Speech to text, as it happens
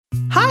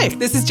Hi,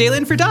 this is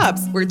Jalen for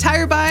Dobbs, where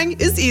tire buying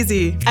is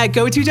easy. At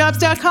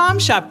GoToDobbs.com,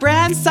 shop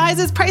brands,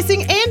 sizes,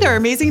 pricing, and our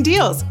amazing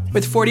deals.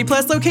 With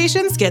 40-plus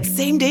locations, get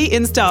same-day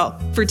install.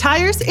 For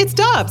tires, it's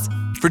Dobbs.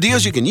 For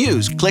deals you can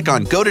use, click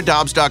on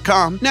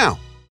GoToDobbs.com now.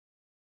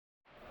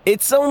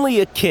 It's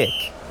only a kick,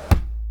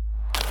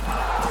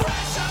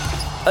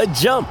 a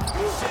jump,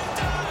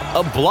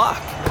 a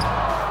block.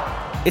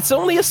 It's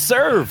only a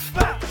serve.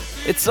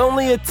 It's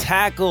only a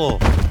tackle,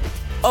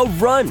 a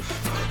run.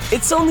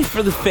 It's only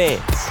for the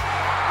fans.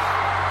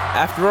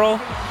 After all,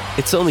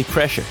 it's only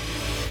pressure.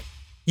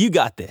 You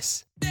got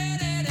this.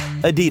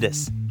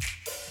 Adidas.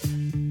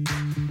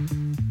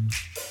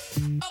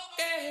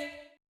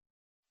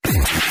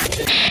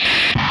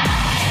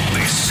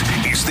 This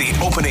is the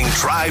Opening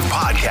Drive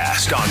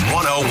Podcast on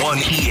 101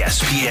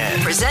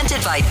 ESPN.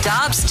 Presented by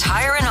Dobbs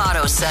Tire and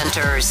Auto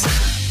Centers.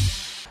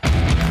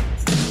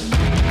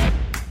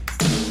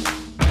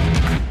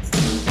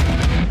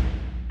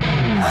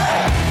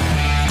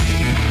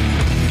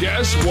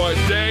 Guess what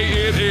day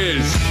it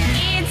is?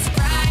 It's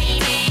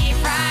Friday,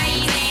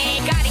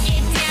 gotta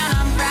get down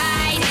on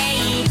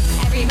Friday.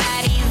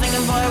 Everybody's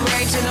looking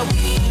forward to the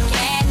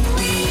weekend,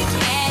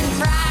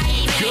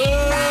 Friday.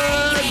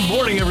 Good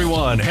morning,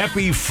 everyone.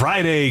 Happy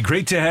Friday.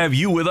 Great to have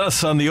you with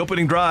us on the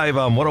Opening Drive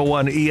on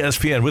 101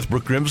 ESPN with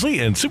Brooke Grimsley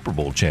and Super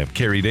Bowl champ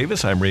Kerry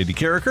Davis. I'm Randy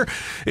Carricker.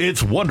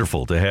 It's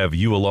wonderful to have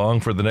you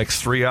along for the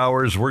next 3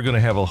 hours. We're going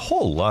to have a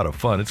whole lot of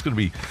fun. It's going to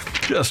be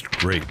just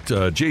great.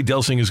 Jay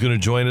Delsing is going to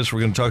join us.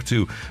 We're going to talk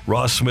to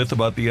Ross Smith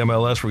about the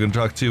MLS. We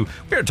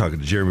are talking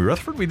to Jeremy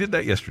Rutherford. We did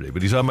that yesterday,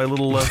 but he's on my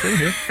little thing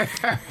here.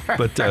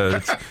 But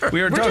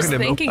we are talking just to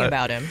him. Thinking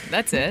about him.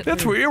 That's it.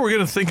 That's where we're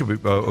going to think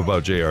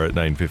about JR at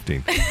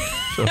 9:15.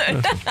 So,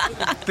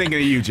 thinking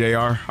of you,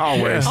 JR.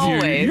 Always.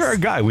 Always. You're our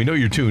guy. We know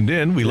you're tuned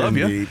in. We love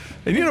you. Indeed.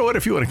 And you know what?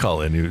 If you want to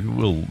call in,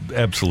 we'll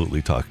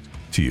absolutely talk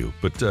to you.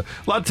 But a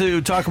lot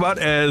to talk about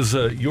as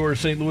your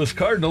St. Louis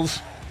Cardinals.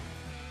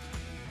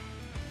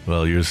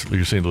 Well, your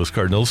St. Louis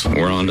Cardinals.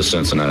 We're on to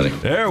Cincinnati.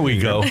 There we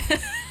go.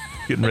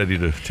 Getting ready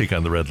to take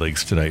on the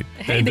Redlegs tonight.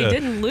 Hey, and, they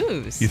didn't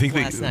lose. You think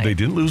last night. they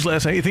didn't lose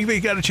last night? You think they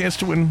got a chance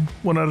to win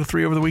 1 out of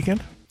 3 over the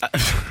weekend?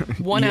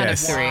 One out of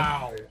Yes. 3.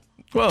 Wow.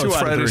 Well, 2 it's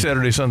out of Friday, 3.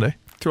 Saturday, Sunday.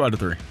 2 out of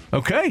 3.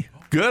 Okay,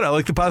 good. I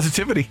like the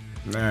positivity.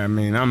 I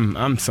mean,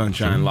 I'm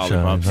sunshine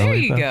lollipops. There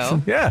you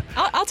go. Yeah.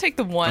 I'll take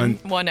the one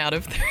out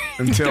of 3.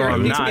 Until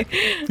I'm not.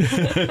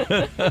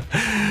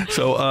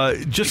 So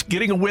just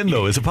getting a win,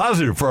 though, is a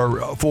positive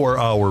for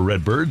our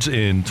Redbirds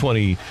in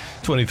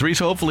 2023.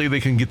 So hopefully they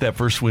can get that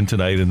first win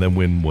tonight and then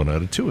win 1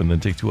 out of 2 and then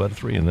take 2 out of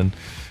 3. And then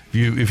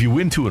if you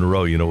win 2 in a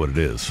row, you know what it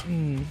is.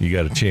 You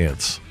got a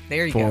chance.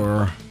 There you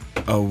go.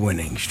 For a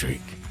winning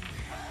streak.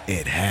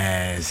 It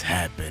has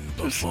happened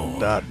before.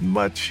 Not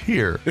much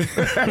here.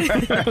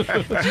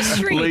 Just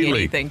stringing Lately.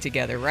 anything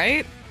together,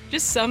 right?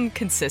 Just some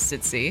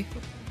consistency.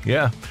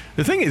 Yeah.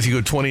 The thing is, you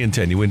go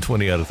 20-10, you win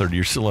 20 out of 30,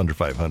 you're still under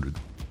 500.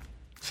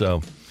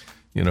 So,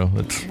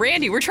 it's...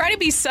 Randy, we're trying to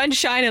be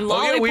sunshine and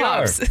Oh, yeah, we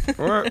are.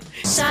 lollipops.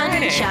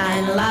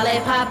 Sunshine,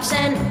 lollipops,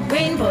 and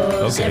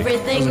rainbows. Okay.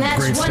 Everything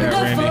that's great stat,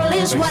 wonderful Randy.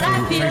 is what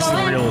I feel Thanks for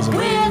the when realism.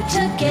 we're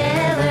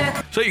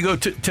together. So you go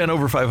 10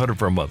 over 500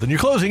 for a month, and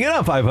you're closing in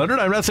on 500.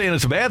 I'm not saying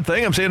it's a bad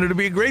thing. I'm saying it'd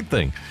be a great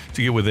thing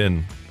to get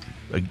within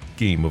a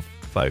game of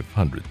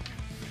 500.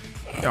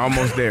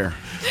 Almost there.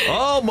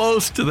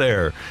 Almost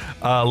there.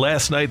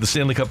 Last night, the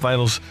Stanley Cup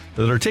Finals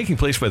that are taking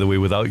place, by the way,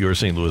 without your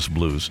St. Louis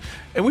Blues.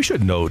 And we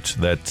should note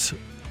that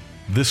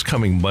this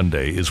coming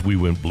Monday is We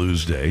Went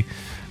Blues Day.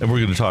 And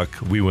we're going to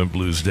talk We Went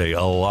Blues Day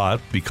a lot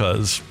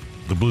because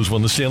the Blues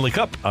won the Stanley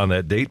Cup on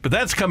that date. But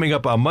that's coming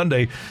up on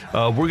Monday.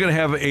 We're going to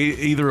have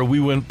either a We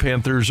Went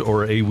Panthers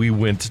or a We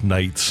Went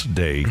Knights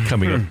Day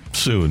coming up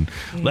soon.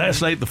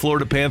 Last night, the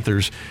Florida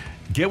Panthers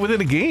get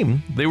within a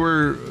game. They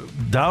were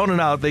down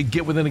and out. They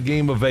get within a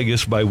game of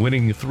Vegas by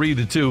winning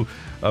 3-2.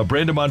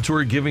 Brandon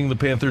Montour giving the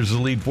Panthers the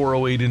lead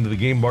 4:08 into the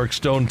game. Mark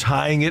Stone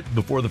tying it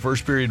before the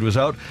first period was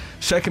out.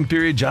 Second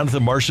period,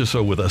 Jonathan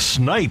Marchessault with a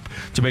snipe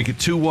to make it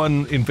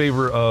 2-1 in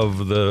favor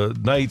of the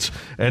Knights.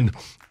 And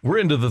we're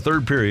into the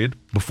third period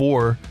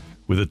before,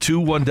 with a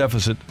 2-1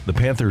 deficit, the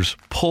Panthers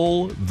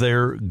pull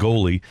their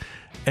goalie.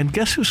 And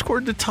guess who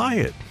scored to tie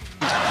it?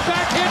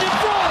 Backhanded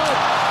fraud!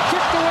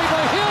 Kicked away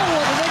by Hill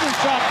with another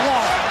shot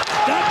blocked.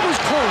 That was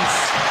close.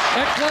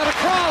 Ekblad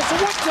across, a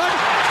one-time,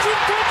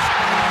 two-touch,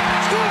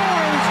 scores!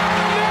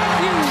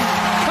 Matthew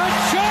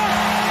Tkachuk!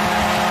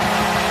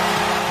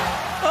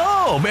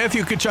 Oh,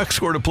 Matthew Tkachuk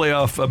scored a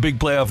big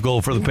playoff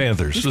goal for the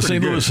Panthers. The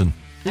St. Louisan.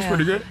 He's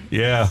pretty good.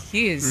 Yeah.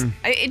 He is.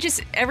 It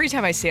just, every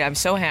time I see it, I'm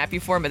so happy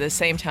for him. At the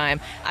same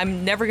time,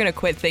 I'm never going to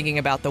quit thinking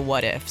about the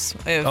what ifs.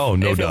 If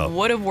doubt. it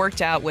would have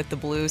worked out with the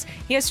Blues,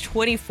 he has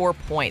 24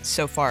 points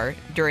so far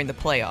during the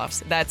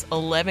playoffs. That's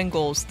 11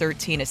 goals,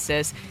 13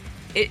 assists.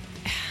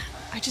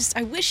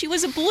 I wish he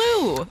was a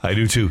Blue. I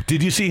do too.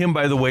 Did you see him,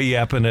 by the way,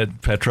 yapping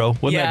at Petro?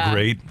 Wasn't that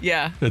great?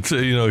 Yeah. It's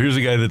here's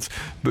a guy that's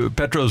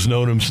Petro's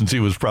known him since he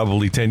was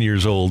probably 10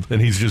 years old,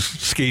 and he's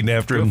just skating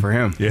after him. Good for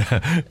him.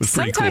 Yeah, it was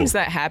pretty cool. Sometimes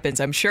that happens,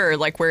 I'm sure,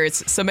 like where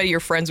it's somebody you're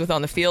friends with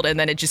on the field, and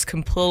then it just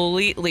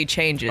completely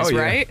changes,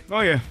 right?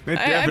 Oh yeah.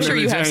 I'm sure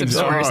you have some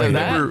stories of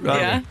that.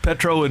 Remember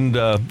Petro and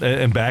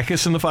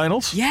Backus in the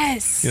finals?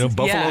 Yes.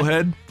 Buffalo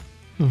Head.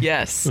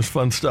 Yes. It was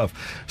fun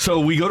stuff. So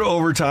we go to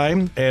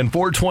overtime, and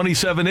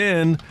 4:27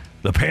 in,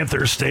 the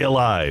Panthers stay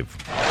alive.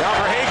 Now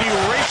Verhaeghe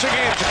racing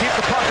in to keep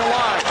the puck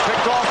alive.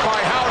 Picked off by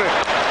Howden.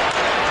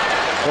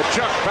 The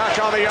Chuck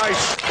back on the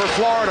ice for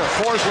Florida.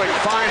 Forsling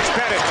finds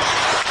Bennett.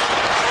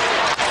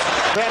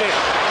 Bennett,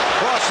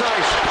 cross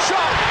ice,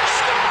 shot,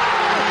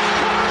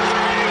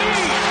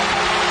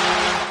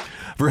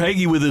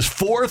 Verhaeghe with his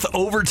 4th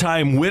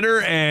overtime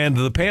winner, and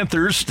the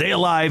Panthers stay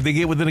alive. They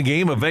get within a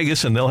game of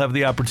Vegas, and they'll have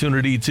the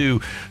opportunity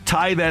to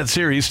tie that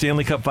series.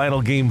 Stanley Cup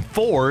Final Game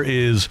 4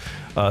 is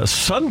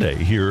Sunday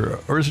here,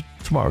 or is it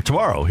tomorrow?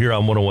 Tomorrow here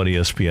on 101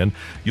 ESPN.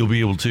 You'll be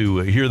able to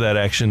hear that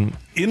action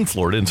in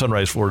Florida, in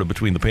Sunrise, Florida,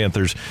 between the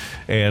Panthers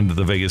and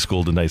the Vegas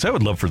Golden Knights. I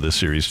would love for this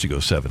series to go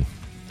 7.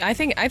 I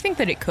think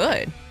that it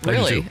could,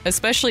 really.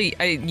 Especially,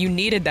 you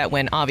needed that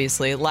win,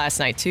 obviously, last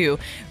night, too.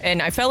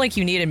 And I felt like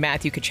you needed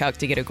Matthew Tkachuk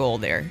to get a goal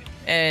there.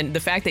 And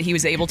the fact that he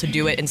was able to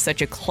do it in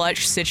such a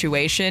clutch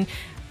situation,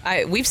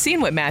 we've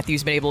seen what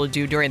Matthew's been able to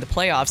do during the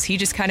playoffs. He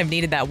just kind of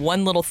needed that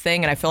one little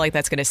thing, and I feel like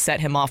that's going to set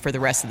him off for the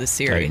rest of the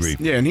series. I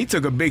agree. Yeah, and he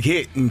took a big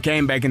hit and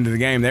came back into the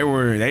game. There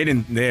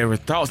were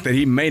thoughts that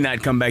he may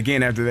not come back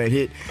in after that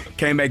hit.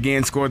 Came back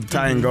in, scored the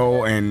tying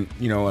goal, and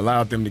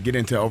allowed them to get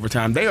into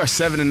overtime. They are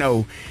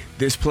 7-0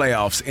 this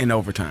playoffs in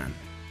overtime.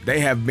 They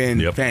have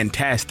been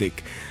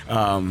fantastic.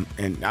 And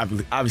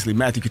obviously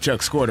Matthew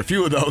Tkachuk scored a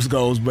few of those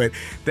goals, but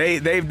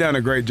they've done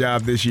a great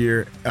job this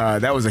year.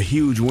 That was a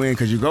huge win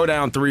because you go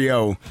down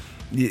 3-0,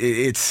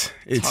 it's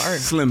hard.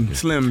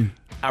 slim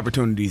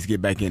opportunities to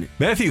get back in it.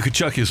 Matthew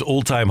Tkachuk is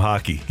old-time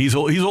hockey. He's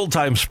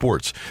old-time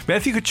sports.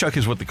 Matthew Tkachuk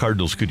is what the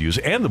Cardinals could use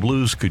and the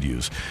Blues could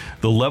use.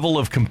 The level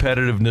of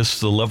competitiveness,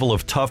 the level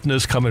of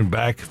toughness coming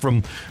back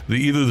from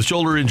either the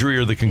shoulder injury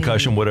or the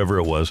concussion, whatever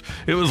it was.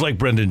 It was like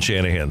Brendan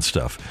Shanahan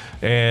stuff.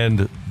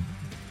 And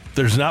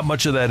there's not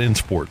much of that in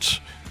sports.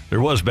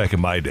 There was back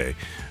in my day.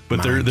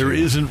 But there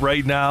isn't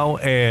right now,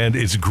 and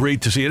it's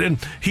great to see it. And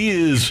he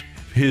is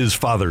his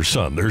father's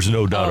son. There's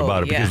no doubt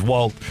about it, because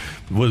Walt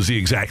was the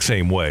exact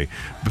same way.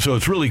 So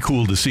it's really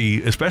cool to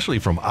see, especially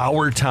from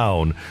our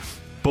town,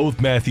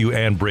 both Matthew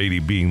and Brady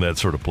being that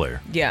sort of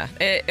player. Yeah,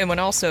 and when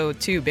also,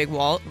 too, Big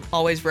Walt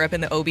always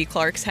repping the Obie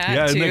Clark's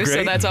hat, isn't too, that great?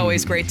 so that's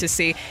always great to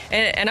see.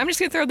 And I'm just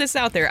going to throw this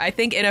out there. I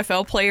think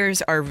NFL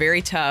players are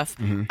very tough.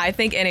 I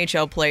think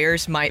NHL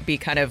players might be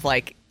kind of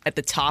like at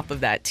the top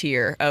of that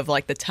tier of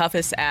like the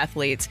toughest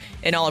athletes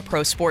in all of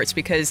pro sports,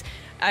 because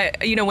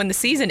when the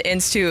season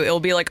ends too, it'll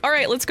be like, all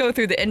right, let's go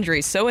through the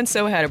injuries.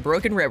 So-and-so had a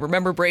broken rib.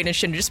 Remember Braden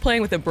Shin just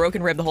playing with a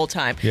broken rib the whole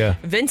time. Yeah.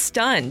 Vince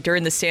Dunn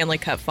during the Stanley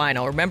Cup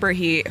final. Remember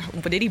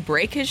did he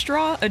break his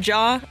jaw? I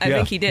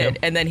think he did. Yep.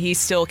 And then he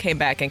still came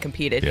back and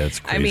competed. Yeah, it's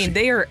crazy. I mean,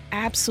 they are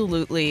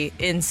absolutely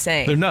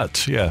insane. They're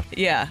nuts, yeah.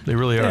 Yeah. They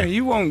really are. Yeah,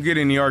 you won't get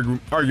any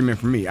argument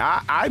from me.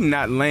 I'm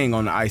not laying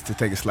on the ice to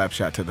take a slap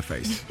shot to the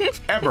face.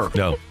 Ever.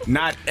 No.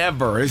 Not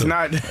ever. It's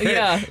not.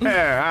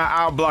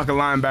 I'll block a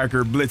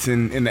linebacker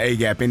blitzing in the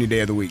A-gap any day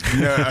of the week.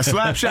 A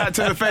slap shot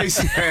to the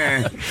face,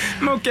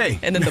 I'm okay.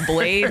 And then the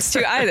blades,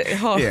 too.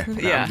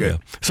 I'm good.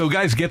 So,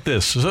 guys, get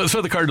this.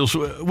 So the Cardinals,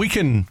 we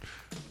can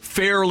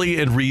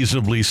fairly and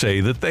reasonably say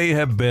that they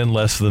have been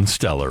less than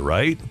stellar,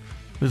 right?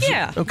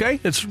 Okay?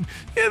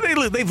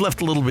 They've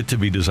left a little bit to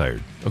be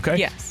desired, okay?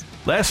 Yes.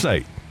 Last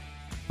night,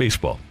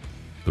 baseball.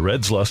 The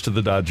Reds lost to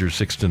the Dodgers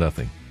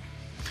 6-0.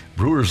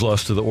 Brewers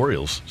lost to the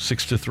Orioles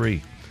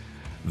 6-3.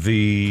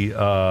 The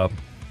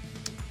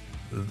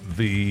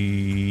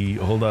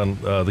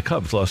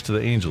Cubs lost to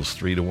the Angels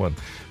 3-1.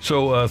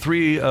 So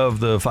 3 of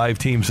the 5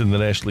 teams in the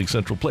National League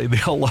Central play, they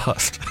all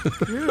lost.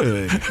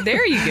 Good.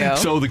 There you go.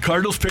 So the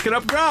Cardinals picking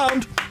up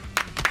ground.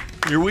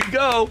 Here we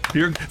go.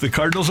 The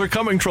Cardinals are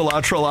coming,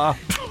 tra-la.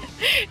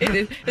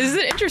 Isn't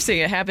it interesting?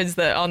 It happens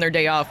that on their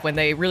day off when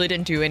they really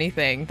didn't do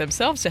anything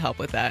themselves to help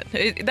with that.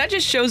 That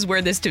just shows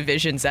where this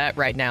division's at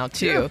right now,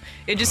 too. Yeah.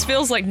 It just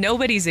feels like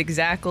nobody's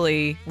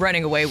exactly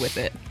running away with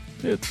it.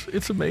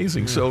 It's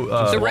amazing. So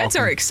the Reds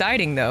are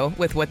exciting, though,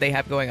 with what they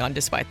have going on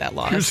despite that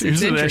loss. Here's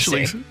it's the National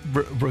interesting.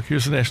 League, Brooke,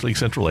 here's the National League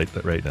Central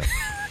right now.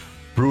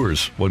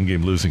 Brewers,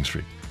 1-game losing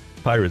streak.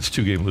 Pirates,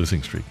 2-game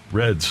losing streak.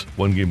 Reds,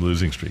 1-game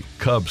losing streak.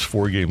 Cubs,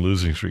 4-game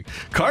losing streak.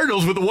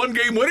 Cardinals with a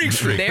 1-game winning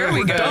streak. There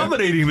we go.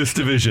 Dominating this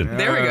division.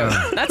 There we go.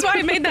 That's why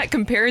I made that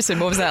comparison.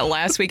 What was that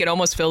last week? It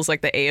almost feels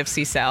like the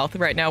AFC South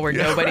right now, where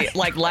nobody,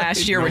 like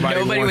last year, where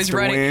nobody was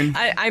running.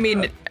 I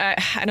mean,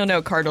 I don't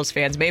know, Cardinals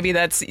fans. Maybe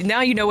that's now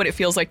you know what it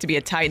feels like to be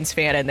a Titans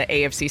fan in the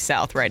AFC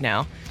South right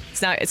now.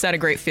 It's not a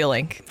great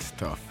feeling. It's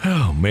tough.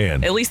 Oh,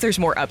 man. At least there's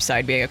more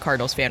upside being a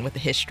Cardinals fan with the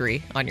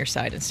history on your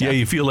side and stuff. Yeah,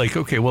 you feel like,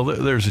 okay, well,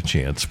 there's a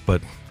chance,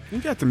 but... You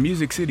got the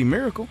Music City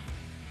Miracle.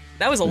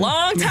 That was a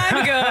long time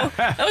ago.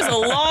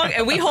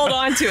 And we hold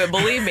on to it.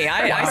 Believe me,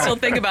 I still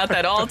think about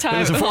that all the time. It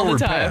was a forward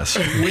pass.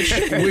 Which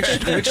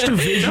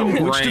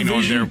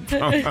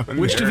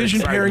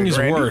division pairing is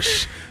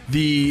worse?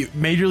 The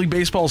Major League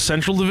Baseball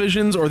Central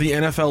divisions or the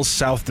NFL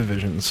South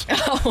divisions?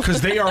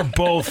 Because they are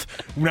both,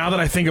 now that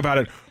I think about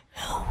it,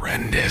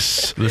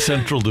 horrendous. The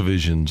Central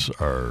divisions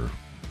are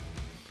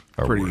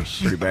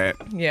worse. Pretty bad.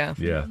 Yeah.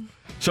 Yeah.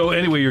 So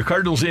anyway, your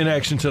Cardinals in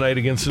action tonight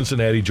against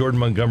Cincinnati. Jordan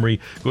Montgomery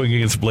going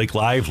against Blake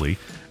Lively.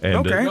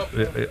 And,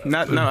 Okay. No,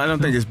 I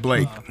don't think it's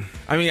Blake.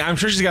 I mean, I'm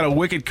sure she's got a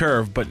wicked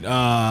curve, but she's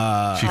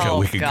got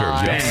wicked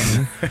curves.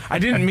 Yeah. I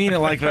didn't mean it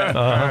like that.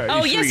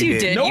 Oh, yes, you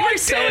did. No, you I were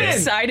so didn't.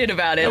 excited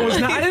about it.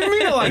 I didn't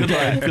mean it like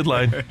that. Good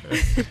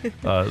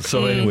line.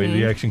 So anyway,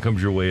 the action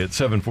comes your way at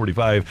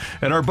 7:45.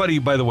 And our buddy,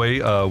 by the way,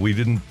 we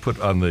didn't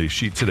put on the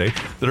sheet today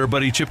that our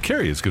buddy Chip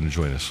Carey is going to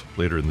join us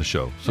later in the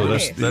show. So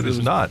that is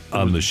not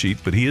on the sheet,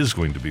 but he is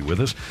going to be with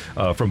us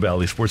from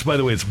Valley Sports. By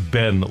the way, it's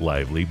Ben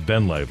Lively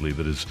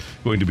that is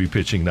going to be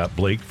pitching, not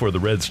Blake, for the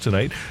Reds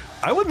tonight.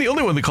 I wasn't the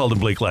only one that called him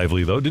Blake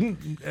Lively, though.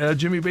 Didn't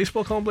Jimmy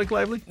Baseball call him Blake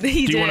Lively?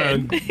 He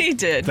did. He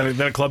did. Is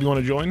that a club you want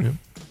to join?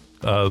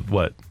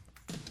 What?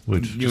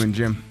 Which? You and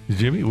Jim.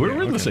 Jimmy?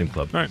 We're in the same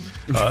club. All right.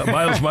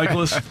 Miles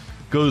Michaelis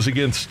goes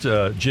against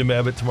Jim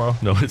Abbott tomorrow.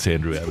 No, it's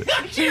Andrew Abbott.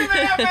 Jim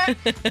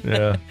Abbott!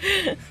 Yeah.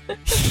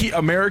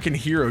 American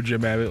hero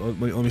Jim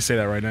Abbott. Let me say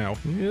that right now.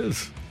 He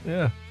is.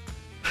 Yeah.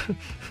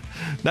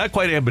 Not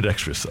quite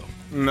ambidextrous, though.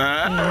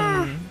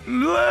 Nah.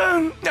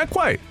 Not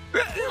quite.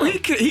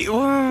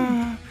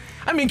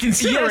 I mean,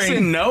 considering yes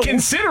and no.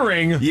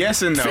 Considering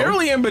yes and no.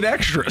 Fairly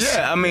ambidextrous.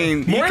 Yeah, I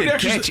mean, More you can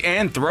ambidextrous. catch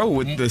and throw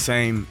with the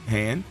same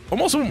hand.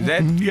 Almost.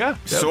 Yeah.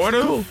 Sort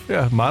of. Cool.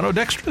 Yeah.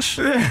 Monodextrous.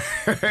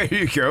 There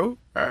you go.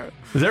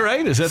 Is that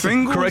right? Is that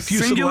the correct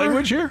use singular? of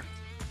language here?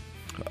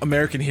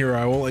 American hero.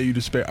 I won't let you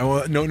despair. I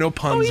won't, no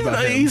puns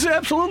about him. He's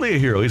absolutely a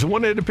hero. He's a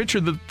one-handed pitcher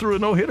that threw a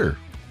no-hitter.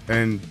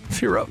 And He's a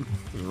hero.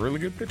 he was a really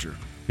good pitcher.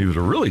 He was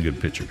a really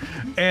good pitcher.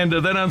 And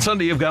then on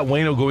Sunday, you've got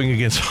Waino going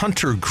against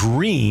Hunter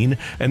Green.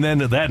 And then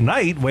that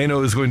night,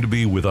 Waino is going to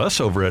be with us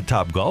over at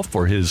Top Golf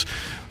for his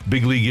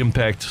Big League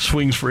Impact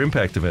Swings for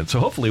Impact event. So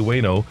hopefully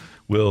Waino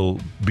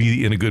will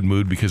be in a good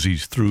mood because he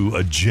threw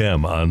a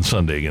gem on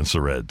Sunday against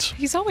the Reds.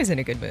 He's always in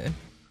a good mood.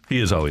 He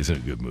is always in a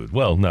good mood.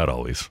 Well, not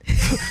always.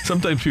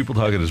 Sometimes people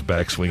talk at his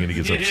backswing and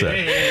he gets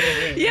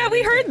upset. Yeah,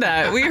 we heard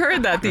that. We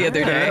heard that the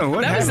other day.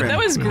 Yeah, That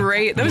was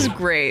great. That was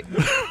great.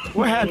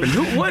 What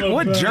happened?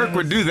 What jerk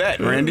would do that,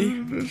 Randy?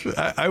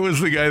 I was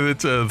the guy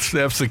that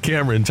snaps the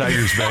camera in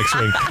Tiger's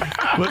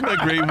backswing. Wasn't that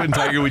great when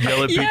Tiger would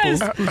yell at Yes.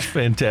 people? It was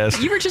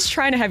fantastic. You were just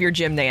trying to have your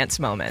Jim Nance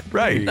moment.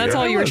 Right. That's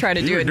all you were trying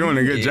to do. You were doing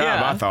a good job,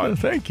 Yeah. I thought.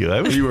 Thank you.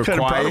 I was You were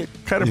kind quiet.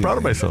 of proud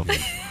of myself.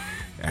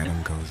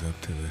 Adam goes up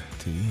to the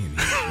tee and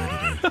he's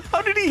ready to...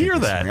 How did he hear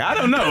that? I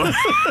don't know.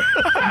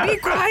 Be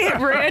quiet,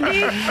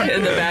 Randy.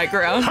 In the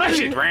background. Hush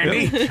it,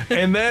 Randy.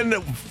 And then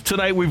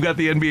tonight we've got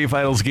the NBA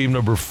Finals game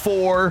number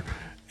 4.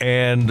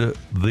 And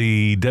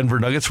the Denver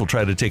Nuggets will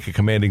try to take a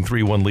commanding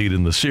 3-1 lead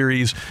in the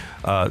series.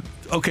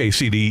 Okay,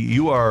 CD,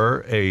 you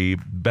are a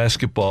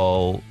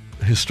basketball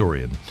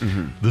historian.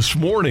 Mm-hmm. This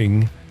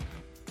morning,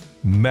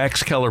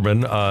 Max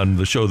Kellerman on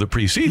the show that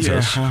precedes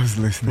us I was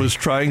listening. was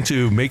trying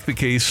to make the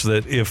case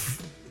that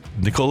if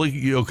Nikola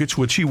Jokic,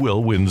 which he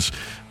will, wins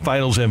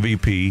Finals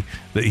MVP,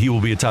 that he will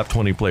be a top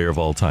 20 player of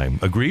all time.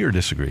 Agree or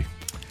disagree?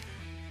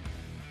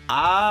 Who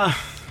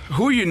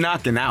are you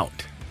knocking out?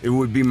 It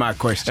would be my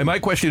question. And my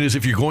question is,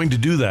 if you're going to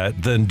do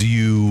that, then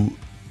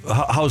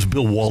how's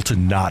Bill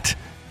Walton not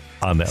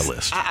on that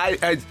list?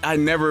 I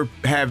never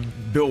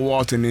have Bill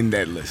Walton in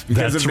that list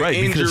because That's of the right,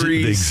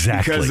 injuries,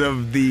 because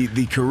of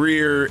the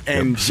career,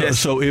 and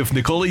so if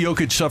Nikola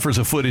Jokic suffers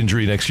a foot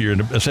injury next year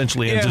and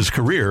essentially ends his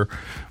career,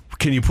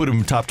 can you put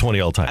him top 20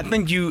 all time?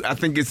 I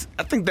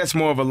think that's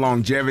more of a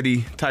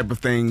longevity type of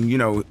thing. You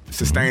know,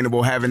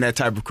 sustainable, having that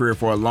type of career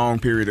for a long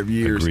period of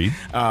years. Agreed.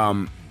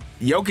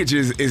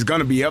 Jokic is going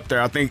to be up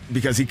there, I think,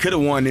 because he could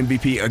have won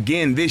MVP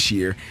again this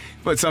year.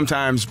 But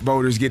sometimes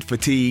voters get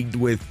fatigued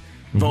with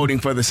voting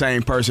for the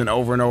same person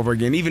over and over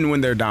again, even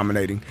when they're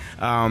dominating.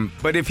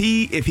 But if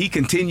he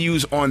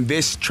continues on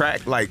this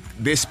track, like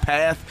this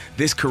path,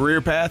 this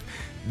career path,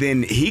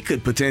 then he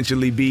could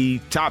potentially be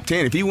top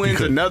 10. If he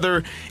wins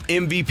another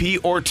MVP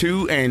or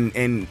two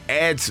and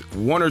adds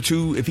one or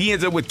two, if he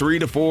ends up with 3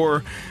 to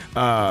 4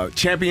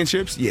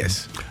 championships,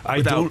 yes,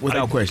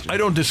 without question. I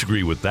don't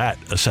disagree with that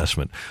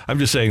assessment. I'm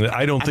just saying that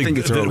I don't think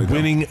it's that early,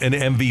 winning an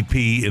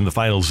MVP in the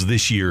finals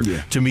this year,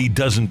 to me,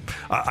 doesn't.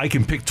 I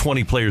can pick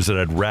 20 players that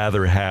I'd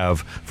rather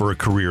have for a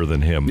career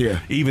than him,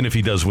 even if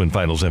he does win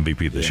finals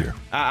MVP this year.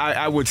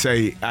 I would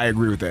say I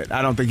agree with that.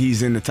 I don't think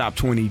he's in the top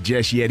 20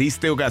 just yet. He's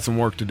still got some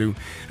work to do.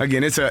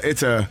 Again, it's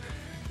a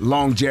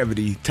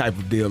longevity type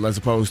of deal as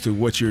opposed to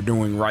what you're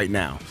doing right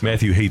now.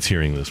 Matthew hates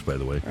hearing this, by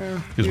the way,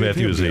 because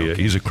Matthew is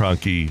he's a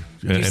Cronky.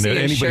 Did you see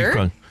his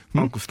shirt?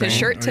 Uncle Stan. His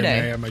shirt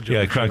today.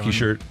 Yeah, Cronky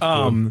shirt.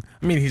 I mean,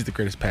 he's the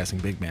greatest passing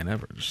big man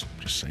ever.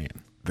 Just saying.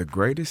 The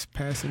greatest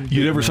passing.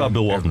 You never saw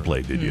Bill Walton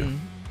play, did you?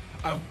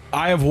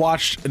 I have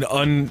watched an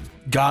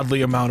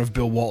ungodly amount of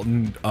Bill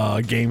Walton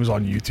games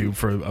on YouTube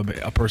for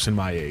a person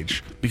my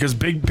age because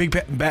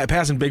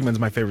passing big men's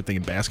my favorite thing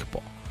in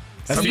basketball.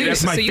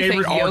 That's my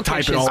favorite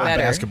archetype in all of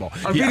basketball.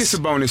 Arvydas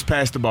Sabonis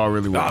passed the ball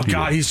really well. Oh,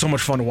 God, he's so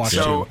much fun to watch.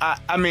 So,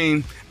 I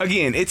mean,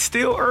 again, it's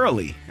still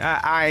early.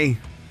 It's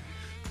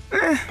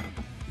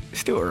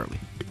still early.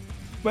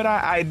 But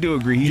I do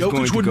agree he's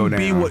going to go down.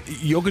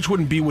 Jokic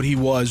wouldn't be what he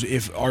was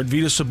if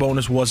Arvydas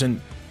Sabonis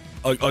wasn't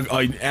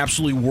an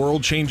absolutely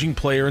world-changing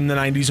player in the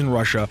 90s in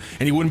Russia,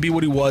 and he wouldn't be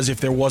what he was if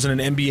there wasn't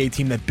an NBA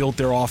team that built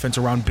their offense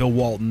around Bill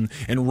Walton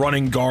and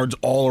running guards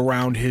all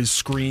around his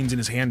screens and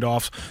his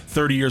handoffs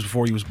 30 years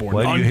before he was born.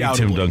 Why do you hate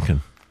Tim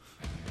Duncan?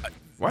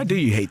 Why do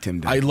you hate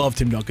Tim Duncan? I love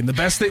Tim Duncan. The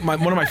best thing,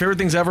 one of my favorite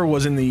things ever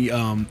was in the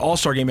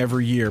All-Star game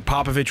every year.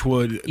 Popovich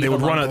would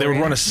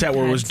run a set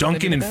where it was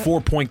Duncan and 4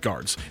 point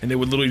guards, and they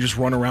would literally just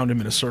run around him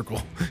in a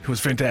circle. It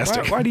was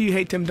fantastic. Why do you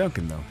hate Tim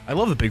Duncan though? I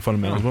love the big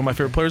fundamentals. One of my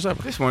favorite players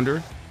ever. Just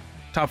wondering.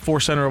 Top 4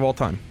 center of all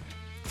time.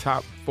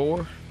 Top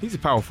 4? He's a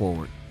power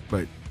forward,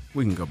 but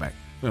we can go back.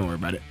 Don't worry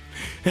about it.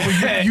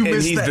 Well, you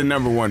missed he's that. the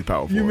number 1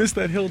 power forward. You missed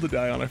that hill to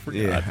die on. I forgot.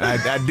 Yeah,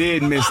 I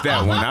did miss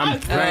that one. I'm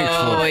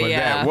thankful for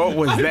that. What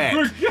was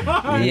that?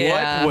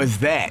 Yeah. What was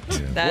that?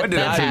 What did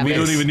I say? We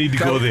don't even need to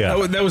go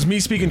there. That was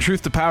me speaking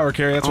truth to power,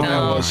 Kerry. That's what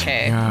that was.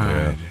 Okay.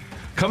 Yeah.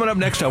 Coming up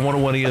next on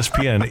 101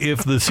 ESPN,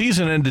 if the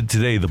season ended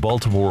today, the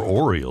Baltimore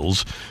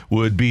Orioles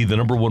would be the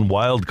number 1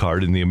 wild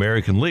card in the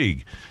American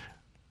League.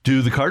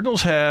 Do the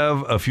Cardinals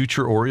have a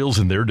future Orioles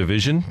in their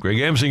division? Greg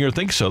Amsinger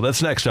thinks so. That's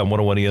next on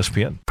 101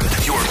 ESPN.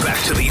 You're back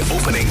to the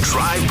Opening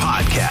Drive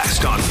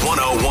podcast on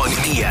 101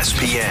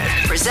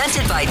 ESPN.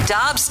 Presented by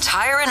Dobbs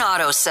Tire and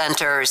Auto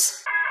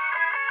Centers.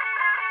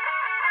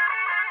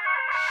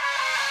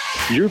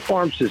 Your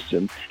farm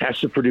system has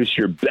to produce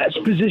your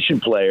best position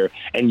player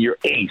and your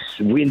ace,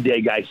 win day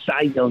guy,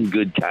 Cy Young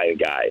good kind of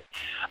guy.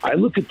 I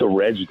look at the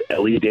Reds with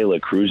Ellie De La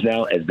Cruz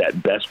now as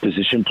that best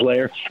position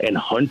player, and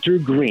Hunter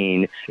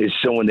Green is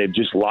someone they've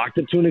just locked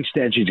into an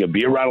extension. He's going to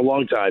be around a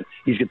long time.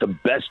 He's got the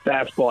best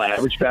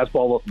average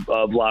fastball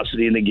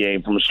velocity in the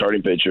game from a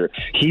starting pitcher.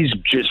 He's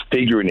just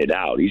figuring it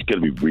out. He's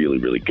going to be really,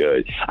 really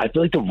good. I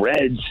feel like the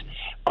Reds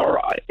are,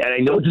 and I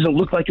know it doesn't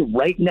look like it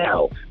right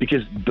now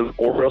because the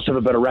Orioles have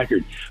a better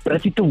record, but I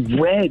think the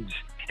Reds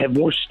have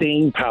more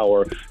staying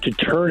power to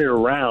turn it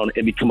around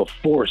and become a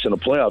force in a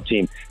playoff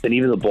team than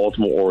even the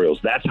Baltimore Orioles.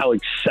 That's how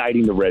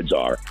exciting the Reds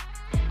are.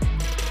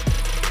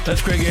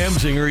 That's Greg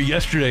Amsinger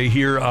yesterday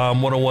here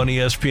on 101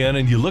 ESPN,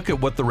 and you look at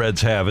what the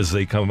Reds have as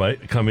they come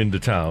into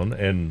town,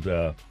 and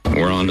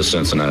we're on to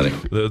Cincinnati.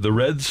 The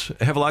Reds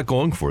have a lot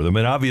going for them,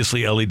 and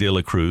obviously Ellie De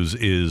La Cruz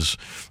is,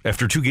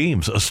 after 2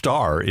 games, a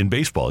star in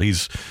baseball.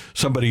 He's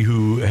somebody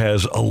who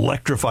has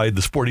electrified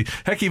the sport.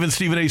 Heck, even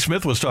Stephen A.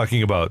 Smith was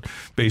talking about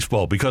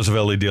baseball because of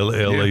Ellie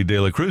De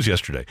La Cruz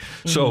yesterday.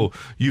 Mm-hmm. So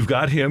you've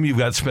got him, you've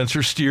got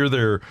Spencer Steer,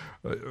 their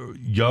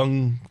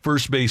young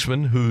first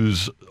baseman,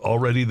 who's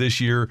already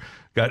this year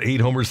got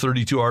 8 homers,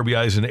 32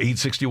 RBIs, and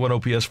 861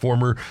 OPS.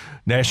 Former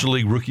National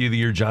League Rookie of the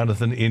Year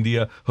Jonathan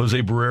India.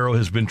 Jose Barrero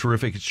has been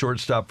terrific at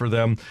shortstop for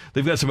them.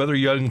 They've got some other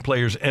young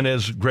players, and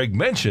as Greg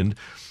mentioned,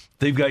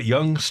 they've got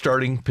young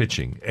starting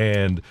pitching,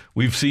 and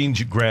we've seen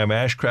Graham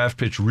Ashcraft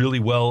pitch really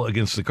well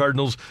against the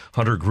Cardinals.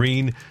 Hunter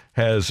Green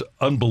has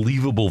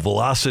unbelievable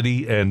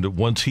velocity, and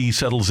once he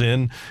settles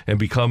in and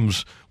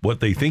becomes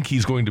what they think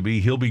he's going to be,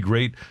 he'll be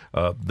great.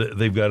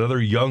 They've got other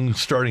young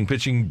starting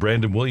pitching.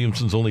 Brandon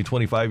Williamson's only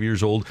 25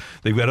 years old.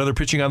 They've got other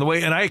pitching on the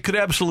way, and I could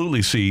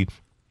absolutely see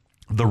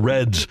the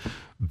Reds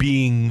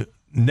being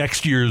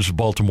next year's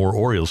Baltimore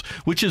Orioles,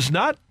 which is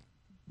not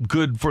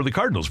good for the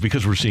Cardinals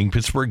because we're seeing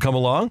Pittsburgh come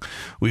along.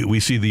 We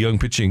see the young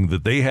pitching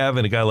that they have,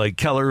 and a guy like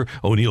Keller.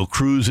 O'Neal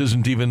Cruz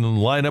isn't even in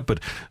the lineup, but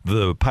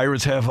the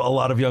Pirates have a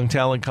lot of young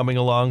talent coming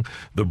along.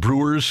 The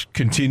Brewers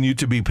continue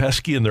to be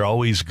pesky, and they're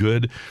always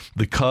good.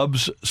 The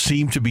Cubs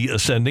seem to be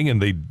ascending, and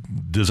they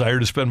desire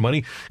to spend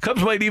money.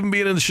 Cubs might even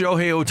be in the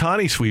Shohei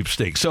Ohtani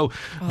sweepstakes. So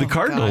the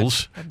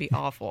Cardinals... God, that'd be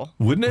awful.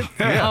 Wouldn't it?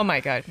 Yeah. Oh, my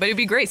God. But it'd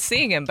be great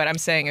seeing him, but I'm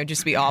saying it would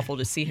just be awful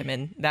to see him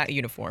in that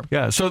uniform.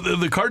 Yeah, so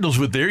the Cardinals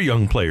with their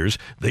young players,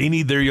 they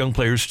need their young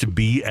players to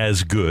be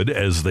as good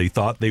as they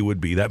thought they would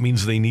be. That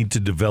means they need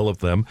to develop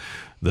them.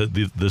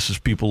 This is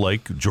people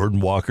like Jordan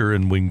Walker,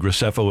 and when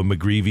Graceffo and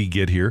McGreevy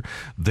get here,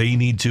 they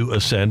need to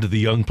ascend. The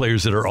young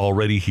players that are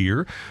already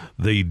here,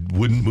 they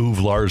wouldn't move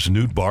Lars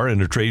Nootbaar in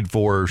a trade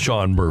for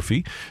Sean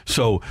Murphy.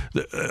 So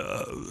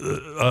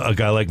a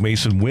guy like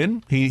Mason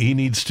Wynn, he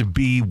needs to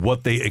be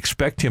what they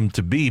expect him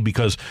to be,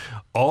 because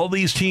all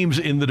these teams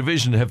in the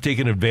division have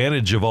taken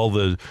advantage of all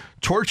the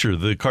torture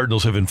the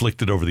Cardinals have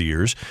inflicted over the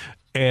years,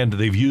 and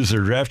they've used their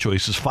draft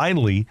choices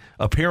finally,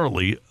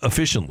 apparently,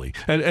 efficiently.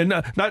 And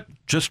not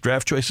just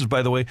draft choices,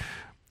 by the way.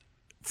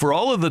 For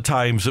all of the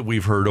times that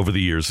we've heard over the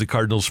years, the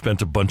Cardinals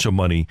spent a bunch of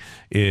money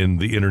in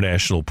the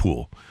international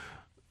pool.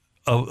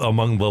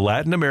 Among the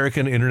Latin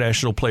American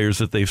international players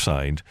that they've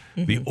signed,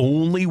 the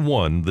only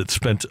one that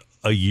spent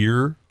a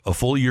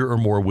full year or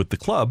more with the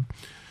club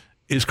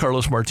is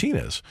Carlos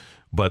Martinez.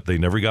 but they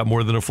never got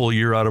more than a full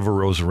year out of a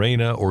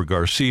Rosarena or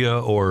Garcia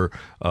or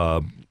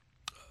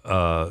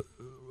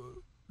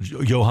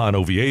Johan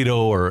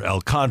Oviedo or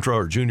Alcantara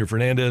or Junior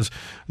Fernandez.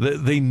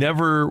 They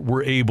never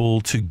were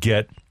able to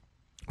get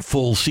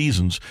full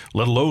seasons,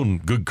 let alone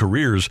good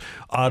careers,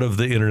 out of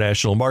the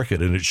international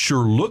market. And it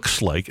sure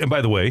looks like, and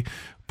by the way,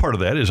 part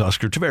of that is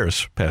Oscar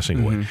Taveras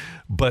passing away,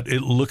 but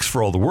it looks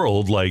for all the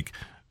world like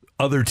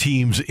other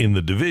teams in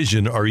the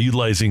division are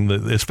utilizing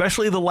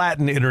especially the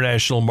Latin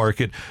international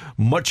market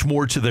much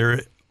more to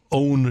their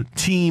own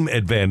team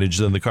advantage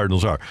than the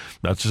Cardinals are.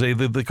 Not to say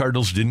that the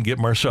Cardinals didn't get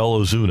Marcell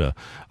Ozuna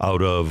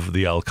out of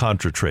the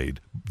Alcantara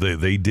trade.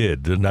 They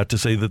did. Not to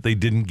say that they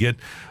didn't get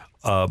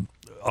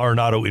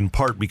Arenado in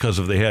part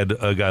because they had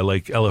a guy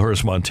like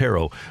Elehuris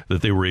Montero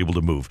that they were able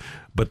to move.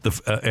 But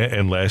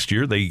and last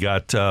year they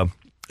got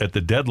at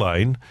the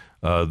deadline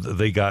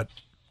they got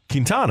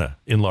Quintana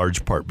in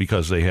large part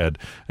because they had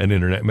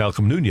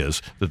Malcolm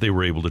Nunez that they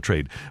were able to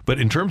trade. But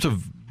in terms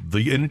of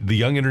the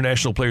young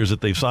international players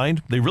that they've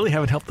signed, they really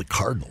haven't helped the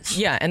Cardinals.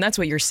 Yeah, and that's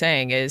what you're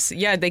saying is,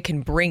 they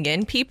can bring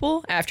in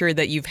people after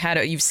that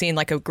you've seen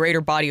like a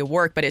greater body of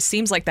work, but it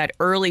seems like that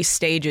early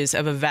stages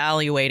of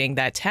evaluating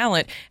that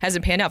talent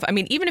hasn't panned out. I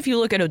mean, even if you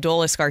look at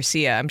Adolis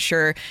Garcia, I'm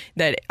sure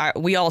that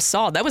we all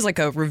saw that was like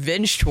a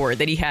revenge tour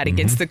that he had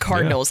against the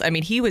Cardinals. Yeah. I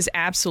mean, he was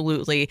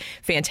absolutely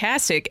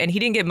fantastic, and he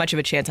didn't get much of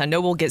a chance. I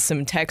know we'll get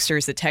some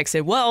texters that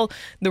texted, well,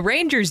 the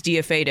Rangers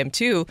DFA'd him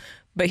too.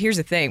 But here's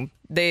the thing.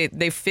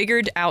 They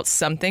figured out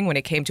something when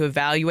it came to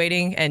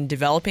evaluating and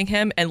developing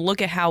him, and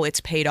look at how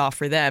it's paid off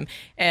for them,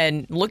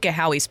 and look at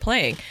how he's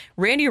playing.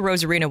 Randy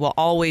Arozarena will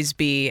always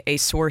be a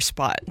sore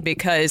spot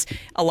because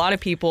a lot of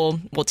people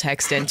will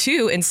text in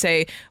too and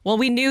say, well,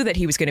 we knew that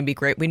he was going to be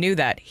great. We knew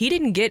that. He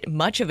didn't get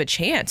much of a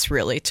chance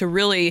really to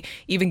really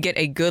even get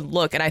a good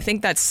look. And I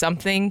think that's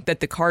something that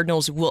the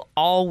Cardinals will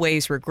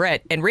always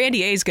regret. And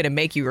Randy A is going to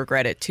make you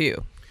regret it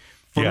too.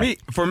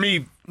 For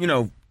me,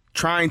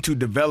 trying to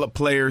develop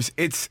players,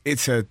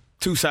 it's a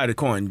two-sided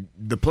coin.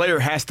 The player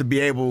has to be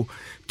able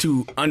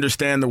to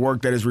understand the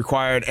work that is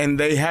required, and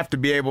they have to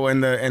be able,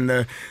 and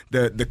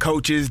the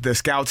coaches, the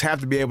scouts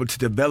have to be able to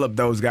develop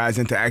those guys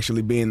into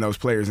actually being those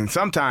players. And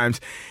sometimes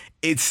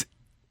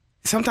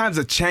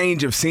a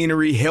change of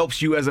scenery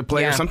helps you as a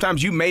player. Yeah.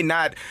 Sometimes you may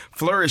not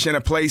flourish in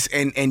a place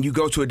and you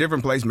go to a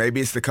different place. Maybe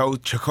it's the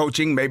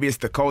coaching, maybe it's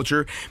the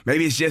culture,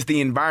 maybe it's just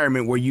the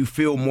environment where you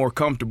feel more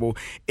comfortable.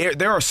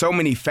 There are so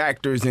many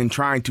factors in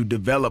trying to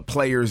develop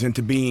players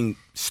into being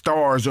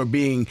stars or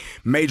being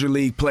major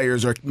league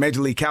players or major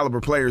league caliber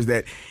players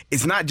that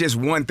it's not just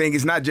one thing.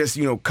 It's not just,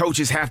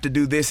 coaches have to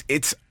do this.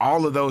 It's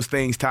all of those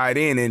things tied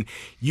in. And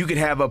you could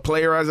have a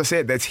player, as I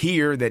said, that's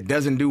here that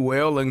doesn't do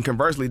well and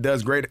conversely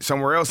does great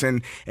somewhere else.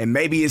 And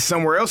maybe it's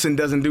somewhere else and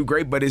doesn't do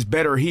great, but it's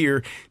better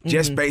here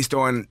just based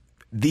on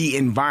the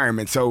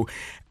environment. So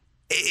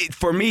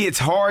for me, it's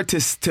hard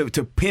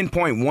to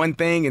pinpoint one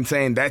thing and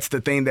saying that's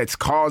the thing that's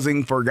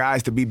causing for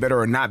guys to be better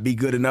or not be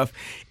good enough.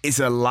 It's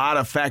a lot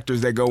of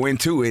factors that go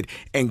into it,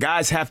 and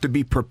guys have to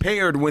be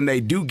prepared when they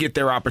do get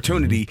their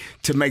opportunity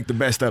to make the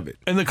best of it.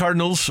 And the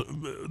Cardinals,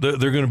 they're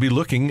going to be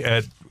looking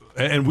at,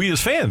 and we as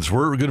fans,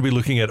 we're going to be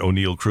looking at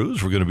O'Neal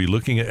Cruz. We're going to be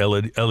looking at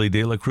Elly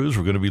De La Cruz.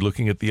 We're going to be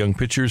looking at the young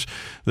pitchers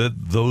that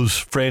those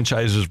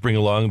franchises bring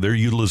along, their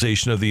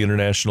utilization of the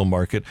international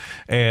market,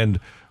 and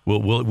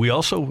we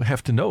also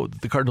have to know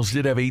that the Cardinals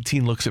did have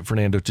 18 looks at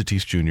Fernando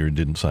Tatis Jr. and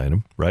didn't sign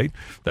him, right?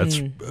 That's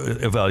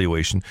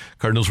evaluation.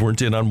 Cardinals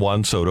weren't in on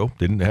Juan Soto,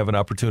 didn't have an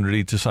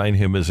opportunity to sign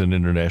him as an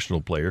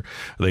international player.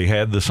 They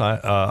had the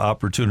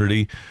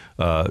opportunity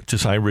to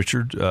sign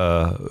Richard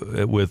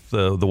with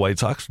the White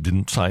Sox,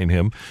 didn't sign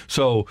him.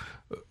 So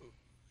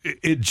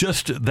it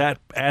just, that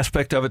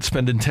aspect of it,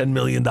 spending $10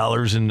 million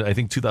in, I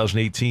think,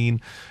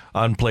 2018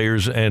 on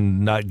players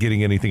and not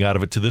getting anything out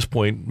of it to this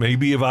point.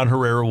 Maybe Ivan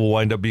Herrera will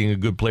wind up being a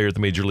good player at the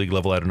major league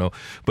level. I don't know.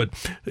 But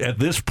at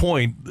this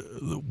point,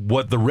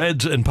 what the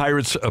Reds and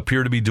Pirates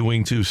appear to be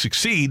doing to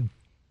succeed,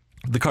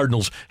 the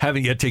Cardinals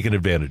haven't yet taken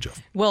advantage of.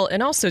 Well,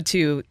 and also,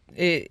 too,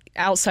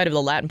 outside of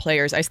the Latin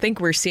players, I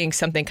think we're seeing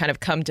something kind of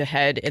come to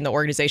head in the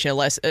organization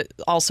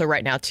also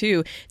right now,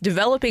 too,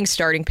 developing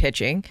starting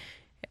pitching,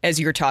 as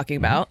you're talking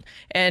about,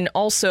 and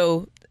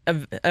also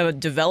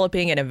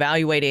developing and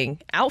evaluating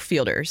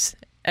outfielders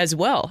as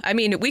well. I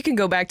mean, we can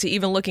go back to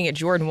even looking at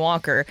Jordan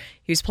Walker.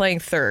 He was playing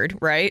third,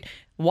 right?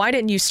 Why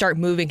didn't you start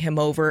moving him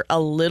over a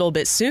little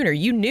bit sooner?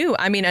 You knew,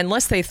 I mean,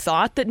 unless they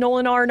thought that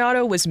Nolan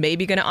Arenado was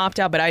maybe going to opt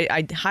out, but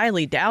I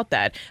highly doubt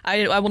that.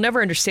 I will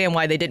never understand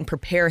why they didn't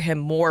prepare him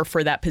more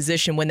for that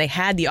position when they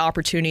had the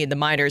opportunity in the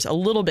minors a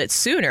little bit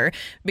sooner,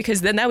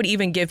 because then that would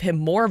even give him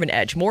more of an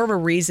edge, more of a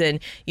reason,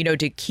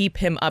 to keep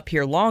him up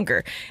here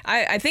longer.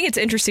 I think it's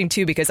interesting,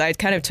 too, because I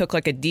kind of took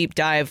like a deep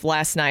dive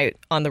last night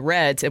on the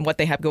Reds and what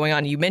they have going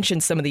on. You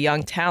mentioned some of the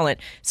young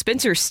talent.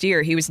 Spencer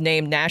Steer, he was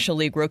named National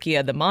League Rookie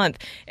of the Month,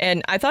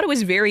 and I thought it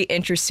was very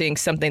interesting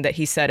something that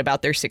he said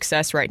about their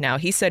success right now.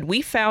 He said,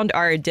 "We found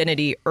our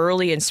identity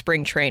early in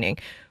spring training.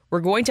 We're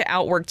going to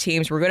outwork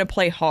teams. We're going to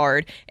play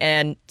hard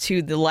and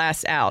to the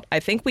last out." I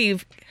think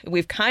we've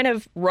kind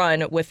of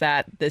run with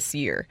that this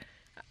year.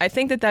 I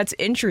think that that's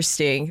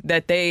interesting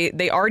that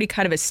they already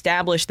kind of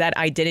established that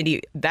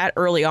identity that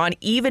early on,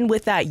 even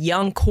with that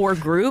young core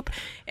group.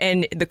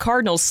 And the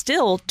Cardinals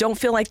still don't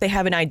feel like they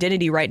have an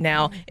identity right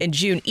now in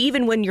June,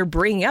 even when you're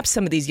bringing up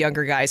some of these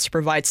younger guys to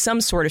provide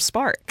some sort of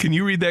spark. Can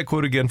you read that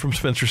quote again from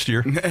Spencer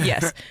Steer?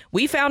 Yes.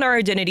 We found our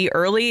identity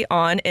early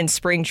on in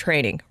spring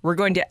training. We're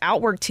going to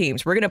outwork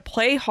teams. We're going to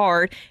play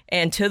hard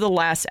and to the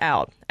last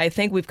out. I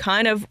think we've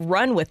kind of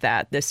run with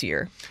that this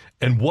year.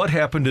 And what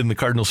happened in the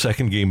Cardinals'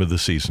 second game of the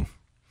season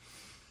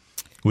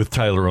with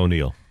Tyler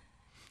O'Neill?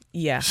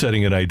 Yeah.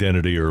 Setting an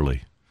identity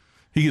early.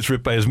 He gets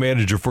ripped by his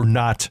manager for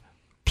not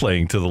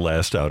playing to the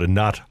last out and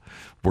not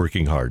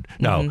working hard.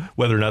 Now,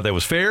 whether or not that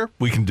was fair,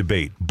 we can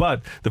debate.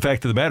 But the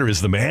fact of the matter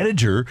is the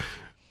manager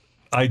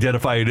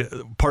identified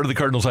part of the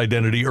Cardinals'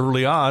 identity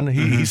early on.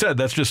 He said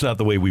that's just not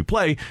the way we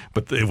play,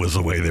 but it was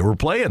the way they were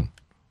playing.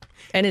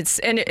 And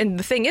and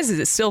the thing is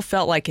it still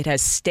felt like it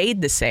has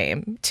stayed the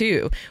same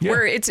too. Yeah.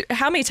 Where it's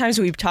how many times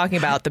we've been talking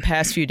about the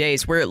past few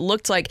days where it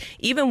looked like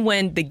even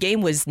when the game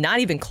was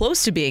not even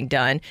close to being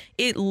done,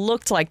 it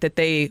looked like that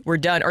they were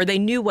done or they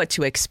knew what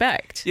to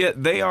expect. Yeah,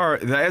 they are.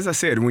 As I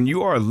said, when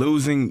you are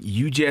losing,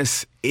 you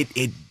just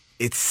it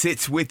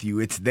sits with you.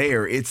 It's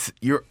there.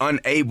 You're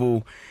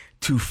unable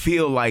to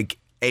feel like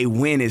a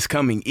win is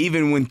coming.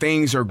 Even when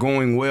things are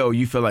going well,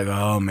 you feel like,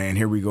 oh man,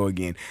 here we go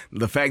again.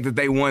 The fact that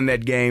they won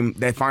that game,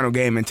 that final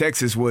game in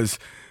Texas was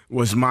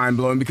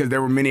mind-blowing because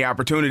there were many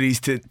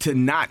opportunities to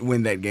not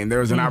win that game.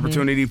 There was an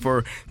opportunity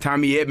for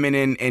Tommy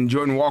Edman and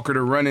Jordan Walker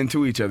to run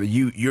into each other.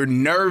 You're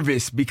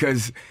nervous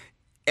because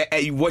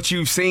what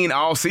you've seen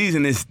all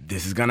season is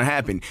this is going to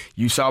happen.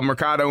 You saw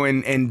Mercado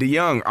and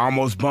DeYoung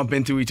almost bump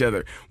into each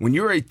other. When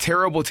you're a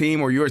terrible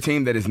team or you're a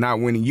team that is not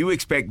winning, you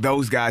expect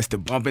those guys to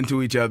bump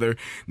into each other,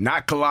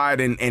 not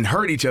collide and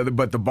hurt each other,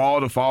 but the ball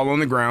to fall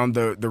on the ground,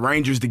 the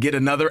Rangers to get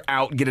another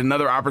out, get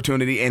another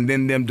opportunity, and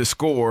then them to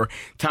score,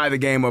 tie the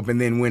game up, and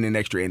then win in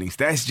extra innings.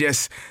 That's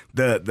just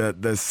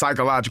the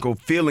psychological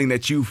feeling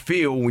that you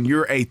feel when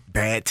you're a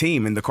bad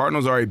team. And the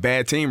Cardinals are a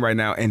bad team right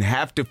now and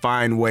have to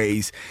find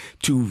ways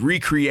to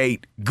recreate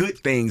good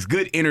things,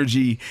 good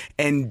energy,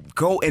 and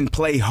go and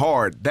play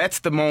hard. That's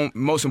the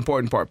most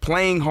important part.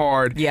 Playing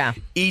hard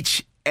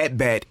each at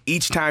bat,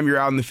 each time you're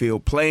out in the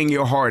field, playing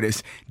your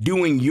hardest,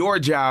 doing your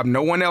job,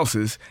 no one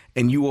else's,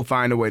 and you will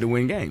find a way to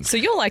win games. So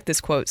you'll like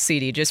this quote,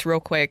 CD, just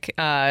real quick.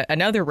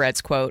 Another Reds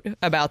quote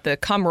about the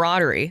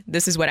camaraderie.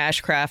 This is what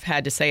Ashcraft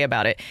had to say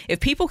about it. If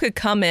people could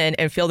come in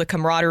and feel the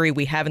camaraderie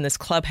we have in this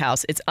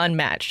clubhouse, it's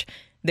unmatched.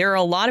 There are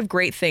a lot of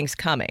great things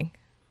coming.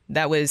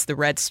 That was the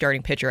Reds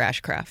starting pitcher,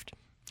 Ashcraft.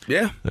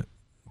 Yeah.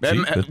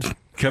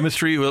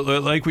 Chemistry,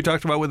 like we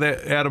talked about with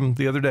Adam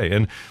the other day.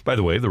 And by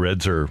the way, the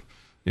Reds are,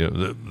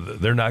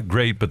 they're not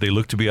great, but they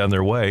look to be on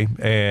their way.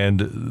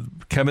 And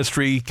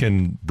chemistry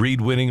can breed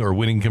winning, or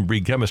winning can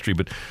breed chemistry.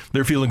 But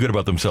they're feeling good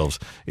about themselves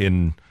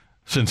in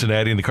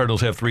Cincinnati, and the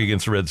Cardinals have 3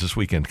 against the Reds this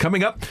weekend.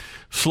 Coming up,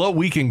 slow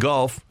week in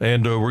golf,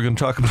 and we're going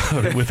to talk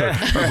about it with our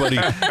buddy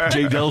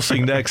Jay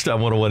Delsing next on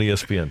 101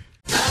 ESPN.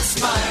 The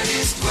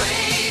smartest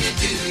way to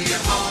do your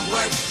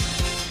homework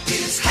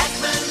is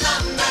Heckman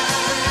Lumber.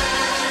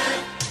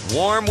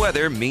 Warm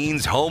weather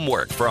means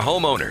homework for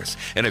homeowners.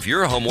 And if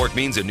your homework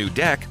means a new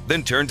deck,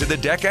 then turn to the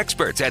deck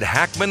experts at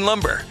Hackman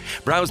Lumber.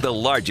 Browse the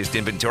largest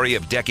inventory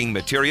of decking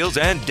materials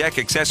and deck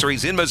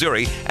accessories in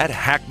Missouri at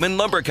Hackman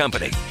Lumber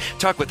Company.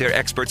 Talk with their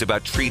experts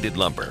about treated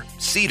lumber,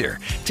 cedar,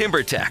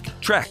 TimberTech,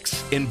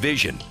 Trex,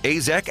 Envision,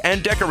 AZEK,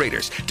 and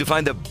Decorators to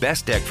find the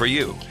best deck for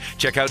you.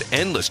 Check out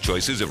endless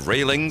choices of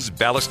railings,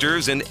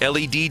 balusters, and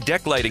LED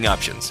deck lighting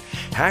options.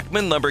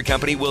 Hackman Lumber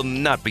Company will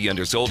not be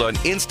undersold on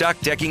in-stock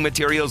decking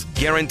materials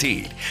guaranteed.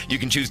 You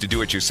can choose to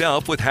do it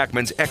yourself with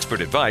Hackman's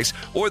expert advice,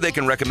 or they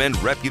can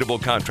recommend reputable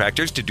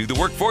contractors to do the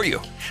work for you.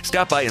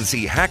 Stop by and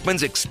see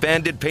Hackman's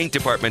expanded paint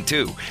department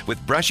too, with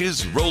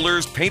brushes,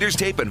 rollers, painter's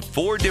tape, and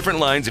 4 different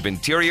lines of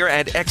interior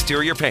and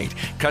exterior paint,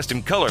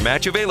 custom color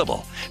match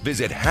available.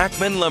 Visit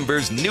Hackman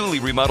Lumber's newly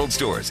remodeled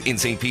stores in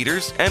St.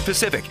 Peters and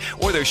Pacific,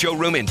 or their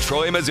showroom in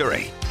Troy,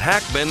 Missouri.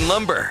 Hackman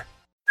Lumber.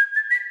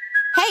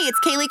 Hey, it's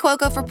Kaylee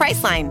Cuoco for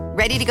Priceline.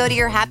 Ready to go to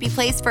your happy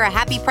place for a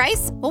happy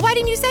price? Well, why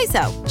didn't you say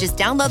so? Just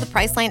download the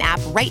Priceline app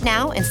right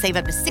now and save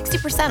up to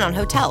 60% on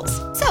hotels.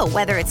 So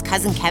whether it's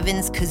Cousin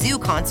Kevin's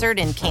Kazoo Concert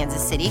in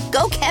Kansas City,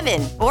 go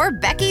Kevin, or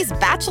Becky's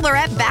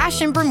Bachelorette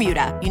Bash in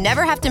Bermuda, you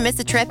never have to miss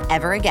a trip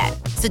ever again.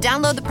 So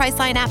download the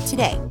Priceline app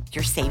today.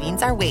 Your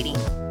savings are waiting.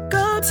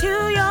 Go to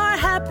your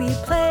happy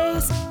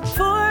place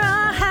for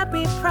a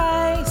happy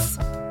price.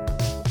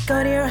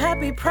 Go to your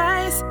happy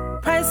price,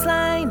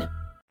 Priceline.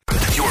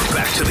 You're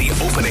back to the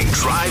Opening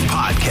Drive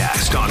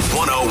podcast on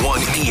 101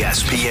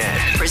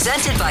 ESPN.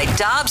 Presented by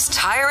Dobbs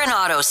Tire and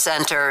Auto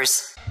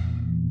Centers.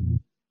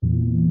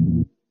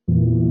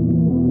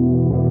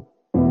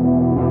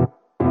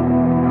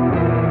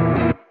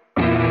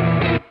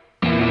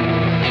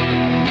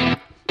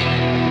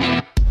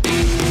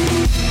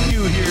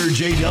 You hear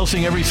Jay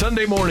Delsing every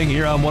Sunday morning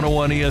here on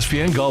 101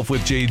 ESPN. Golf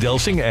with Jay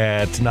Delsing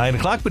at 9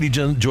 o'clock, but he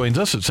joins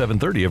us at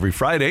 7:30 every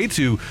Friday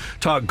to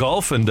talk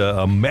golf and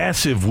a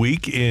massive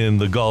week in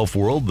the golf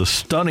world. The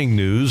stunning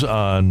news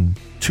on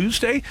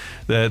Tuesday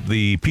that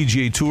the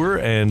PGA Tour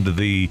and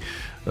the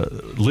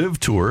Live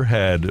Tour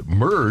had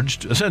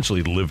merged.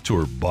 Essentially, the Live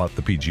Tour bought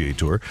the PGA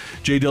Tour.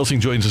 Jay Delsing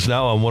joins us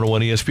now on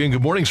 101 ESPN.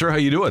 Good morning, sir. How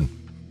you doing?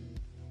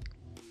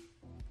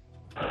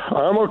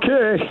 I'm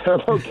okay.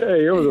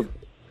 It was a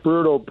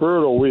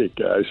brutal week,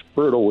 guys.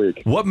 Brutal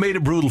week. What made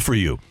it brutal for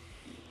you?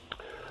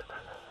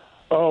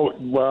 Oh,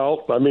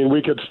 well, I mean,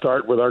 we could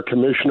start with our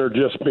commissioner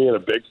just being a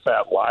big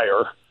fat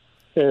liar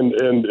and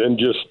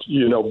just,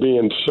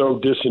 being so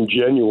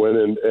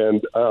disingenuous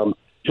and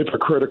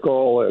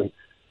hypocritical and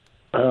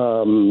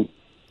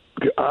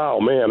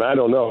oh man, I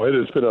don't know. It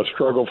has been a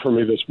struggle for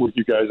me this week,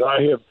 you guys.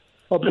 I have,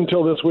 up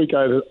until this week,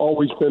 I had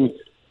always been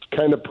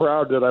kind of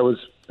proud that I was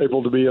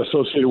able to be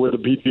associated with the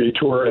PGA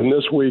Tour, and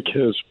this week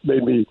has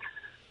made me,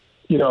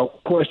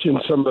 question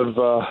some of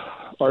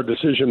our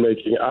decision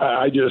making.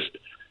 I just,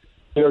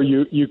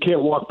 you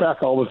can't walk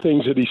back all the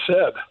things that he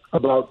said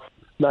about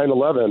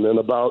 9/11 and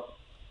about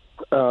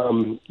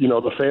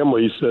the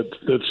families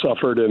that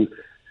suffered and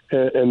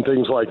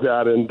things like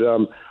that,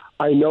 and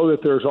I know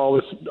that there's all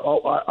this.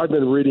 I've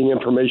been reading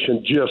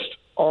information just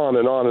on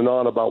and on and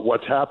on about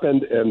what's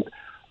happened and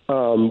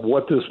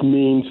what this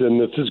means, and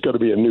this is going to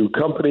be a new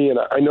company. And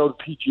I know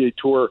the PGA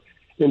Tour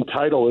in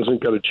title isn't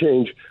going to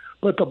change,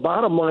 but the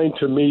bottom line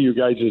to me, you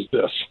guys, is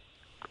this: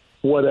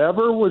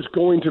 whatever was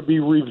going to be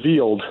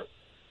revealed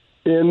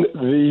in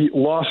the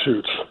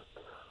lawsuits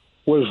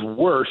was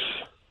worse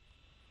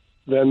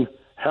than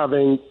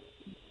having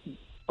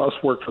us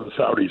work for the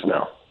Saudis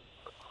now.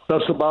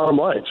 That's the bottom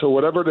line. So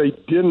whatever they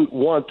didn't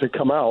want to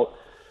come out,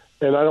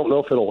 and I don't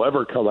know if it'll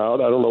ever come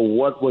out. I don't know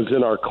what was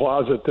in our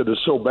closet that is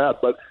so bad,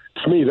 but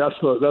to me, that's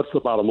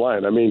the bottom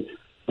line. I mean,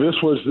 it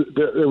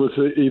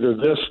was either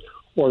this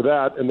or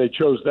that, and they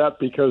chose that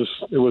because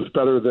it was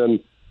better than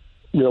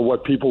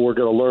what people were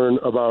going to learn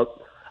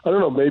about. I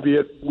don't know. Maybe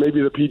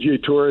the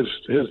PGA Tour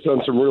has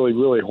done some really,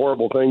 really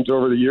horrible things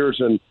over the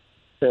years, and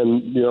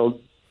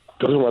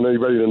doesn't want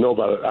anybody to know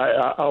about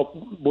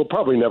it. We'll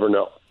probably never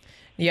know.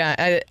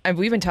 Yeah,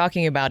 we've been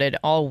talking about it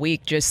all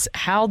week, just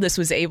how this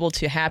was able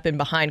to happen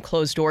behind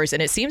closed doors.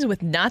 And it seems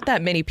with not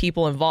that many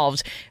people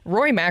involved.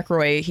 Rory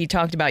McIlroy, he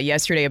talked about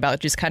yesterday about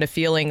just kind of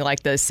feeling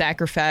like the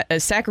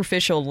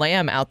sacrificial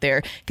lamb out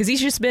there because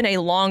he's just been a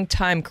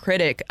longtime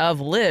critic of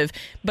LIV,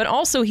 but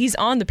also he's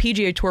on the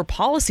PGA Tour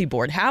policy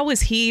board. How is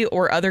he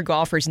or other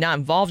golfers not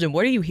involved, and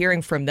what are you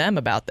hearing from them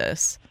about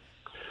this?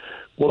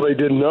 Well, they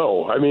didn't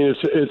know. I mean,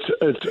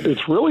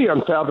 it's really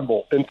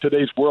unfathomable in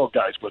today's world,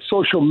 guys, with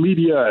social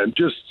media and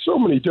just so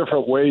many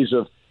different ways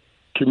of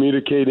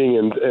communicating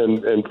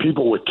and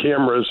people with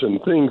cameras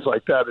and things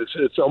like that.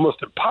 It's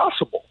almost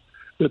impossible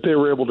that they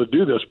were able to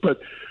do this.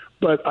 But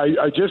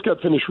I just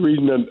got finished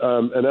reading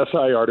an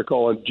SI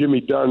article, and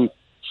Jimmy Dunn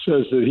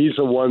says that he's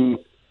the one,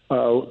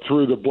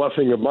 through the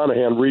blessing of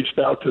Monahan, reached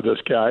out to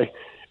this guy,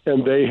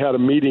 and they had a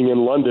meeting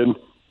in London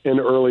in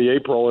early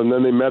April, and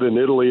then they met in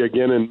Italy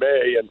again in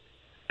May, and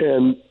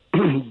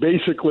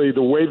basically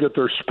the way that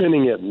they're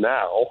spinning it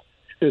now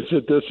is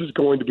that this is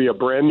going to be a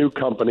brand new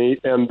company,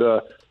 and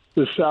the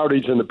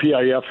Saudis and the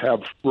PIF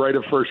have right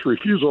of first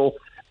refusal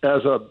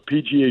as a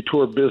PGA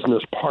Tour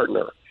business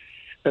partner,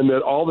 and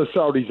that all the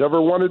Saudis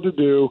ever wanted to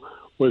do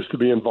was to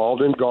be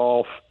involved in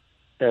golf,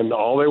 and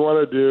all they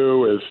want to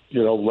do is,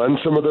 lend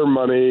some of their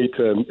money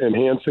to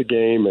enhance the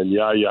game and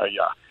yeah.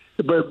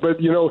 But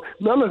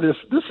none of this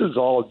is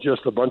all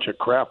just a bunch of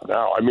crap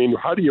now. I mean,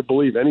 how do you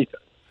believe anything?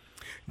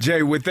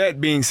 Jay, with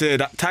that being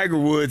said, Tiger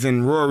Woods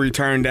and Rory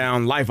turned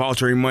down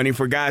life-altering money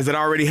for guys that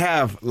already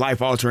have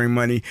life-altering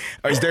money.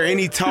 Is there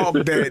any talk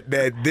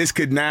that this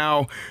could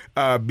now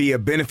be a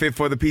benefit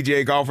for the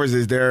PGA golfers?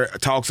 Is there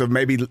talks of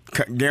maybe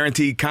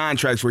guaranteed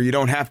contracts where you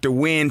don't have to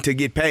win to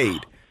get paid?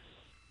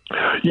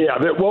 Yeah,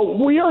 well,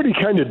 we already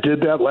kind of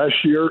did that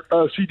last year,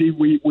 CD.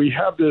 We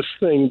have this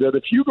thing that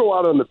if you go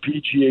out on the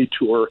PGA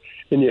Tour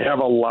and you have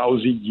a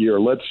lousy year,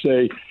 let's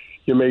say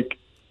you make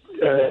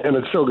and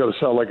it's still going to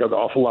sound like an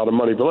awful lot of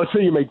money, but let's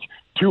say you make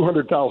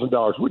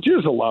 $200,000, which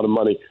is a lot of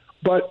money,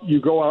 but you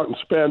go out and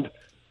spend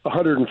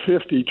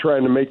 $150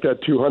 trying to make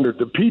that $200.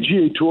 The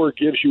PGA Tour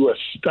gives you a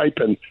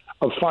stipend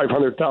of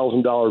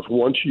 $500,000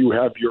 once you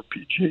have your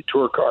PGA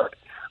Tour card.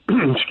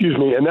 Excuse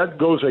me, and that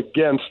goes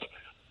against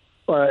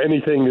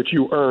anything that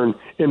you earn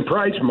in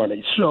prize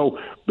money. So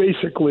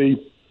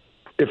basically,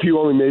 if you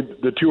only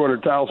made the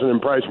 $200,000 in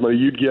prize money,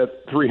 you'd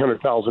get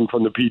 $300,000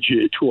 from the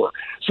PGA Tour.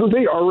 So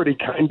they already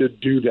kind of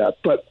do that.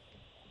 But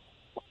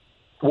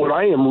what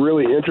I am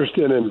really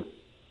interested in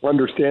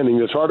understanding,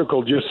 this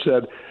article just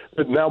said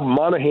that now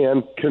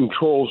Monahan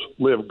controls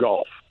LIV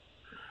Golf.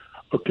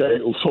 Okay,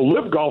 so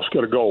LIV Golf's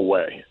going to go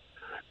away.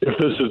 If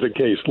this is the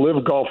case,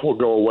 LIV Golf will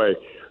go away.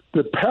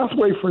 The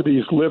pathway for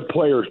these LIV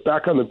players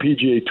back on the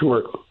PGA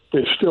Tour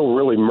is still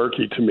really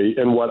murky to me.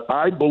 And what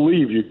I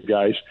believe, you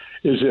guys,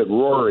 is that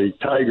Rory,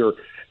 Tiger,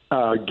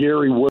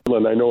 Gary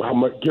Woodland. I know how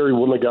much Gary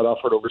Woodland got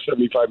offered, over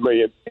 $75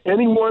 million.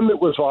 Anyone that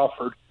was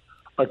offered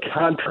a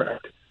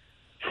contract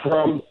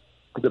from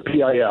the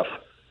PIF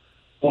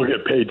will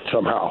get paid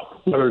somehow,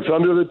 whether it's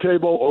under the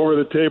table, over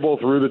the table,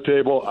 through the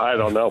table. I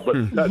don't know, but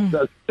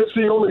that's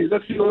the only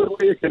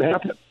way it can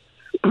happen.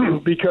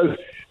 Because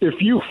if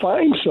you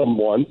find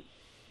someone,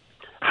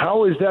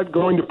 how is that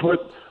going to put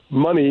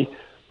money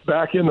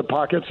back in the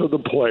pockets of the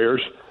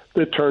players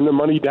that turn the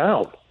money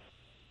down?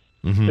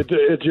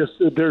 It just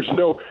there's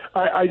no.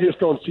 I just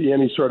don't see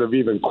any sort of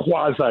even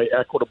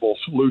quasi-equitable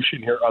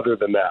solution here other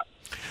than that.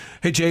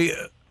 Hey, Jay,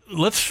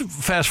 let's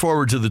fast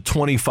forward to the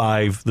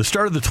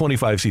start of the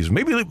 25 season.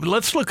 Maybe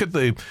let's look at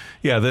the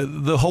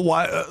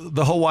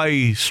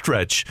Hawaii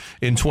stretch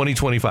in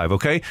 2025.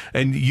 Okay,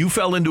 and you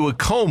fell into a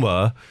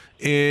coma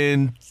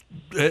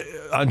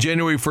on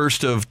January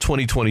 1st of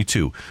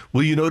 2022.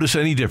 Will you notice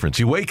any difference?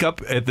 You wake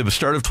up at the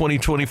start of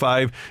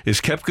 2025.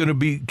 Is Koepka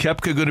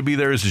going to be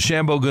there? Is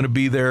DeChambeau going to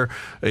be there?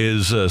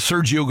 Is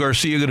Sergio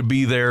Garcia going to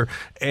be there?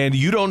 And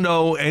you don't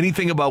know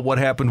anything about what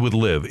happened with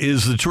LIV.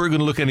 Is the tour going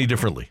to look any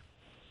differently?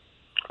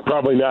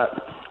 Probably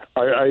not.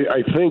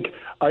 I think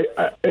I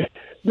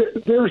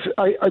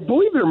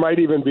believe there might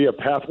even be a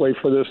pathway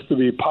for this to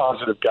be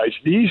positive, guys.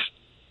 These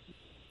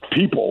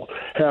people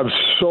have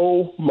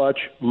so much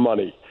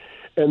money.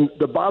 And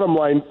the bottom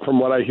line, from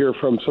what I hear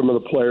from some of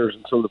the players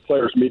and some of the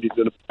players' meetings,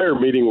 and the player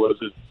meeting was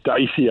as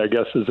dicey, I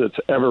guess, as it's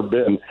ever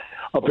been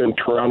up in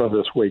Toronto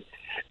this week.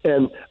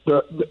 And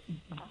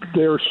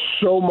there's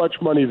so much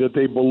money that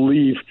they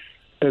believe,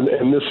 and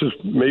this is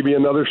maybe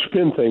another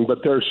spin thing,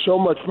 but there's so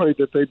much money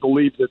that they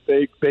believe that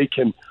they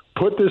can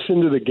put this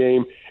into the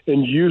game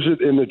and use it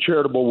in a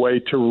charitable way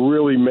to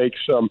really make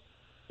some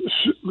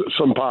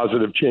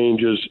positive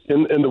changes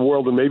in the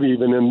world, and maybe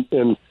even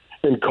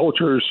in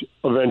cultures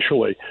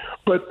eventually.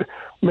 But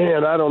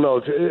man, I don't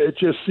know. It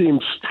just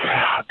seems,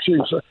 how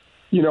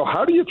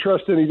do you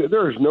trust any?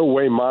 There is no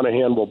way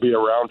Monahan will be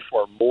around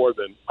for more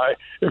than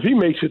if he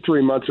makes it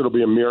 3 months, it'll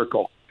be a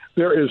miracle.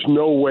 There is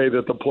no way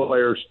that the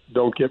players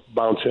don't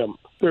bounce him.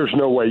 There's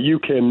no way. You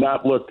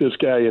cannot look this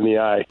guy in the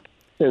eye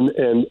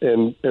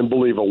and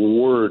believe a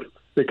word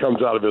that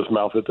comes out of his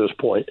mouth at this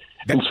point.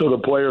 And so the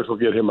players will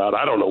get him out.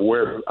 I don't know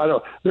where.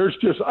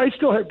 I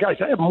still have,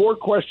 guys, I have more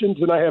questions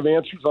than I have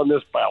answers on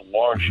this by a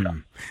long shot.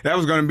 That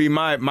was going to be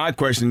my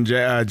question,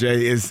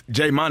 Jay, is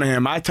Jay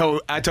Monahan. I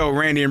told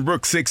Randy and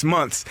Brooks 6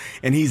 months,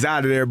 and he's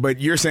out of there.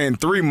 But you're saying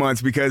 3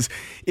 months because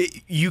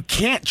you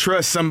can't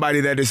trust somebody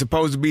that is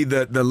supposed to be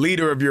the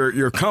leader of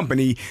your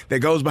company that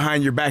goes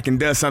behind your back and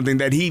does something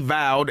that he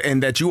vowed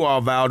and that you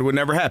all vowed would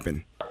never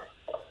happen.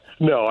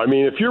 No, I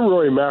mean, if you're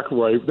Rory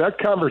McIlroy, that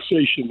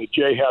conversation that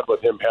Jay had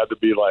with him had to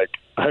be like,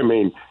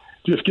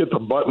 just get the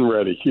button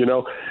ready,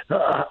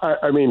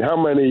 I mean, how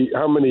many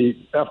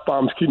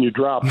F-bombs can you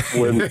drop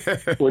when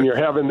you're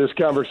having this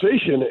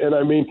conversation? And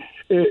I mean,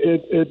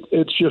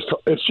 it's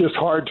just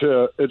hard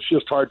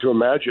to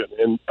imagine.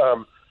 And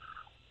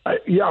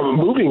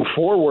moving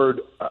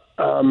forward,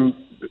 the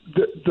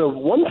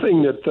one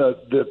thing that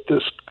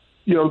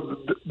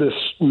this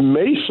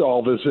may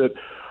solve is that.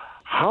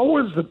 How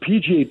is the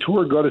PGA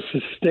Tour going to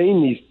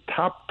sustain these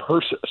top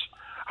purses?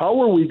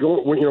 How are we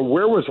going?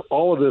 Where was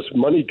all of this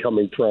money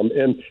coming from?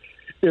 And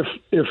if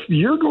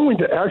you're going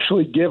to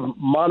actually give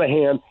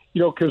Monahan,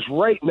 because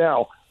right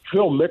now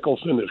Phil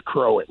Mickelson is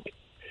crowing.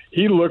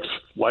 He looks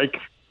like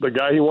the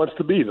guy he wants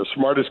to be, the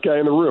smartest guy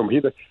in the room.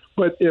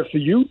 But if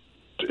you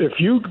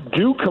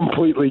do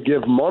completely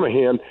give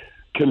Monahan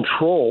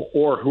control,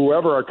 or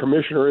whoever our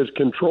commissioner is,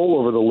 control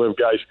over the LIV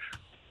guys,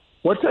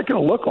 what's that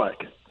going to look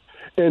like?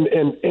 And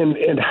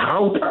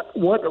how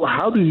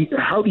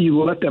do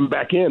you let them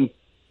back in,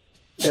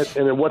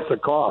 and what's the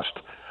cost?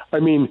 I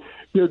mean,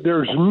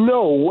 there's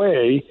no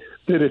way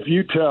that if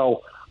you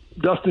tell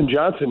Dustin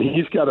Johnson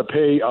he's got to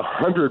pay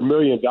 $100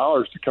 million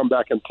to come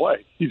back and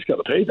play, he's got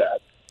to pay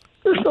that.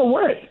 There's no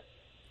way.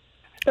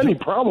 And he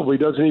probably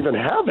doesn't even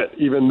have it,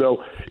 even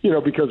though,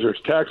 because there's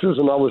taxes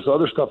and all this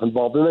other stuff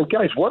involved. And then,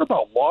 guys, what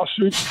about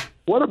lawsuits?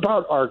 What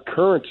about our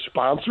current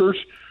sponsors?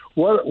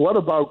 What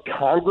about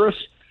Congress?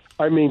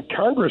 I mean,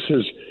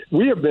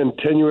 we have been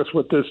tenuous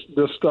with this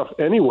stuff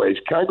anyways.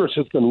 Congress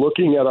has been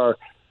looking at our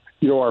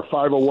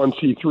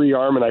 501c3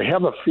 arm, and I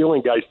have a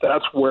feeling, guys,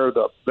 that's where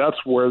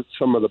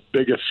some of the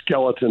biggest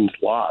skeletons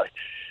lie,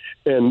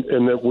 and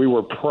that we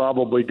were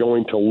probably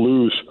going to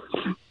lose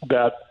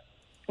that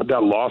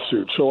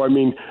lawsuit. So, I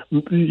mean,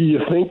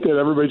 you think that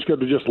everybody's going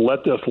to just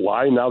let this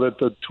lie now that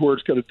the tour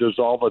is going to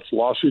dissolve its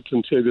lawsuits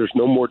and say there's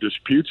no more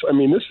disputes? I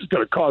mean, this is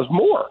going to cause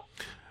more.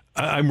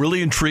 I'm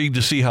really intrigued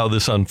to see how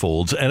this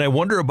unfolds, and I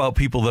wonder about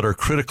people that are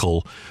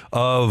critical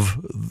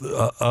of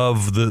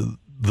the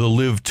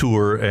LIV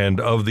Tour and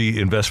of the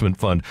investment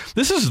fund.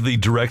 This is the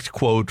direct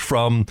quote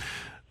from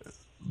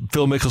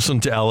Phil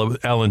Mickelson to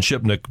Alan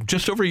Shipnuck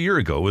just over a year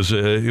ago.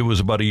 It was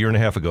about a year and a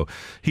half ago.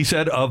 He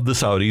said of the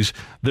Saudis,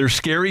 they're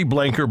scary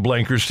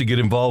blankers to get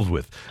involved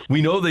with.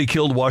 We know they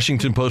killed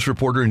Washington Post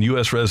reporter and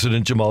U.S.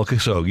 resident Jamal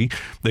Khashoggi.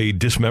 They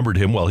dismembered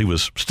him while he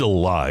was still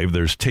alive.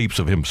 There's tapes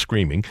of him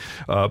screaming.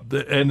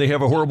 And they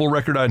have a horrible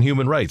record on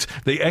human rights.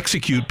 They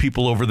execute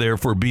people over there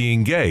for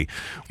being gay.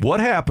 What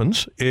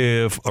happens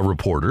if a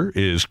reporter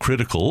is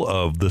critical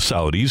of the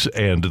Saudis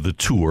and the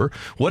tour?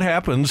 What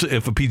happens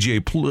if a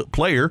PGA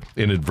player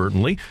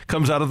inadvertently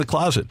comes out of the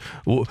closet?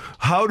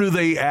 How do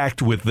they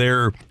act with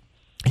their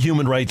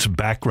human rights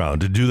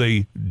background? Do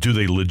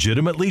they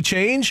legitimately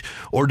change,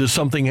 or does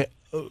something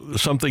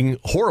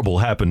horrible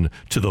happen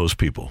to those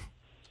people?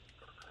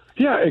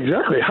 Yeah,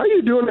 exactly. How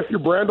you doing if you're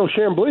Brandel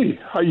Chambly?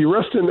 Are you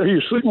resting? Are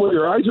you sleeping with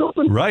your eyes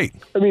open? Right.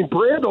 I mean,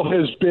 Brandel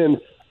has been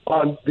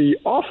on the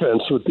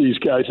offense with these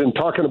guys and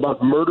talking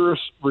about murderous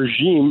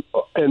regime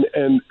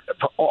and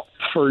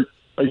for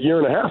a year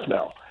and a half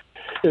now.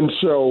 And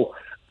so,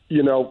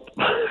 you know.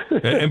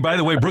 And by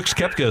the way, Brooks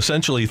Koepka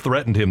essentially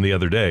threatened him the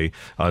other day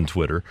on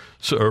Twitter,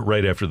 so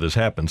right after this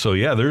happened. So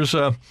yeah, there's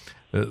a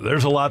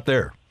lot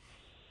there.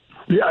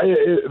 Yeah,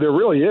 there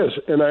really is.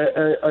 And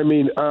I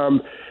mean,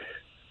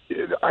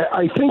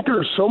 I think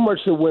there's so much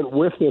that went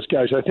with this,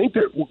 guys. I think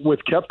that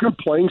with Koepka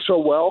playing so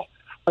well,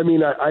 I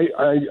mean,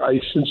 I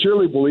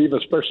sincerely believe,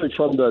 especially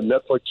from the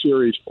Netflix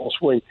series Full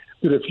Swing,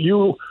 that if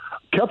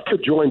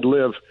Koepka joined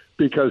LIV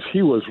because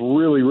he was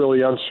really,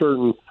 really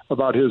uncertain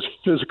about his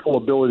physical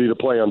ability to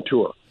play on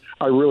tour.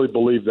 I really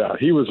believe that.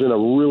 He was in a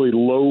really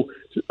low,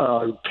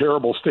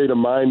 terrible state of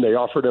mind. They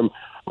offered him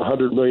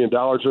 $100 million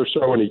or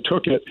so, and he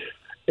took it,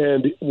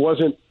 and it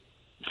wasn't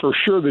for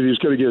sure that he was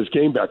going to get his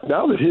game back.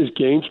 Now that his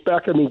game's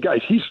back, I mean,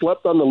 guys, he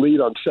slept on the lead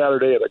on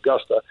Saturday at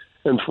Augusta,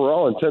 and for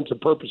all intents and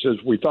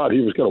purposes, we thought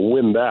he was going to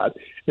win that.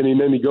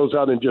 And then he goes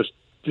out and just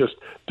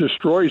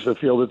destroys the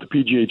field at the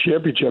PGA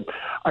Championship.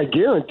 I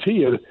guarantee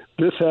you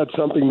this had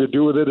something to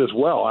do with it as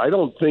well. I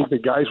don't think the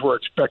guys were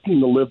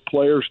expecting the LIV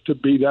players to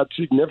be that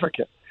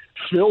significant.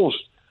 Phil's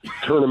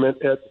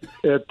tournament at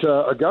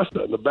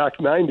Augusta, the back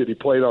nine that he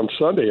played on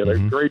Sunday, and a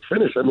great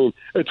finish. I mean,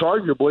 it's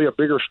arguably a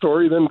bigger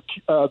story than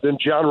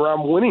Jon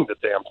Rahm winning the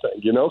damn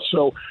thing, you know?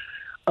 So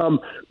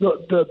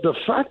the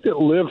fact that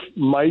LIV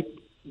might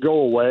go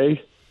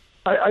away,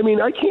 I mean,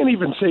 I can't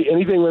even say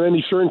anything with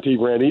any certainty,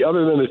 Randy,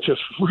 other than it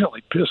just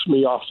really pissed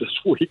me off this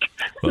week.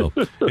 Well,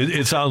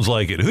 it sounds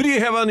like it. Who do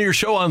you have on your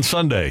show on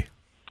Sunday?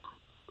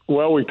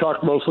 Well, we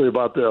talked mostly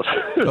about this.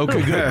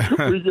 Okay, good.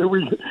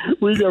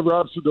 we got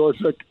Rob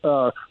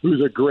Sidorsek,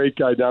 who's a great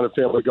guy down at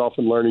Family Golf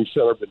and Learning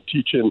Center, been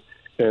teaching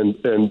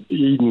and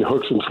eating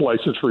hooks and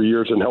slices for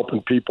years and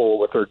helping people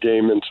with their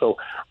game. And so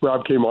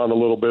Rob came on a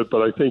little bit,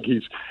 but I think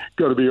he's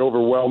going to be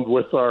overwhelmed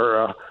with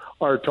our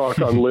talk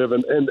on LIV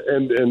and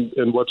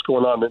what's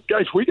going on. And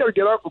guys, we got to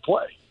get out and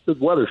play. The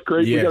weather's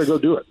great. Yes. We got to go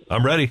do it.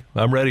 I'm ready.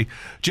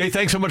 Jay,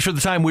 thanks so much for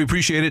the time. We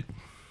appreciate it.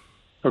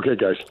 Okay,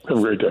 guys. Have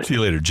a great day. See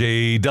you later.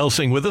 Jay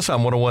Delsing with us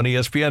on 101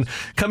 ESPN.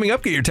 Coming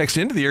up, get your text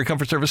into the Air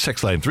Comfort Service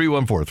text line,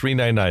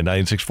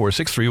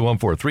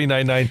 314-399-9646,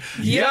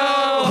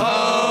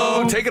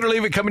 314-399-YO-HO. Take it or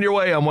leave it, coming your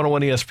way on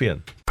 101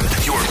 ESPN.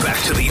 You're back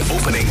to the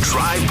Opening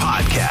Drive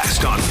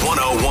podcast on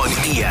 101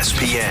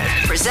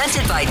 ESPN.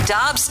 Presented by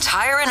Dobbs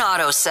Tire and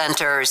Auto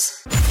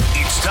Centers.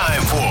 It's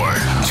time for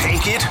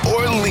Take It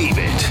or Leave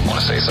It.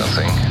 Want to say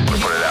something?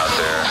 Put it out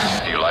there.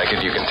 If you like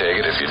it, you can take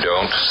it. If you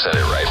don't, send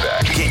it right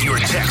back. Get your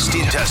text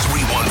into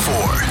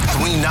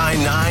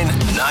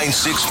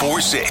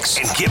 314-399-9646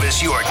 and give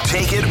us your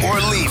Take It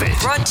or Leave It.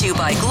 Brought to you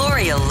by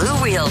Gloria Lou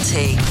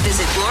Realty.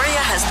 Visit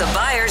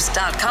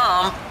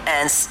GloriaHasTheBuyers.com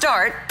and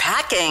start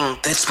packing.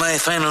 That's my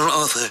final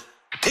offer.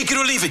 Take it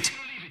or leave it.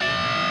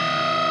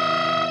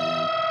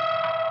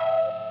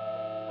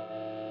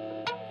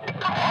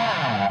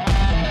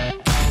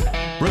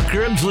 Brooke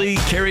Grimsley,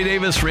 Kerry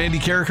Davis, Randy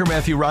Carricker,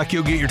 Matthew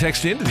Rocchio. Get your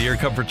text into the Air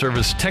Comfort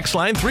Service text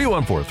line,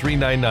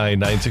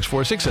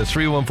 314-399-9646. That's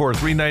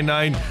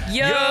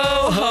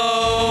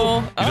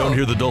 314-399-YO-HO. You don't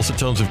hear the dulcet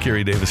tones of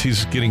Kerry Davis. He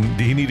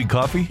needed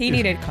coffee? He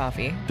needed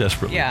coffee.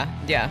 Desperately.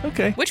 Yeah.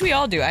 Okay. Which we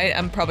all do.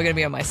 I'm probably going to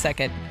be on my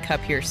second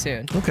cup here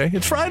soon. Okay.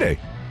 It's Friday.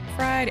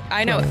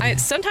 I know.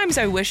 Sometimes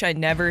I wish I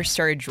never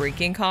started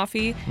drinking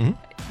coffee.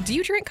 Mm-hmm. Do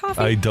you drink coffee?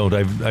 I don't.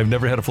 I've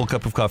never had a full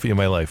cup of coffee in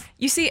my life.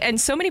 You see,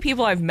 and so many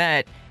people I've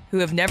met who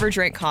have never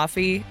drank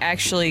coffee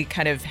actually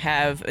kind of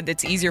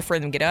it's easier for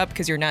them to get up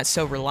because you're not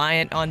so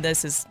reliant on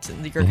this as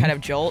your kind of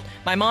jolt.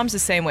 My mom's the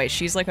same way.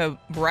 She's like a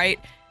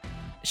bright,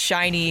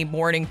 shiny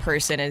morning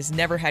person and has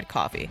never had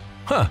coffee.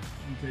 Huh. Let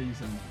me tell you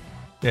something.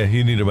 Yeah,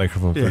 you need a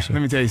microphone first.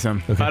 Let me tell you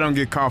something. Okay. If I don't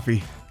get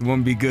coffee, it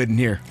won't be good in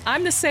here.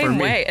 I'm the same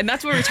way, and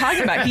that's what we're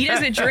talking about. He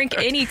doesn't drink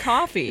any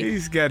coffee.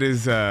 He's got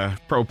his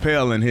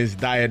Propel and his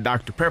Diet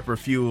Dr. Pepper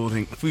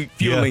fueling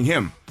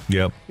him.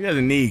 Yep. He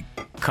doesn't need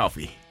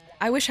coffee.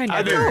 I wish I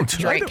never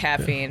drank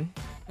caffeine.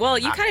 Well,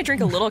 you kind of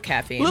drink a little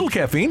caffeine. A little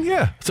caffeine,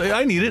 yeah. So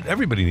I need it.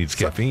 Everybody needs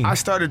caffeine. I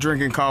started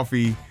drinking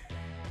coffee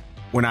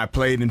when I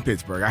played in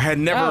Pittsburgh. I had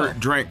never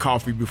drank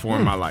coffee before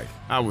in my life.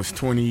 I was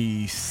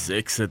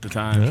 26 at the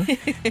time.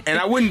 And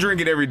I wouldn't drink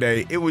it every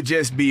day. It would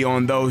just be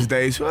on those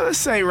days. Well, let's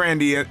say,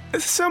 Randy,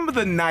 some of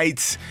the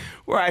nights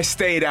where I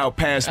stayed out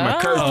past my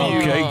curfew.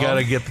 Okay, got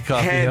to get the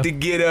coffee. Had to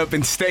get up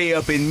and stay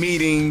up in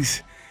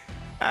meetings.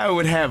 I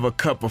would have a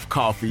cup of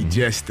coffee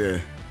just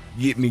to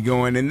get me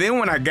going. And then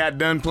when I got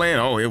done playing,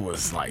 it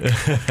was like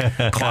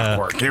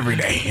clockwork every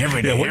day.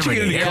 Yeah, once you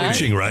get into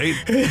coaching, right?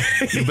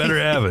 You better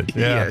have it.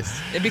 Yeah. Yes.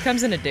 It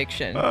becomes an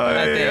addiction.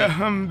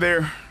 I'm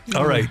there.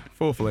 All right.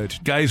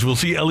 Full-fledged. Guys, we'll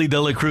see Ellie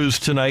De La Cruz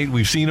tonight.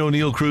 We've seen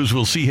O'Neal Cruz.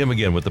 We'll see him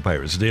again with the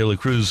Pirates. De La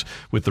Cruz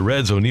with the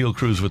Reds, O'Neal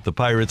Cruz with the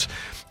Pirates.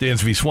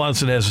 Dansby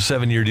Swanson has a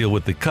 7-year deal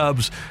with the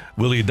Cubs.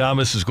 Willie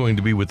Adames is going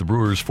to be with the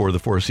Brewers for the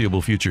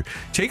foreseeable future.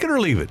 Take it or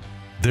leave it.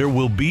 There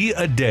will be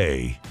a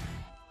day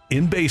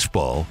in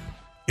baseball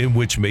in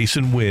which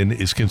Mason Wynn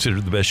is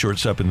considered the best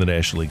shortstop in the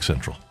National League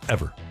Central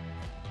ever.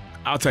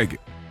 I'll take it.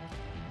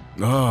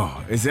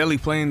 Oh, is Ellie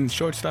playing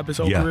shortstop his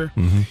whole career?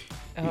 Mm-hmm.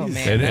 Oh,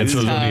 man. And so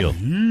is O'Neal.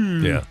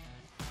 Yeah.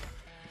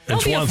 And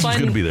That'll be Swanson's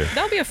going to be there.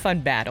 That'll be a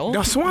fun battle.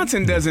 No,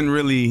 Swanson doesn't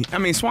really. I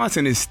mean,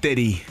 Swanson is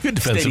steady. Good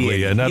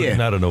defensively, steady,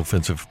 not an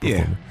offensive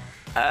performer.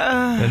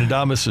 And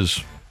Adames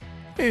is,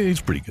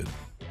 he's pretty good.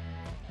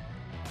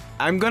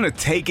 I'm going to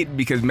take it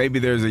because maybe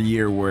there's a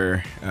year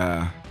where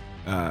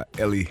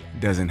Ellie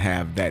doesn't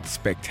have that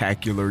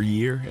spectacular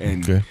year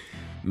and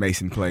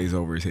Mason plays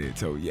over his head.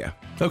 So, yeah.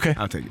 Okay.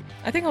 I'll take it.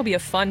 I think it'll be a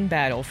fun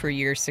battle for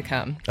years to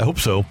come. I hope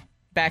so.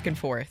 Back and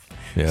forth.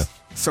 Yeah.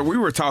 So we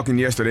were talking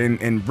yesterday,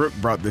 and Brooke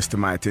brought this to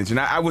my attention.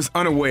 I was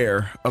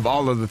unaware of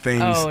all of the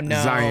things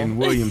Zion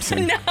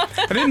Williamson.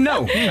 I didn't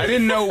know. I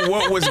didn't know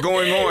what was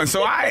going on.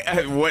 So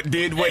what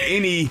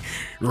any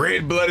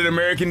red-blooded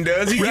American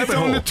does. He gets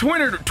on the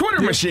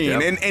Twitter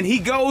machine, and he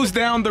goes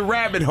down the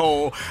rabbit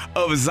hole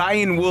of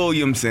Zion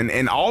Williamson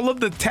and all of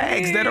the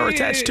tags that are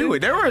attached to it.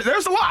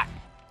 There's a lot.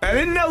 I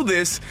didn't know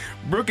this.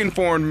 Brooke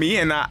informed me,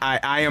 and I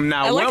am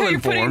now well informed. I like how you're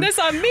putting this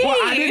on me. Well,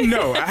 I didn't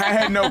know. I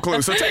had no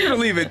clue. So take it or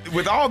leave it.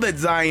 With all that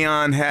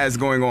Zion has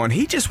going on,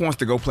 he just wants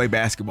to go play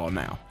basketball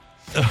now.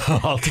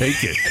 I'll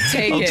take it.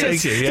 I'll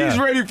take it. Yeah. He's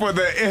ready for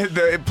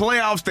the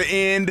playoffs to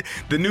end,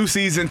 the new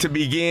season to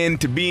begin,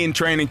 to be in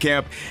training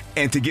camp,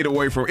 and to get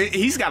away from it.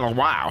 He's got a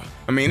while.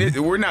 I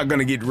mean, we're not going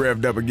to get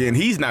revved up again.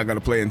 He's not going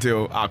to play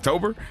until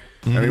October.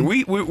 I mean,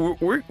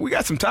 we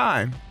got some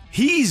time.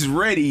 He's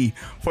ready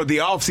for the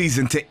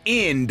offseason to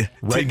end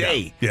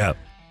today. Now. Yeah.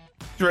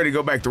 He's ready to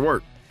go back to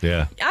work.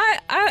 Yeah.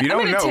 I'm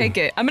going to take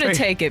it. I'm going to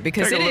take it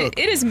because it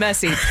is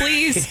messy.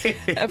 Please,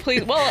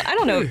 please. Well, I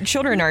don't know.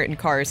 Children aren't in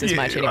cars as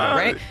much anymore,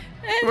 right?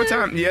 What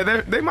time?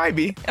 Yeah, they might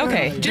be.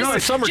 Okay,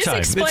 it's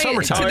summertime. Just explain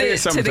it's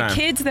summertime. to the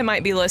kids that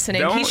might be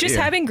listening. He's just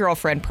having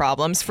girlfend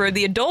problems. For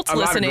the adults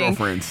listening, lot of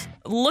girlfriends.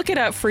 Look it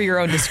up for your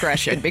own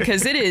discretion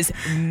because it is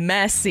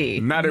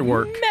messy. Not at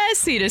work.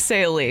 Messy to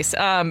say the least.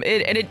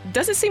 It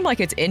doesn't seem like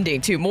it's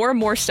ending too. More and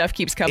more stuff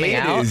keeps coming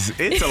out. It is.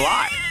 It's a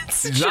lot.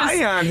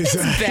 Zion is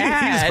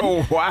bad. He's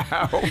a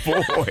wild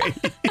boy.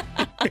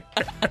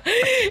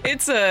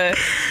 It's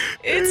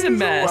a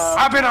mess.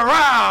 I've been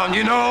around,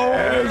 you know.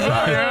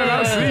 Zion,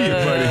 I see you,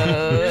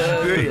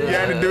 buddy. You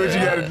got to do what you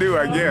got to do,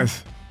 I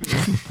guess.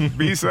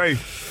 Be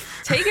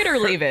safe. Take it or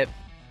leave it.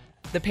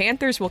 The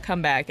Panthers will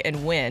come back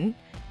and win,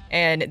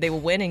 and they will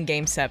win in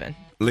Game 7.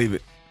 Leave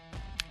it.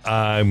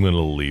 I'm going to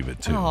leave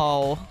it, too.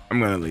 Oh. I'm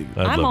going to leave it.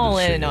 I'm all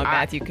in on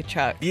Matthew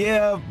Tkachuk.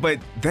 Yeah, but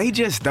they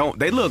just don't.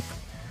 They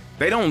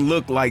don't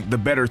look like the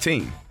better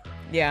team.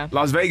 Yeah.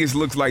 Las Vegas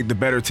looks like the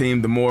better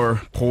team, the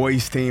more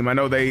poised team. I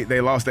know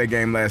they lost that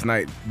game last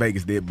night,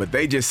 Vegas did, but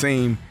they just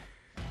seem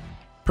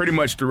pretty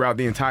much throughout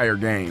the entire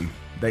game,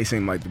 they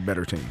seem like the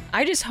better team.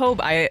 I just hope,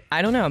 I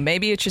don't know,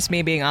 maybe it's just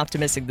me being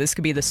optimistic. This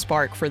could be the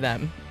spark for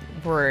them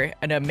for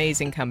an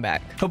amazing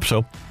comeback. Hope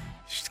so.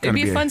 It'd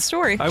be a fun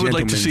story. I would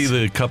like to see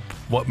the Cup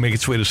make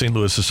its way to St.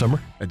 Louis this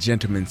summer. A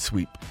gentleman's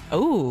sweep.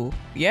 Oh,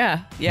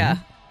 yeah.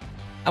 Mm-hmm.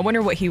 I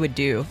wonder what he would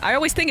do. I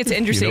always think it's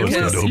interesting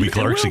because Adobe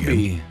Clark's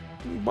again.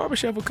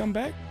 Barbashev will come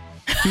back.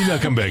 He's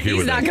not coming back here.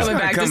 He's not coming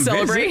back to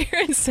celebrate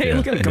here in St. Louis.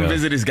 He's gonna come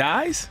visit his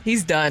guys.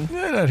 He's done.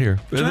 Yeah, not here.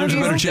 There's a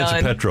better chance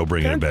of Petro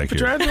bringing him back here.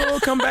 Pietrangelo will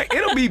come back.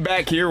 It'll be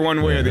back here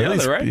one way or the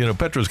other, right? You know,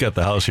 Petro's got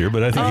the house here,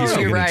 but I think he's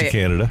taking it to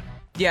Canada.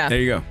 Yeah. There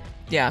you go.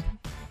 Yeah.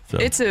 So.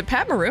 It's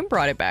Pat Maroon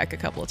brought it back a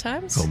couple of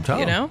times. Hometown.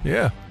 You know?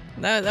 Yeah.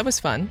 That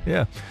was fun.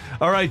 Yeah.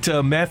 All right,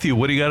 Matthew,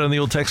 what do you got on the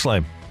old text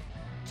line?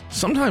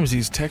 Sometimes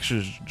these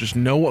texters just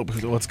know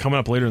what's coming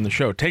up later in the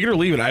show. Take it or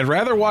leave it. I'd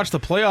rather watch the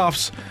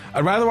playoffs.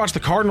 I'd rather watch the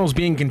Cardinals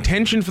be in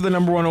contention for the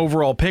number 1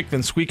 overall pick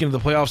than squeak into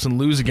the playoffs and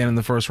lose again in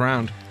the first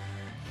round.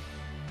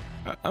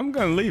 I'm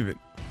going to leave it.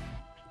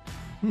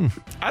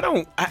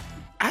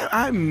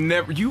 I'm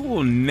never. You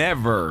will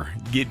never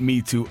get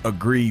me to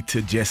agree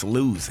to just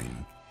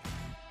losing.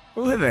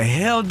 Who the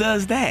hell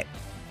does that?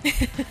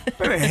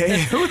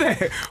 Who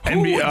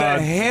the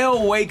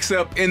hell wakes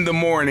up in the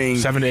morning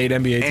 7 to 8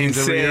 NBA teams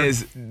and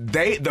says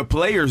the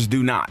players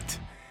do not?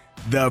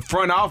 The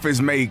front office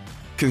may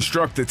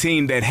construct a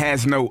team that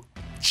has no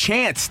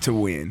chance to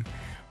win,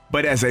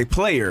 but as a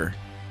player,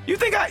 You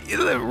think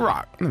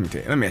Rock,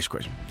 let me ask you a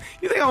question.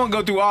 You think I want to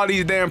go through all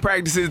these damn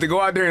practices to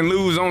go out there and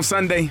lose on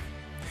Sunday?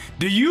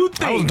 Do you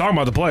think... I wasn't talking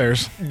about the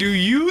players. Do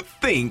you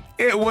think...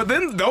 well,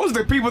 then those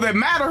are the people that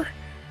matter.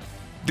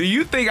 Do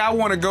you think I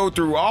want to go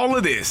through all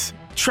of this,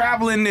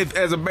 traveling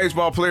as a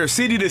baseball player,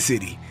 city to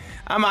city?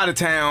 I'm out of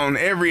town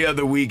every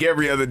other week,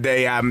 every other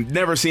day. I'm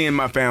never seeing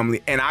my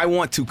family, and I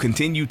want to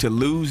continue to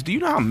lose. Do you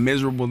know how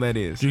miserable that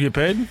is? Do you get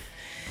paid?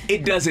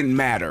 It doesn't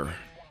matter.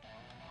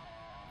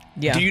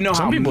 Yeah. Do you know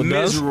Some how people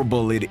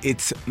miserable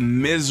it's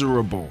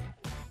miserable,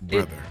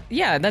 brother?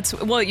 Yeah,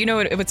 well, you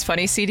know what's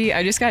funny, CD?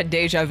 I just got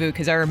deja vu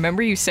because I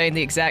remember you saying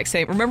the exact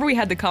same. Remember we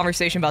had the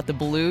conversation about the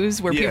Blues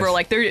where people are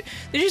like, they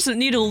just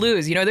need to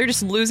lose. You know, they're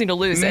just losing to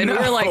lose. And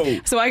we're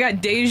like, so I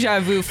got deja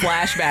vu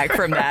flashback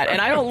from that.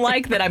 And I don't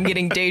like that I'm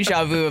getting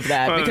deja vu of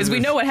that because we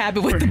know what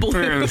happened with the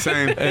Blues.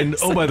 And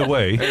oh, by the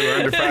way, we're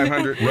under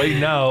 500. Right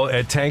now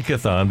at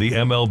Tankathon, the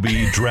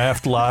MLB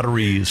draft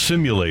lottery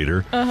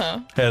simulator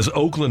has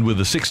Oakland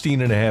with a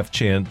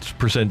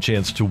 16.5%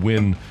 chance to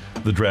win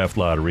the draft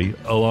lottery,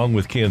 along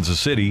with Kansas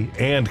City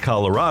and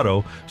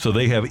Colorado, so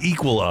they have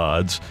equal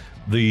odds.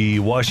 The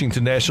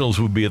Washington Nationals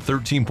would be at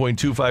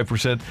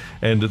 13.25%,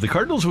 and the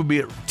Cardinals would be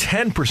at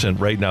 10%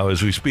 right now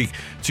as we speak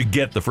to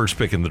get the first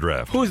pick in the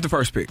draft. Who is the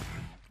first pick?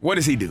 What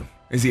does he do?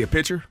 Is he a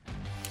pitcher?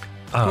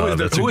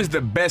 Who is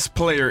the best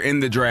player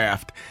in the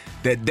draft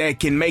that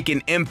can make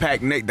an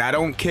impact? I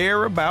don't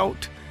care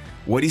about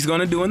what he's going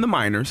to do in the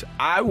minors.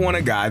 I want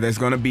a guy that's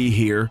going to be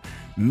here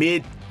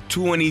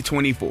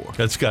mid-2024.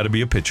 That's got to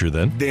be a pitcher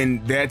then.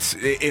 Then that's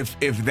if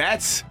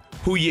that's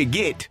who you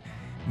get,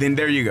 then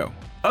there you go.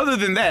 Other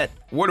than that,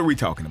 what are we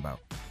talking about?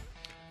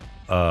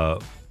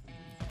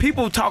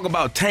 People talk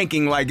about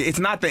tanking like it's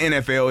not the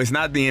NFL, it's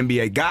not the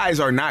NBA. Guys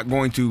are not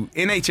going to,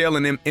 NHL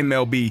and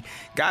MLB,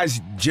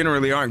 guys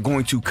generally aren't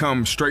going to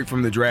come straight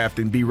from the draft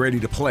and be ready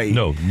to play.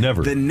 No,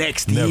 never. The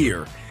next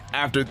year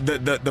after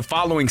the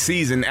following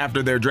season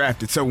after they're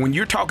drafted. So when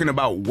you're talking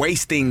about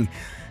wasting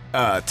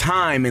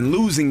time and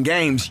losing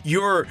games,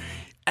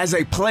 as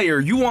a player,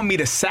 you want me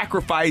to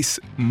sacrifice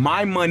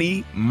my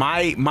money,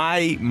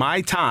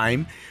 my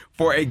time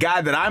for a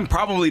guy that I'm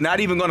probably not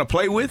even going to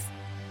play with?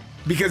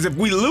 Because if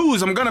we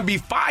lose, I'm going to be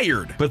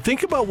fired. But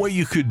think about what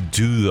you could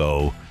do,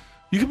 though.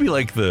 You could be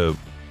like the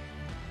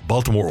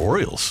Baltimore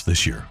Orioles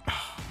this year.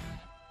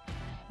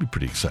 Be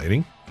pretty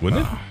exciting,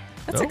 wouldn't it?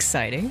 That's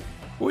exciting.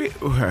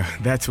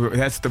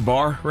 That's the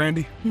bar,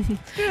 Randy?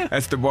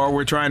 That's the bar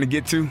we're trying to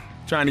get to,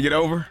 trying to get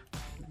over?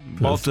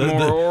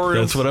 Baltimore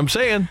Orioles. That's what I'm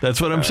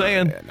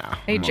saying.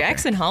 Hey,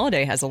 Jackson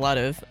Holiday has a lot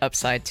of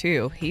upside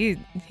too.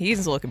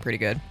 He's looking pretty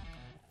good.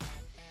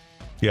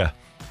 Yeah,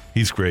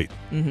 he's great.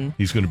 Mm-hmm.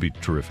 He's going to be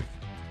terrific.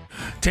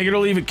 Take it or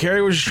leave it.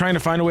 Carrie was just trying to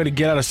find a way to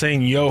get out of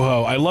saying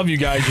yo-ho. I love you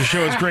guys. Your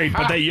show is great,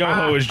 but that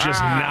yo-ho is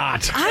just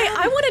not.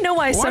 I want to know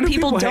why some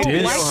people don't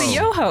like the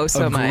yo-ho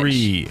so much.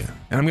 Agree.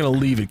 And I'm going to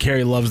leave it.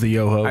 Carrie loves the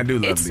yo-ho. I do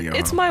love the yo-ho.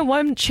 It's my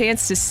one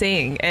chance to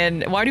sing,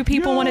 and why do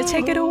people want to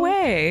take it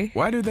away?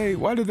 Why do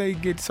they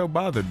get so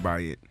bothered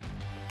by it?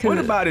 What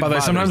about it? By the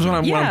way, sometimes when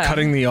I'm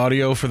cutting the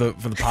audio for the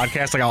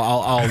podcast, like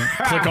I'll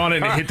click on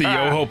it and hit the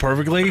yo-ho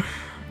perfectly.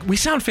 We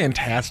sound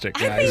fantastic,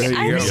 guys.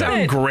 We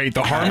sound great.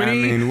 The harmony.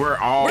 I mean, we're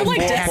like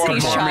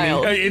Destiny's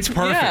Child. It's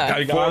perfect.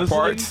 Yeah. 4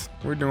 parts.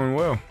 We're doing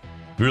well.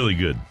 Really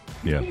good.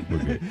 Yeah, we're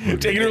good.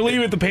 Take it or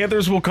leave it. The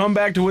Panthers will come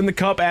back to win the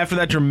Cup after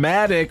that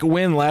dramatic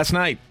win last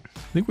night. I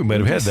think we might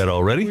have had that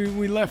already.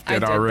 We left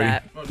that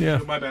already. Yeah.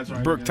 My bad,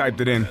 sorry. Brooke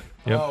typed it in.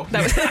 Yep. Oh.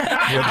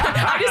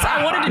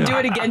 I wanted to do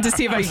it again to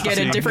see if I could get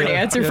a different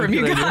answer from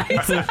you guys.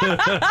 Maybe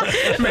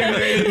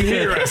they didn't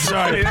hear us.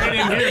 Sorry, they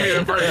didn't hear me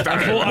the first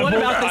time. What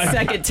about the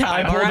second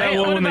time? I pulled that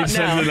one when they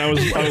sent it, and I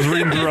was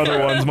reading through other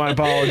ones. My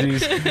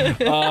apologies.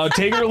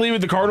 Take it or leave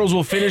it. The Cardinals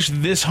will finish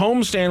this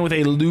homestand with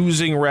a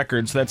losing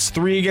record. So that's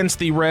 3 against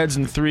the Reds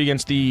and 3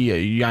 against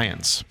the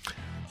Giants.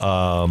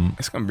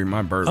 It's going to be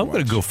my bird watch. I'm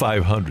going to go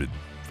 500.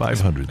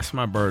 500. That's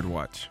my bird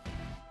watch.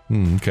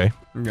 Okay.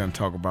 I'm going to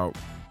talk about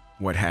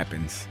what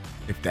happens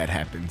if that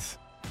happens.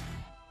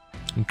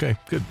 Okay,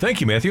 good.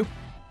 Thank you, Matthew.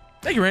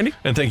 Thank you, Randy.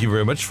 And thank you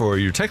very much for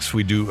your texts.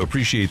 We do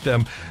appreciate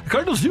them. The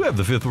Cardinals do have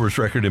the 5th worst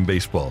record in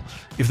baseball.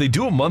 If they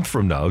do a month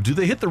from now, do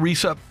they hit the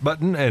reset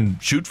button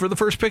and shoot for the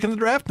first pick in the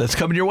draft? That's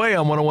coming your way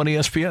on 101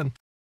 ESPN.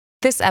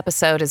 This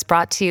episode is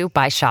brought to you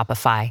by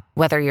Shopify.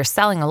 Whether you're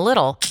selling a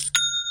little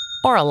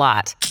or a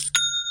lot,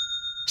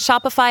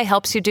 Shopify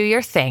helps you do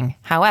your thing,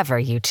 however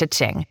you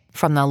cha-ching.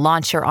 From the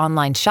launch your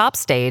online shop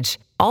stage,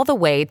 all the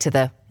way to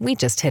the we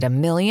just hit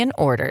 1 million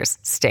orders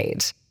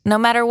stage. No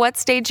matter what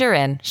stage you're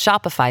in,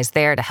 Shopify's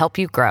there to help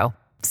you grow.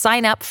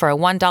 Sign up for a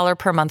 $1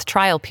 per month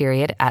trial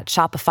period at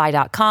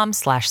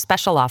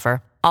shopify.com/special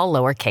offer, all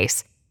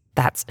lowercase.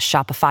 That's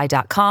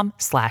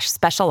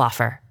shopify.com/special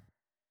offer.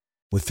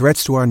 With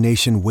threats to our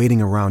nation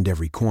waiting around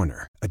every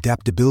corner,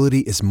 adaptability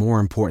is more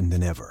important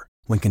than ever.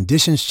 When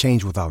conditions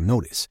change without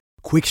notice,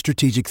 quick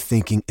strategic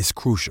thinking is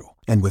crucial.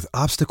 And with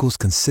obstacles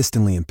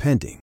consistently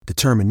impending,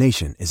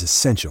 determination is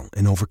essential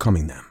in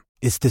overcoming them.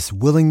 It's this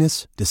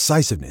willingness,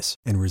 decisiveness,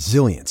 and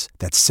resilience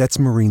that sets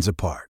Marines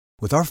apart.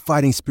 With our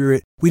fighting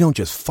spirit, we don't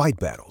just fight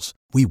battles,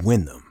 we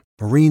win them.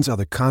 Marines are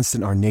the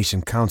constant our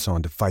nation counts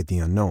on to fight the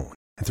unknown.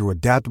 And through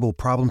adaptable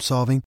problem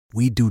solving,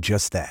 we do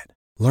just that.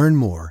 Learn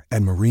more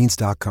at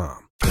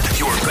marines.com.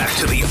 You're back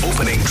to the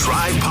Opening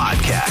Drive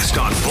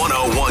podcast on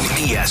 101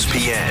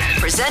 ESPN.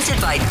 Presented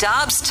by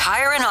Dobbs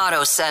Tire and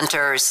Auto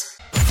Centers.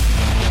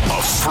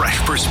 A fresh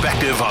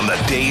perspective on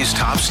the day's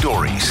top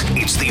stories.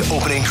 It's the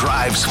Opening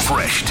Drive's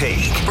Fresh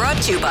Take.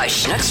 Brought to you by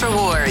Schnucks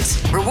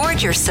Rewards.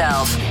 Reward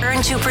yourself. Earn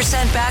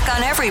 2% back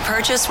on every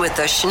purchase with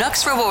the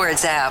Schnucks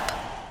Rewards app.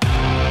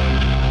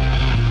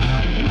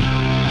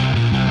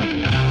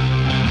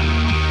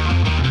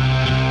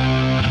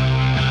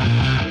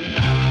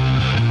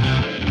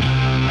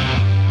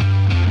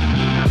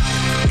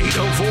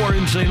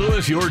 In St.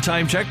 Louis, your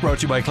time check brought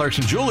to you by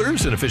Clarkson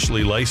Jewelers, an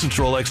officially licensed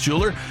Rolex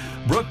jeweler.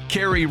 Brooke,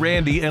 Carrie,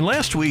 Randy, and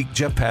last week,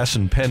 Jeff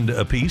Passan penned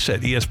a piece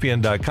at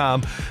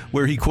ESPN.com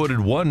where he quoted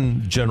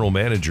one general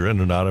manager,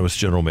 an anonymous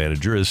general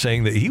manager, as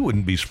saying that he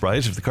wouldn't be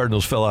surprised if the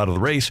Cardinals fell out of the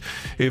race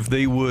if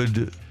they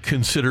would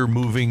consider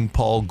moving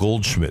Paul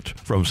Goldschmidt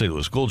from St.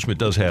 Louis. Goldschmidt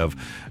does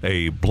have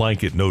a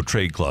blanket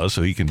no-trade clause,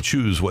 so he can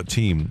choose what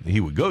team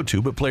he would go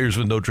to, but players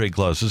with no-trade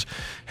clauses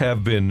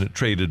have been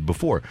traded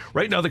before.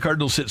 Right now, the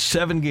Cardinals sit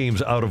 7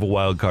 games out of a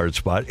wild card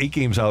spot, 8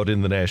 games out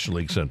in the National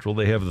League Central.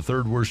 They have the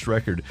 3rd worst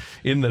record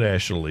in the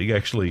National League.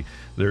 Actually,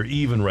 they're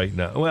even right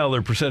now. Well,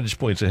 they're percentage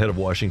points ahead of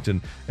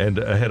Washington and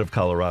ahead of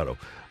Colorado.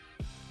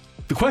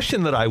 The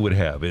question that I would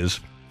have is,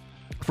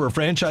 for a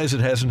franchise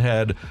that hasn't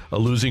had a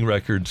losing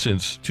record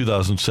since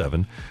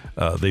 2007,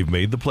 they've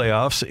made the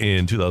playoffs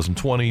in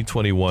 2020,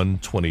 21,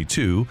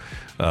 22.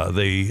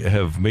 They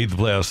have made the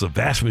playoffs the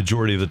vast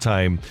majority of the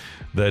time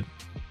that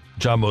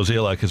John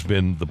Mozeliak has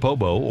been the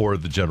Pobo or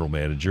the general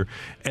manager,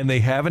 and they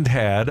haven't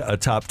had a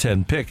top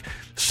 10 pick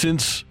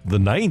since the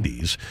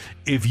 90s.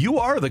 If you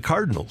are the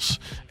Cardinals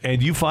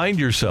and you find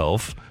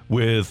yourself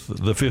with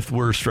the 5th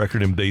worst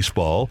record in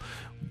baseball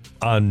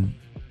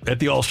at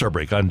the All-Star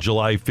break on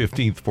July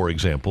 15th, for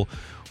example,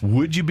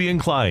 would you be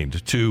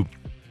inclined to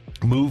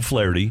move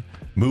Flaherty,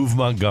 move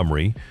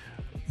Montgomery,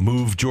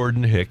 move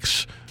Jordan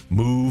Hicks,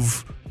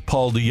 move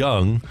Paul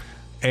DeJong,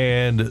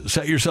 and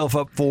set yourself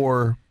up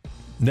for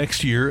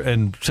next year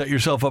and set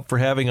yourself up for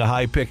having a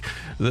high pick?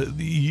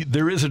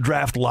 There is a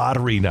draft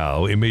lottery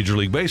now in Major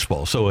League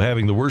Baseball, so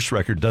having the worst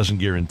record doesn't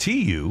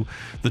guarantee you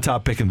the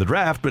top pick in the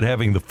draft, but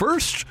having the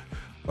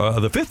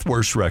 5th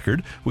worst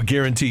record would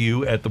guarantee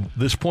you at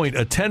this point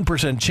a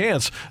 10%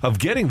 chance of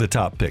getting the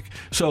top pick.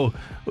 So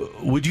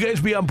would you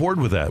guys be on board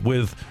with that,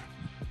 with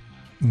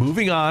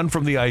moving on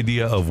from the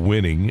idea of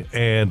winning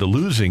and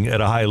losing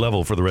at a high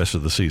level for the rest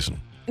of the season?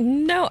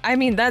 No, I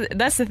mean,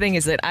 that's the thing,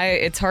 is that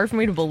it's hard for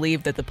me to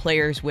believe that the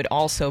players would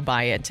also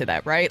buy into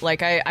that, right?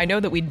 Like, I know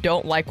that we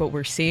don't like what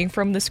we're seeing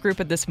from this group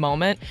at this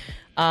moment,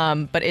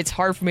 but it's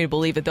hard for me to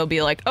believe that they'll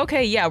be like,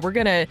 okay, yeah, we're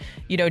going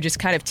to, just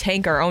kind of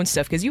tank our own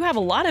stuff, because you have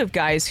a lot of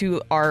guys who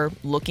are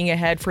looking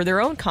ahead for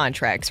their own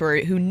contracts or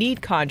who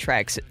need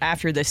contracts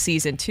after this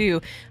season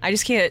too. I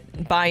just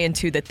can't buy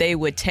into that they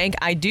would tank.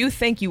 I do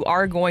think you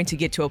are going to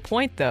get to a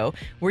point, though,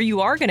 where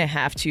you are going to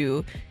have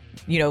to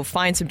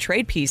find some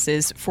trade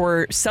pieces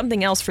for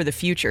something else for the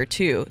future,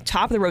 too.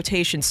 Top of the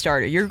rotation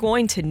starter. You're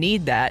going to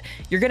need that.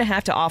 You're going to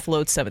have to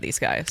offload some of these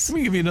guys. Let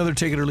me give you another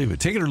take it or leave it.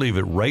 Take it or leave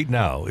it right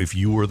now. If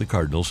you were the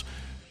Cardinals,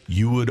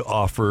 you would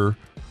offer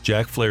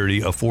Jack Flaherty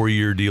a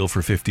 4-year deal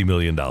for $50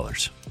 million.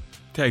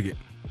 Take it.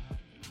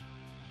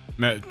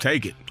 No,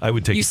 take it. I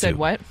would take it. You said too.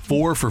 what?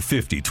 4 for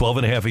 $50, 12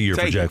 and a half a year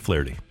for Jack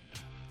Flaherty.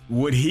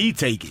 Would he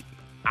take it?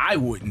 I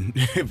wouldn't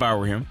if I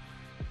were him.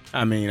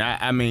 I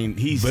mean,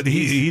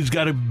 he's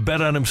got to bet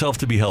on himself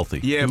to be healthy.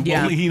 Yeah,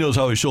 only he knows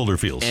how his shoulder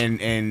feels.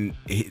 And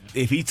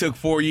if he took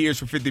 4 years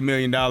for $50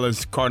 million,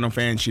 Cardinal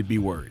fans should be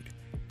worried,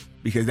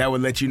 because that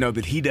would let you know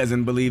that he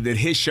doesn't believe that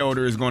his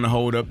shoulder is going to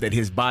hold up, that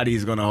his body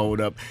is going to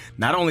hold up,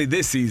 not only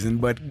this season,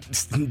 but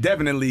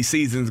definitely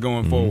seasons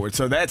going forward.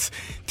 So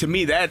to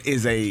me, that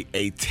is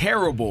a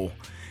terrible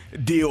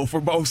deal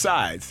for both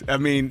sides. I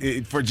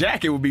mean, for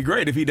Jack, it would be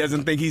great if he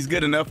doesn't think he's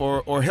good enough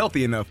or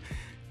healthy enough.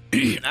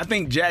 I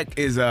think Jack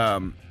is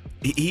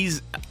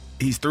he's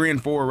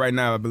 3-4 right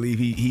now. I believe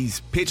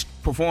he's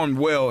performed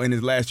well in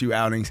his last few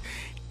outings.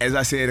 As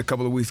I said a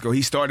couple of weeks ago,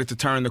 he started to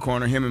turn the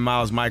corner. Him and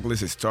Miles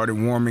Michaelis has started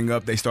warming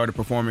up. They started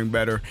performing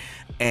better.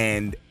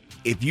 And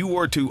if you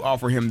were to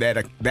offer him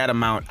that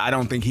amount, I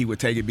don't think he would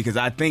take it, because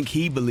I think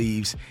he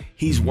believes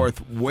he's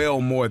worth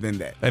well more than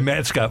that. And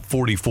Matt's got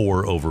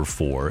 44 over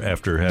 4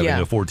 after having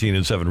a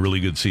 14-7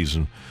 really good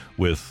season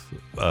with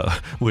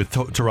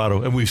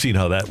Toronto, and we've seen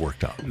how that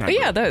worked out. But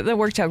yeah, that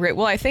worked out great.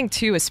 Well, I think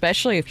too,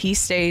 especially if he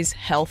stays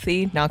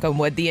healthy, knock on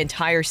wood, the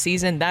entire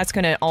season, that's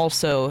going to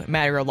also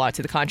matter a lot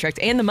to the contract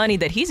and the money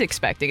that he's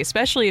expecting,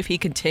 especially if he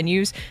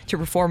continues to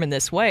perform in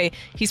this way.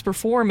 He's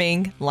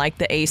performing like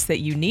the ace that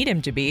you need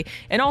him to be.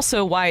 And also,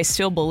 also why I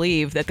still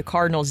believe that the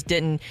Cardinals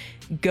didn't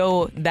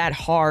go that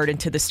hard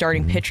into the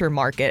starting pitcher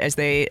market as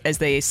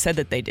they said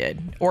that they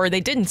did, or they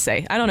didn't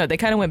say. I don't know. They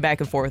kind of went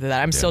back and forth with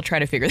that. I'm still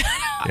trying to figure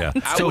that out.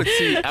 Yeah,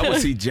 I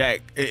would see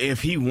Jack,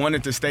 if he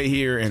wanted to stay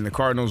here and the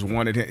Cardinals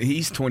wanted him.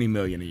 He's $20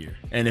 million a year,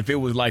 and if it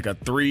was like a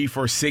 3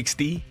 for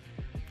 $60.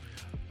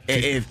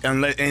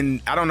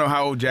 And I don't know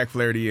how old Jack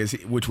Flaherty is,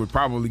 which would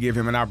probably give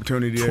him an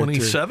opportunity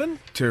 27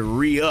 to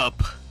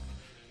re-up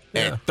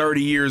at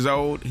 30 years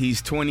old.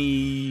 He's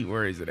 20.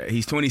 Where is it at?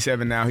 He's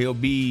 27 now. He'll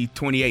be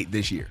 28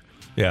 this year.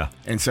 Yeah,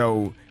 and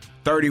so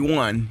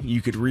 31,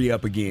 you could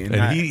re-up again.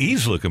 And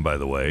he's looking, by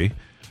the way,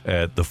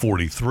 at the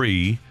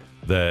 43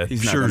 that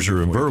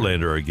Scherzer and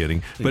Verlander are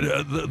getting. But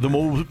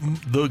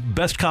the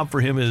best comp for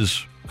him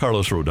is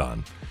Carlos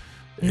Rodon.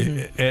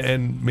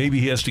 And maybe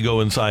he has to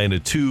go and sign a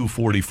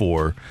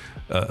 244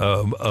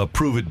 a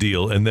prove-it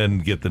deal and then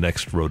get the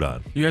next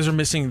Rodon. You guys are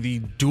missing the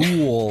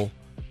dual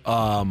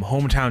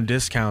hometown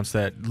discounts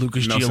that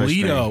Lucas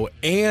Giolito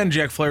and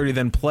Jack Flaherty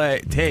then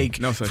take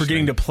for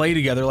getting to play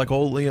together like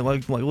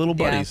little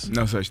buddies.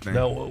 No such thing.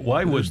 Now,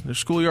 why would they're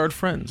schoolyard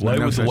friends? Why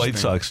would the White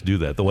Sox do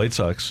that? The White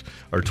Sox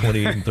are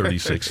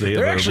 28-36. They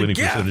have a winning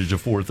percentage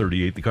of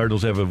 .438. The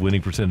Cardinals have a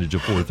winning percentage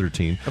of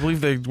 .413. I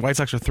believe the White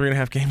Sox are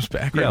 3.5 games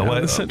back. Right now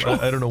in the Central.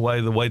 I don't know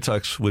why the White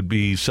Sox would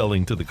be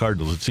selling to the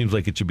Cardinals. It seems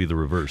like it should be the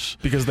reverse.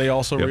 Because they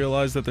also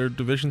realize that their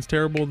division's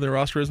terrible and their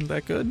roster isn't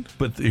that good.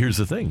 But here's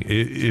the thing: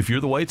 if you're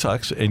the White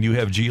Sox and you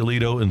have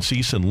Giolito and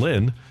Cease and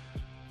Lynn,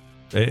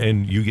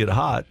 and you get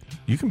hot,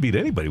 you can beat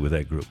anybody with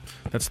that group.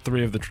 That's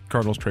 3 of the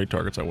Cardinals trade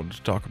targets I wanted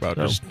to talk about.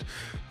 No.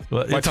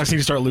 White Sox need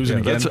to start losing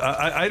again.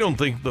 I don't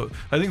think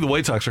I think the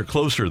White Sox are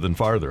closer than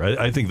farther.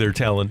 I think their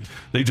talent,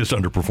 they just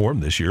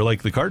underperformed this year,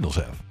 like the Cardinals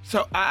have.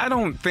 So I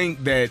don't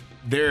think that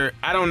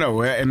I don't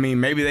know. I mean,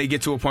 maybe they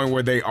get to a point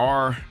where they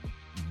are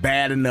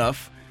bad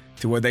enough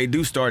to where they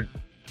do start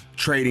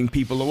trading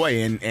people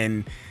away,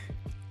 and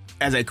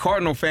as a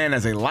Cardinal fan,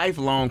 as a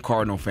lifelong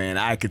Cardinal fan,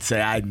 I could say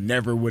I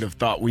never would have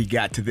thought we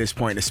got to this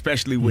point,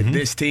 especially with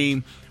this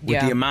team,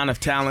 with the amount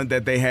of talent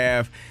that they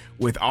have,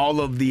 with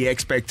all of the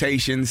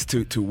expectations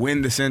to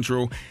win the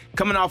Central.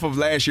 Coming off of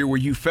last year where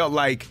you felt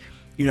like,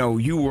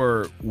 you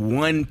were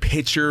one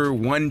pitcher,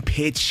 one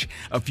pitch,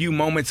 a few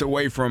moments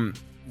away from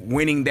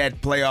winning that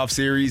playoff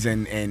series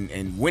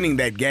and winning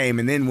that game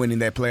and then winning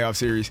that playoff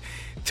series,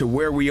 to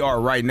where we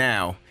are right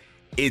now,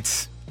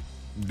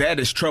 that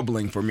is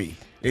troubling for me.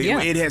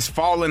 It has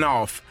fallen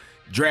off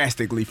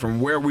drastically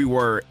from where we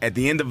were at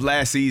the end of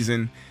last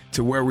season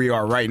to where we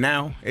are right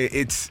now.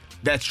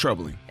 That's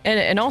troubling.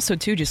 And also,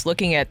 too, just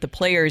looking at the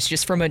players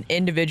just from an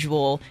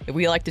individual,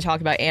 we like to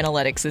talk about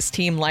analytics. This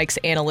team likes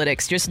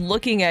analytics. Just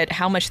looking at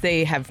how much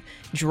they have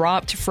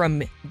dropped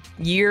from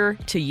year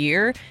to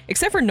year,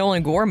 except for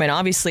Nolan Gorman.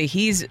 Obviously,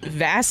 he's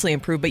vastly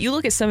improved. But you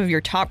look at some of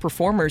your top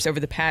performers over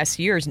the past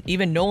years,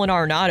 even Nolan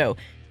Arenado,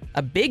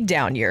 a big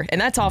down year,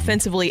 and that's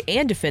offensively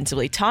and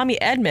defensively. Tommy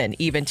Edman,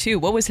 even too.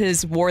 What was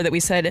his WAR that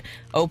we said?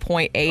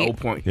 0.8.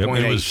 It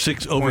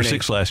was over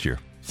 6 last year.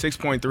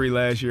 6.3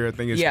 last year. I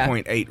think it's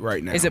 0.8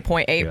 right now. Is it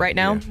 0.8 right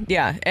now?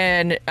 Yeah.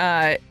 And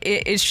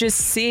it's just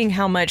seeing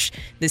how much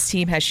this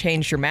team has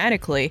changed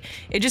dramatically.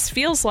 It just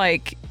feels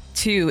like,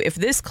 too, if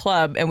this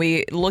club, and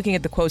we looking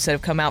at the quotes that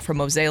have come out from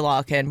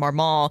Mozeliak and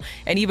Marmol,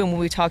 and even when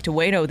we talked to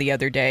Waino the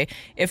other day,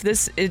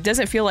 it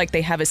doesn't feel like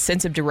they have a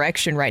sense of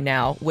direction right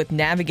now with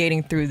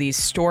navigating through these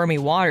stormy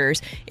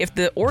waters. If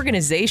the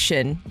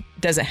organization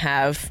doesn't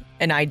have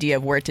an idea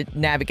of where to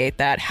navigate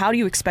that, how do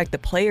you expect the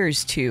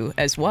players to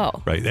as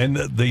well? Right, and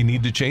they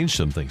need to change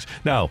some things.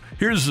 Now,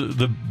 here's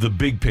the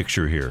big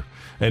picture here,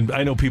 and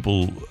I know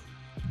people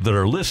that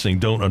are listening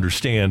don't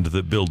understand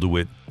that Bill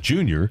DeWitt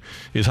Jr.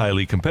 is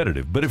highly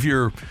competitive. But if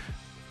you're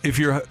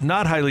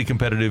not highly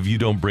competitive, you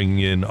don't bring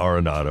in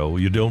Arenado,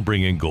 you don't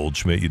bring in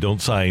Goldschmidt, you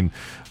don't sign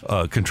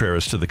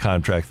Contreras to the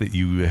contract that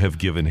you have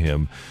given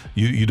him.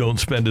 You don't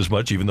spend as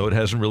much, even though it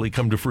hasn't really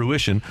come to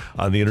fruition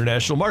on the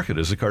international market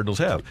as the Cardinals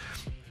have.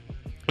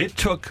 It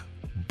took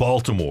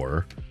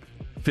Baltimore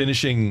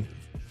finishing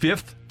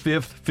 5th,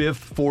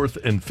 4th,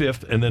 and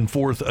 5th, and then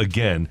 4th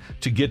again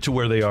to get to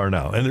where they are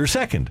now. And they're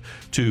second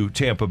to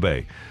Tampa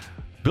Bay.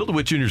 Bill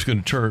DeWitt Jr. is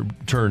going to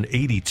turn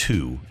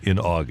 82 in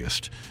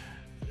August.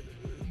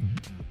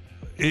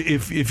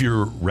 If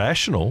you're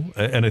rational,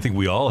 and I think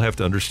we all have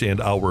to understand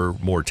our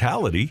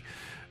mortality,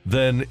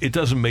 then it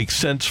doesn't make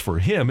sense for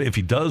him, if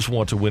he does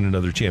want to win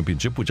another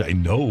championship, which I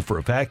know for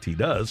a fact he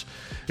does,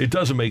 it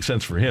doesn't make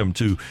sense for him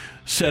to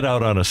set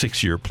out on a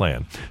 6-year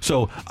plan.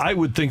 So I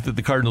would think that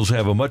the Cardinals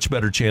have a much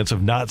better chance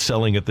of not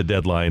selling at the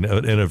deadline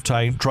and of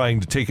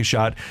trying to take a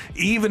shot,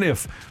 even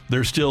if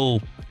they're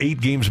still 8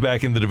 games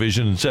back in the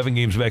division and 7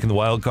 games back in the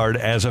wild card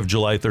as of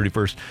July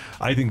 31st.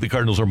 I think the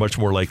Cardinals are much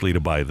more likely to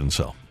buy than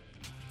sell.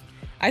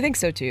 I think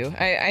so too.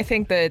 I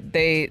think that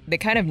they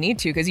kind of need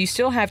to, because you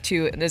still have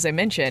to, as I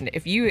mentioned,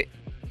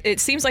 it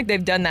seems like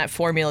they've done that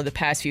formula the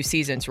past few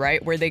seasons,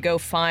 right? Where they go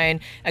find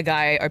a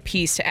guy or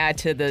piece to add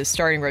to the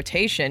starting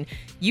rotation.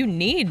 You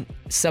need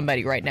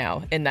somebody right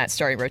now in that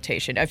starting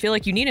rotation. I feel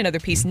like you need another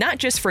piece, not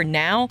just for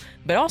now,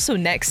 but also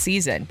next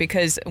season.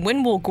 Because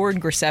when will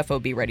Gordon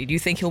Graceffo be ready? Do you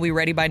think he'll be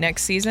ready by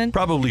next season?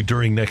 Probably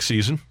during next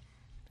season.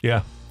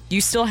 Yeah. You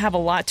still have a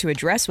lot to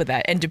address with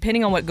that. And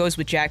depending on what goes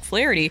with Jack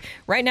Flaherty,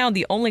 right now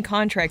the only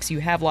contracts you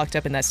have locked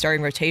up in that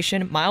starting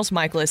rotation, Miles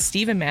Michaelis,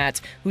 Steven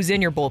Matz, who's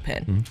in your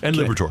bullpen. Mm-hmm. And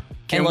Liberatore.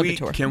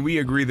 Can we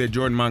agree that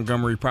Jordan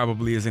Montgomery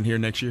probably isn't here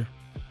next year?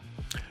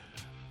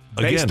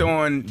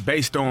 Again,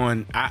 Based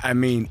on, I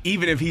mean,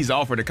 even if he's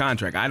offered a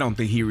contract, I don't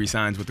think he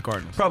resigns with the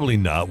Cardinals. Probably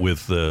not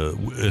with,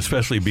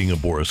 especially being a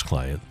Boras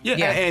client. Yeah.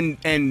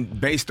 And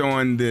based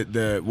on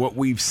the what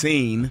we've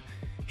seen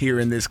here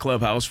in this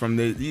clubhouse from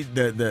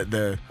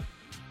the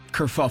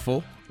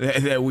kerfuffle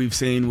that we've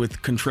seen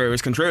with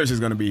Contreras. Contreras is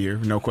going to be here,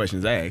 no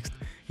questions asked.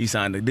 He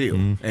signed a deal.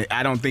 And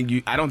I don't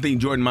think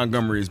Jordan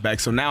Montgomery is back.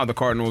 So now the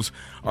Cardinals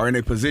are in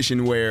a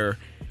position where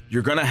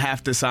you're going to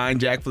have to sign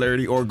Jack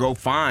Flaherty or go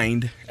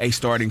find a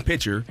starting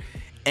pitcher.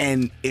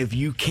 And if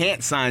you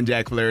can't sign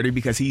Jack Flaherty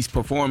because he's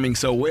performing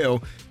so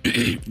well,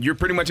 you're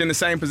pretty much in the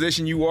same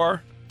position you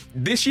are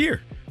this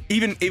year.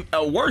 Even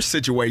a worse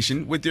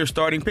situation with your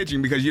starting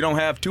pitching because you don't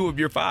have 2 of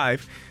your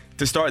 5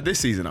 to start this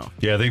season off.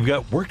 Yeah, they've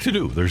got work to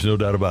do. There's no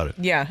doubt about it.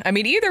 Yeah, I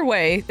mean, either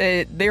way,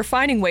 they're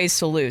finding ways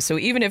to lose. So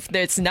even if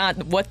it's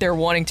not what they're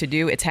wanting to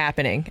do, it's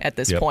happening at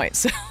this point.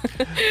 So.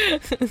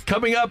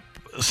 Coming up,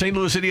 St.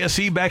 Louis City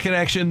SC back in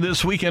action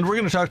this weekend. We're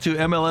going to talk to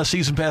MLS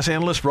Season Pass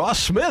analyst Ross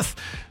Smith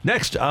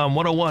next on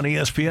 101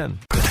 ESPN.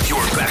 You're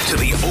back to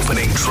the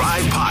Opening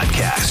Drive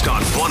podcast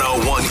on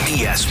 101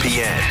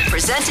 ESPN.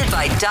 Presented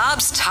by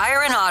Dobbs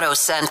Tire and Auto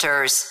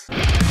Centers.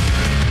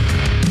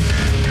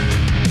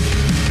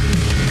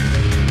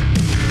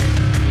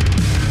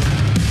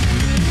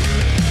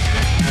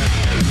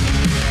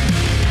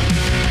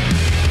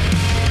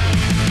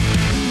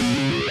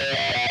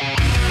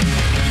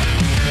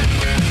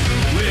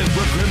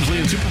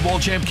 Super Bowl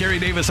champ Kerry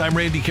Davis, I'm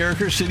Randy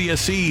Carricker. City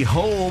SC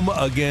home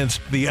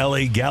against the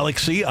LA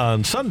Galaxy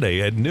on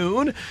Sunday at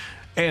noon.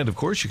 And, of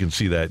course, you can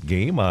see that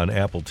game on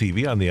Apple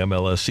TV on the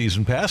MLS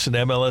Season Pass. And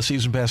MLS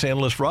Season Pass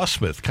analyst Ross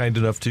Smith, kind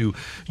enough to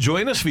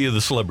join us via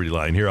the Celebrity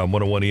Line here on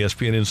 101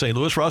 ESPN in St.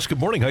 Louis. Ross, good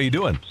morning. How you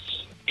doing?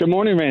 Good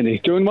morning, Randy.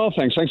 Doing well,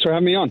 thanks. Thanks for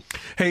having me on.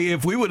 Hey,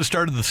 if we would have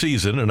started the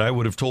season and I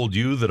would have told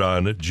you that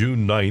on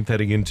June 9th,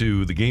 heading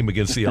into the game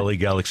against the LA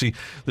Galaxy,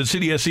 that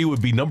City SC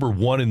would be number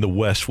 1 in the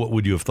West, what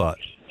would you have thought?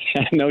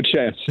 No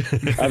chance.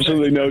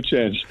 Absolutely no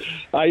chance.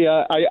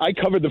 I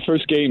covered the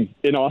first game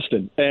in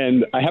Austin,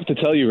 and I have to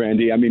tell you,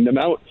 Randy, I mean, the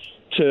amount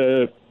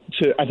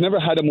I've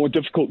never had a more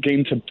difficult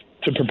game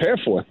to prepare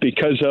for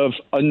because of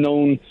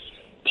unknown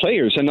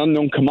players and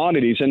unknown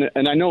commodities.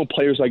 And I know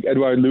players like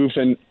Edouard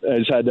Louvain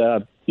has had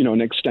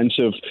an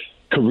extensive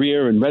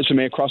career and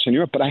resume across in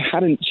Europe, but I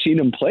hadn't seen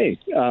him play.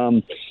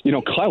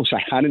 Klaus,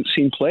 I hadn't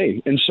seen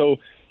play. And so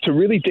to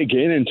really dig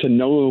in and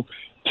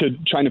to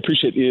try and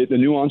appreciate the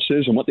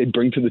nuances and what they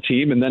bring to the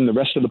team, and then the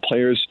rest of the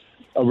players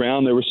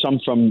around. There were some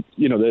from,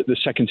 the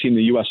second team,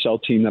 the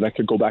USL team, that I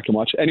could go back and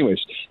watch. Anyways,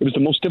 it was the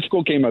most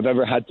difficult game I've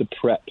ever had to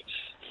prep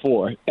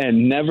for,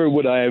 and never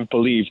would I have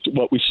believed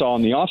what we saw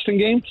in the Austin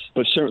game,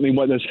 but certainly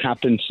what has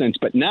happened since.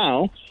 But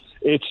now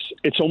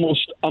it's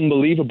almost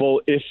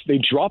unbelievable if they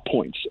drop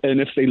points, and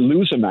if they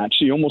lose a match,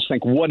 you almost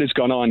think, what has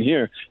gone on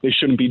here? They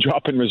shouldn't be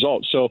dropping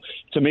results. So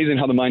it's amazing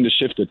how the mind has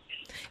shifted.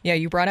 Yeah,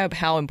 you brought up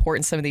how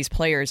important some of these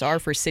players are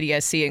for City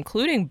SC,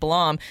 including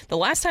Blom. The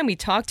last time we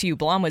talked to you,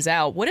 Blom was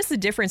out. What is the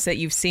difference that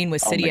you've seen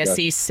with City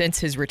SC since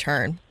his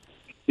return?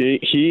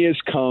 He has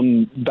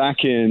come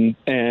back in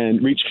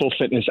and reached full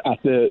fitness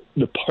at the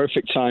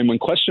perfect time when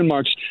question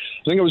marks.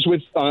 I think I was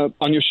with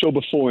on your show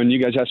before, and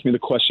you guys asked me the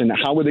question,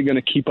 how are they going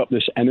to keep up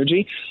this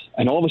energy?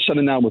 And all of a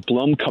sudden now with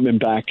Blum coming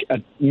back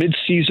at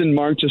mid-season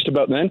mark, just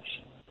about then,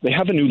 they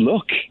have a new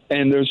look,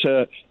 and there's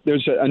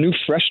a new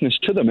freshness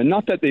to them. And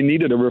not that they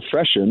needed a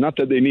refresher, not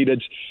that they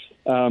needed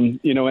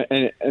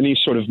any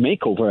sort of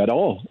makeover at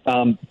all.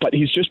 But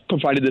he's just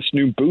provided this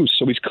new boost.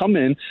 So he's come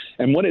in,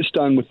 and what it's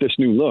done with this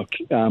new look,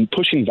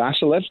 pushing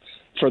Vasilev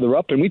further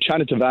up. And we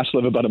chatted to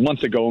Vasilev about a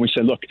month ago, and we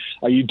said, look,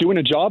 are you doing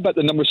a job at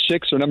the number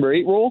 6 or number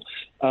 8 role,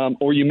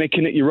 or are you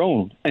making it your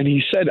own? And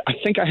he said, I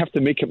think I have to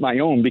make it my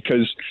own,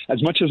 because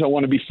as much as I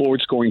want to be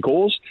forward scoring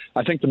goals,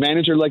 I think the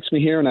manager likes me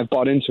here, and I've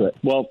bought into it.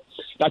 Well,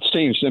 that's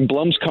changed. And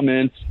Blum's come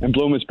in, and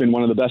Blum has been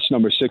one of the best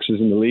number 6s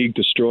in the league,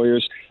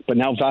 destroyers. But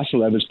now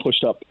Vasilev has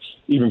pushed up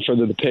even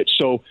further the pitch.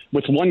 So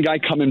with one guy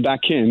coming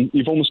back in,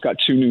 you've almost got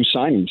 2 new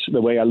signings,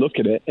 the way I look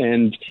at it.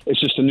 And it's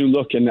just a new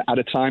look. And at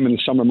a time in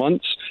the summer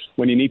months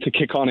when you need to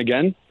kick on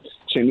again,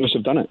 St. Louis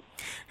have done it.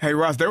 Hey,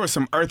 Ross, there was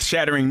some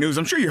earth-shattering news.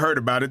 I'm sure you heard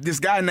about it. This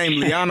guy named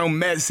Lionel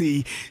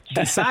Messi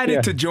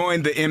decided to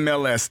join the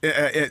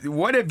MLS.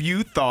 What have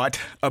you thought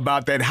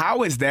about that?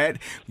 How is that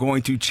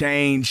going to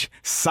change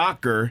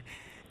soccer,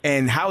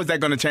 and how is that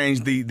going to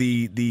change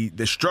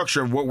the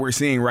structure of what we're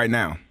seeing right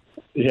now?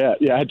 Yeah,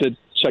 I had to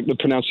check the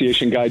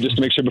pronunciation guide just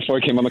to make sure before I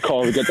came on the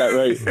call to get that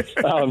right.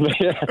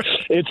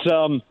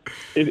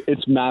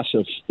 It's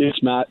massive.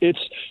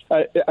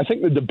 I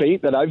think the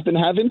debate that I've been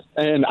having,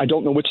 and I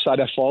don't know which side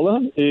I fall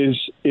on, is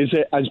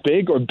it as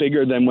big or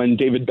bigger than when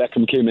David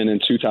Beckham came in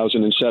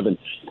 2007?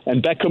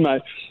 And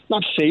Beckham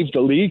not saved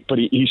the league, but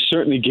he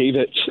certainly gave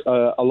it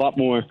a lot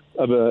more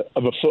of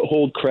a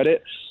foothold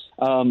credit.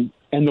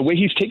 And the way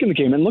he's taken the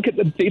game, and look at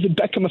the David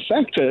Beckham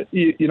effect.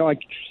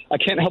 I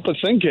can't help but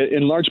think,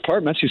 in large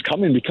part, Messi's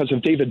coming because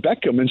of David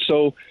Beckham. And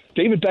so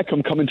David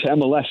Beckham coming to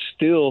MLS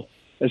still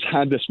has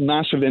had this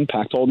massive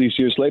impact all these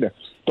years later.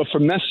 But for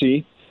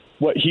Messi,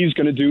 what he's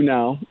going to do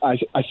now, I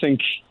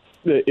think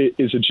it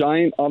is a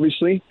giant,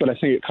 obviously, but I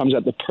think it comes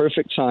at the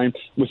perfect time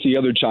with the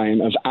other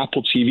giant of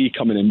Apple TV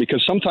coming in.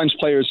 Because sometimes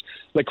players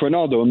like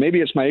Ronaldo, and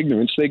maybe it's my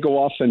ignorance, they go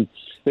off and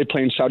they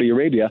play in Saudi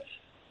Arabia.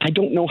 I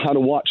don't know how to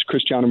watch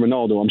Cristiano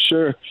Ronaldo. I'm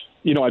sure,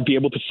 I'd be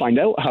able to find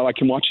out how I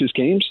can watch his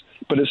games,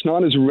 but it's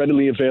not as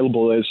readily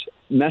available as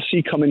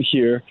Messi coming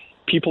here.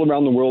 People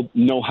around the world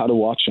know how to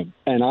watch him.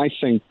 And I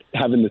think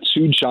having the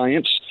two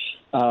giants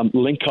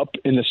link up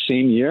in the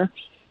same year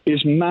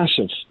is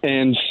massive.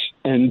 And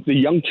the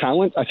young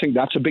talent, I think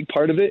that's a big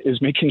part of it,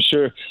 is making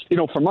sure,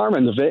 from our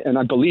end of it, and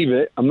I believe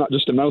it, I'm not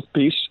just a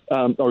mouthpiece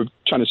or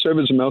trying to serve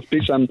as a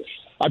mouthpiece,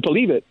 I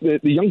believe it. The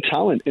young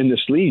talent in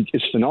this league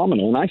is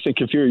phenomenal. And I think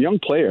if you're a young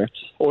player,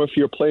 or if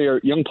you're a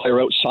young player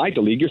outside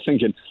the league, you're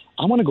thinking,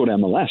 I want to go to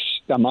MLS.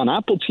 I'm on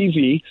Apple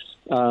TV.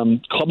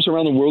 Clubs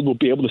around the world will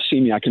be able to see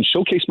me. I can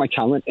showcase my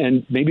talent,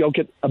 and maybe I'll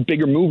get a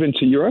bigger move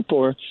into Europe,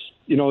 or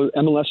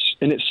MLS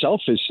in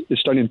itself is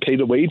starting to pay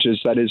the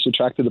wages that is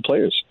attracted to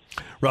players.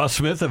 Ross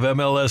Smith of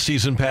MLS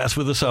Season Pass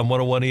with us on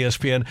 101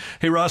 ESPN.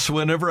 Hey, Ross,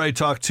 whenever I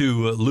talk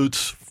to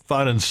Lutz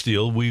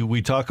Pfannenstiel,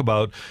 we talk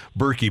about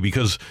Berkey,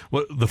 because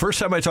the first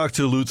time I talked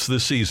to Lutz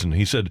this season,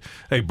 he said,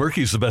 hey,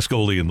 Berkey's the best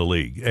goalie in the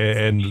league.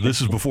 And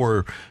this is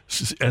before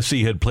SC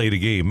had played a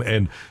game.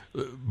 And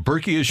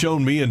Berkey has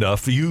shown me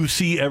enough. You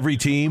see every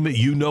team.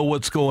 You know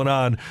what's going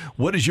on.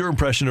 What is your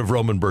impression of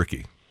Roman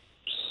Berkey?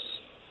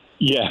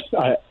 Yeah,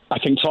 I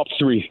think top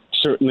three,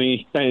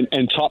 certainly.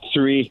 And top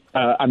three,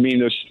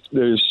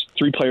 there's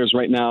three players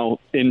right now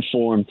in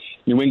form.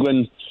 New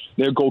England,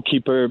 their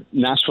goalkeeper,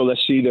 Nashville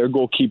SC, their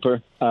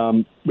goalkeeper,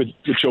 with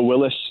Joe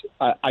Willis.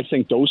 I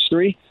think those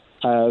three,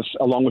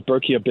 along with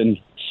Berkey, have been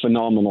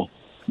phenomenal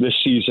this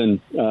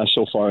season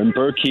so far. And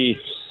Berkey,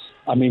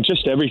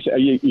 just everything.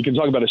 You can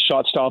talk about his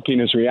shot stopping,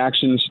 his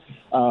reactions.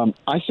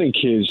 I think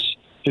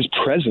his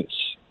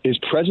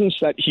presence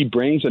that he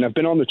brings, and I've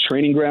been on the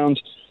training ground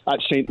at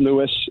St.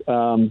 Louis,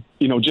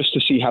 just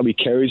to see how he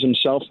carries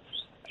himself.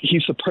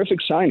 He's the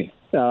perfect signing.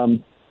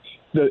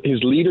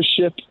 His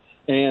leadership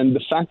and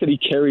the fact that he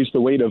carries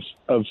the weight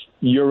of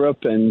Europe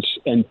and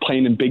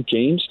playing in big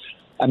games,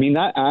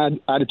 that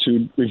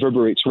attitude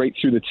reverberates right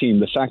through the team.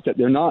 The fact that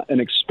they're not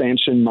an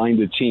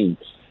expansion-minded team.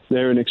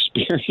 They're an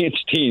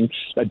experienced team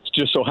that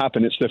just so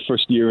happened it's their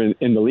first year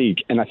in the league.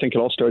 And I think it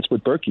all starts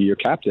with Berkey, your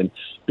captain,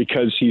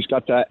 because he's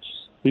got that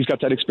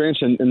experience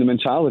and the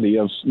mentality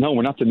of, no,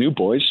 we're not the new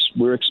boys.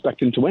 We're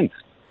expecting to win.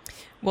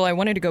 Well, I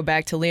wanted to go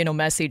back to Lionel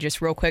Messi just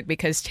real quick,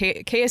 because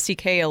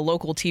KSTK, a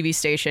local TV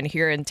station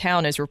here in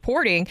town, is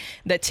reporting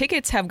that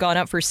tickets have gone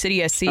up for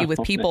City SC,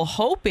 with people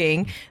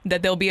hoping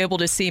that they'll be able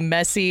to see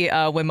Messi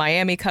when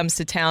Miami comes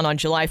to town on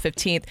July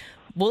 15th.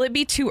 Will it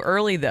be too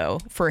early, though,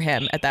 for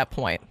him at that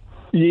point?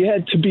 Yeah,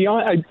 to be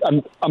honest,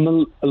 I'm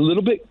a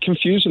little bit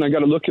confused, and I got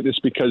to look at this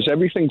because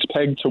everything's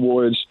pegged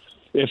towards,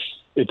 if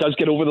it does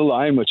get over the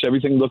line, which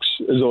everything looks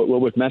as though it will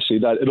with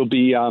Messi, that it'll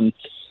be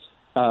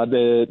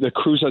the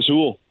Cruz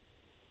Azul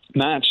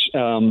match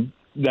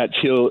that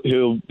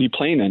he'll be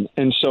playing in.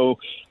 And so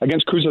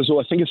against Cruz Azul,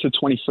 I think it's the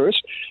 21st.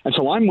 And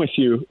so I'm with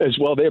you as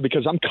well there,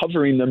 because I'm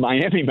covering the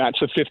Miami match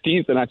the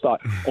 15th. And I thought,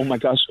 oh my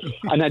gosh.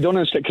 And I don't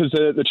understand, because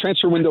the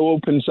transfer window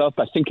opens up,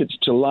 I think it's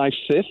July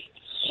 5th.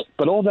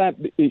 But all that,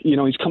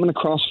 he's coming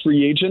across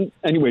free agent.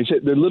 Anyways,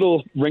 there are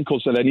little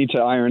wrinkles that I need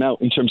to iron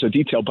out in terms of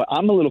detail. But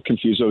I'm a little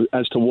confused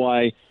as to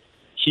why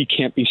he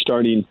can't be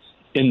starting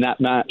in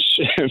that match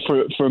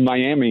for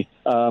Miami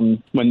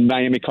when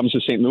Miami comes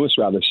to St. Louis,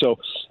 rather. So,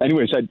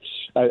 anyways,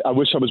 I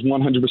wish I was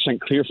 100%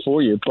 clear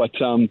for you. But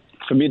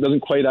for me, it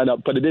doesn't quite add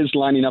up. But it is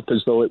lining up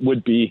as though it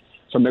would be,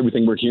 from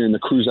everything we're hearing, the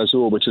Cruz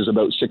Azul, which is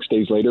about 6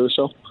 days later or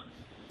so.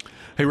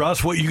 Hey,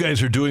 Ross, what you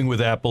guys are doing with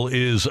Apple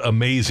is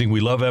amazing. We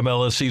love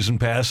MLS Season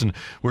Pass, and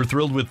we're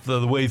thrilled with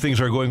the way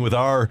things are going with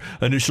our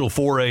initial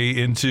foray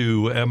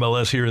into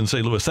MLS here in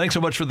St. Louis. Thanks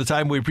so much for the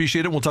time. We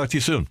appreciate it. We'll talk to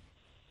you soon.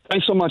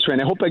 Thanks so much,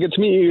 Ryan. I hope I get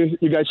to meet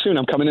you guys soon.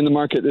 I'm coming in the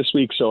market this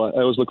week, so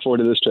I always look forward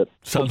to this trip.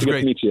 Sounds great. Get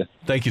to meet you.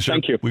 Thank you, sir.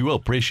 Thank you. We will.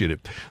 Appreciate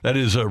it. That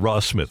is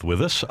Ross Smith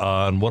with us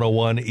on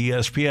 101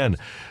 ESPN.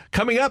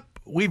 Coming up,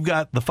 we've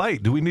got the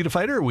fight. Do we need a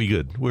fighter, or are we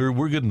good? We're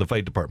good in the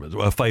fight department.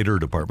 Fighter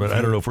department.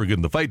 I don't know if we're good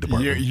in the fight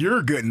department.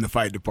 You're good in the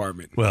fight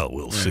department. Well,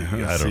 we'll see.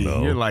 I don't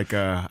know. You're like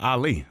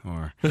Ali,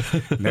 or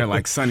they're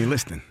like Sonny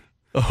Liston.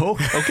 Oh,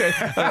 okay.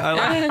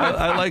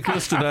 I like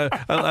Liston.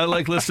 I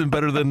like Liston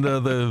better than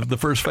the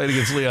first fight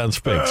against Leon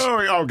Spinks. Oh,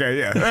 okay,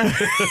 yeah.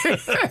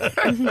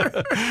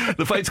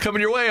 The fight's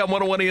coming your way on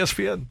 101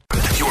 ESPN.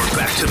 You're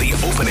back to the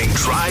Opening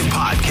Drive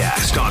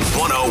podcast on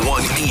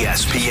 101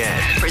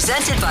 ESPN.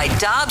 Presented by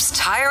Dobbs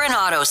Tire and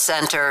Auto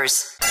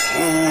Centers.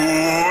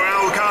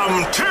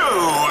 Welcome to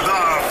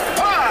the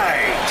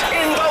fight.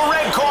 In the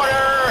red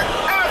corner,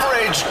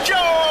 Average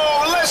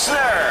Joe Listener.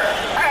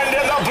 And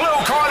in the blue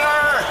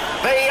corner,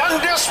 the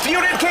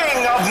undisputed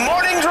king of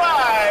Morning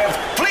Drive.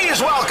 Please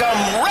welcome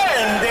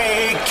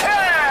Randy Carricker.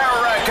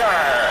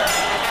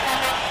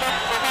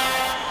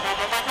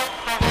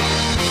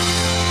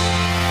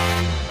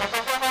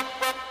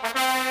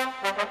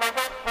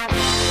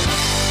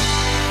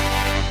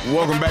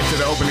 Welcome back to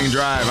the Opening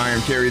Drive. I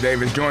am Kerry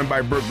Davis, joined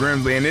by Brooke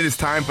Grimsley, and it is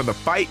time for the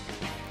fight.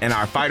 And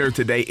our fighter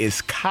today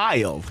is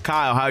Kyle.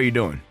 Kyle, how are you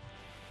doing?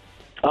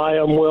 I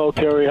am well,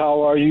 Kerry.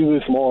 How are you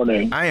this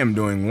morning? I am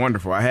doing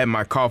wonderful. I had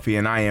my coffee,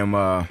 and I'm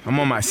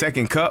on my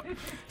second cup,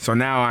 so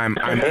now I'm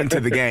into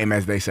the game,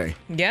 as they say.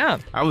 Yeah.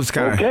 I was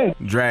kind of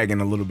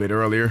dragging a little bit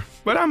earlier,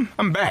 but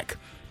I'm back.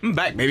 I'm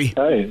back, baby.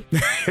 Hey,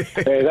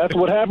 that's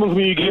what happens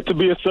when you get to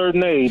be a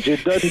certain age.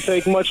 It doesn't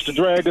take much to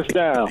drag us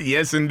down.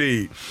 Yes,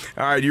 indeed.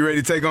 All right, you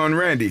ready to take on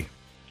Randy?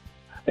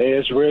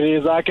 As ready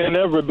as I can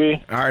ever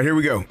be. All right, here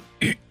we go.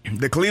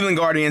 The Cleveland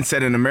Guardians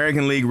set an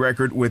American League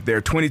record with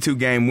their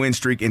 22-game win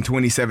streak in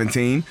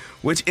 2017,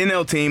 which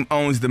NL team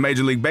owns the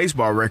Major League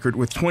Baseball record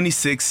with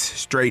 26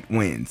 straight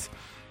wins.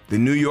 The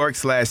New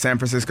York/San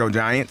Francisco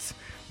Giants,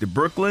 the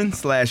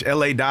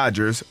Brooklyn/LA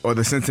Dodgers, or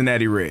the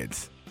Cincinnati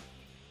Reds?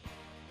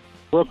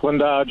 Brooklyn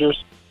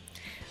Dodgers.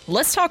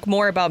 Let's talk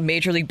more about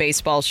Major League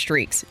Baseball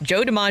streaks.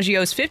 Joe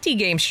DiMaggio's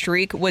 50-game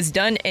streak was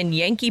done in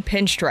Yankee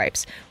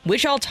pinstripes.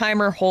 Which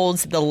all-timer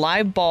holds the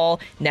live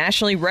ball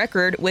National League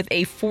record with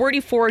a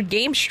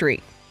 44-game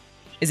streak?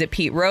 Is it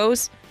Pete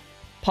Rose,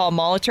 Paul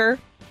Molitor,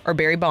 or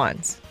Barry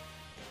Bonds?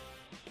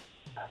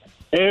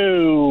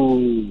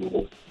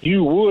 Oh,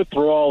 you would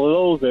throw all of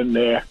those in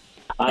there.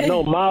 I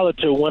know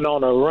Molitor went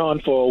on a run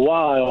for a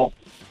while.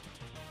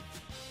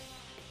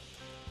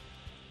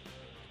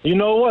 You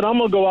know what? I'm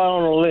going to go out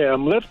on a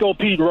limb. Let's go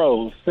Pete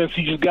Rose, since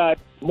he's got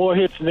more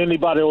hits than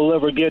anybody will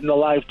ever get in a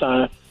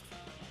lifetime.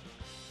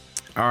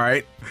 All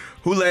right.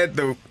 Who led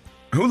the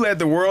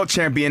world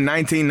champion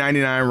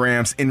 1999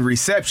 Rams in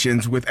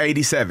receptions with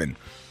 87?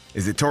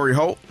 Is it Torrey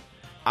Holt,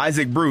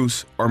 Isaac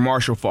Bruce, or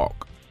Marshall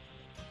Faulk?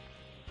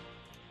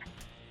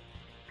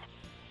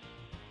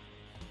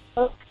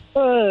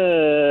 I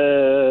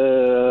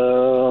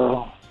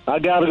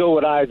got to go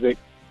with Isaac.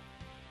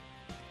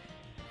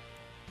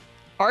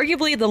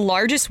 Arguably the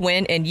largest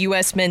win in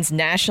U.S. men's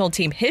national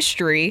team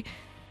history.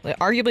 Which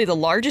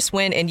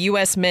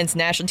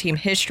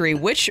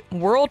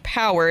world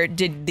power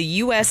did the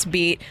U.S.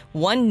 beat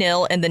 1-0 in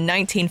the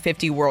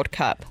 1950 World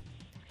Cup?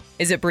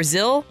 Is it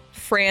Brazil,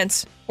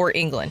 France, or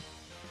England?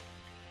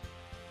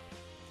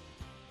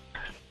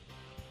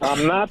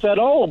 I'm not that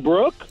old,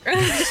 Brooke. I'm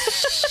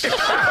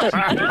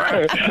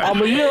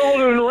a year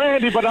older than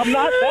Randy, but I'm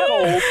not that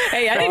old.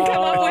 Hey, I didn't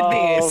come up with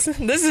these.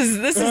 This is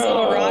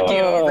little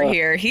Rockio over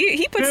here.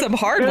 He put some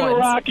hard ones.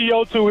 Send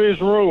Rockio to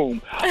his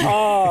room.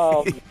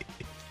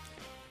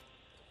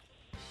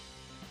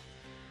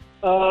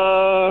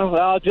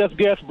 I'll just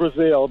guess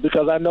Brazil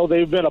because I know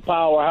they've been a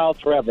powerhouse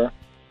forever.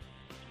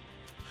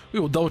 We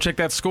will double check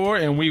that score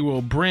and we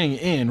will bring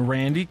in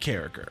Randy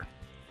Carricker.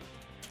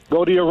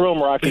 Go to your room,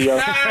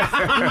 Rockio.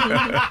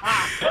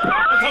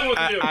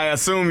 I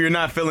assume you're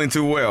not feeling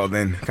too well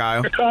then,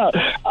 Kyle.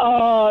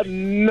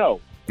 No.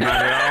 Not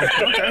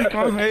at all? Okay.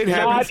 Well, it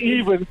happens. Not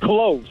even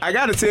close. I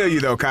got to tell you,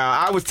 though,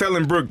 Kyle, I was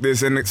telling Brooke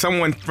this, and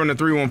someone from the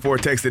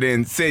 314 texted in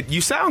and said, you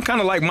sound kind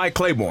of like Mike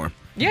Claiborne.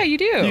 Yeah, you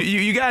do.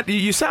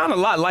 You sound a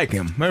lot like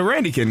him.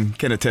 Randy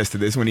can attest to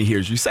this when he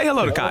hears you. Say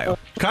hello to Kyle.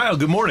 Kyle,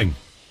 good morning.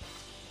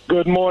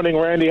 Good morning,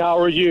 Randy. How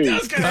are you?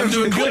 I'm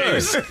doing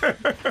good.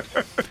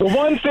 The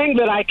one thing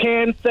that I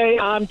can say,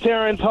 I'm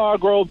Terrence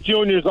Hargrove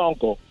Jr.'s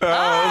uncle.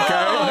 Oh,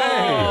 okay.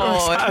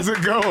 Hey, how's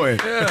it going?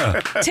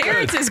 Yeah.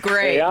 Terrence is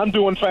great. Hey, I'm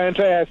doing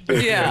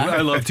fantastic. Yeah. I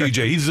love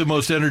TJ. He's the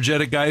most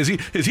energetic guy. Is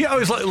he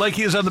always like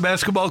he is on the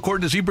basketball court?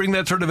 Does he bring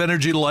that sort of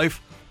energy to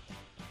life?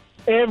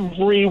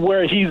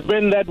 Everywhere. He's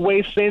been that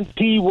way since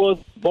he was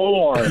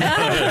born.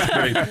 That's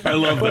great. I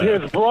love but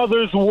that. his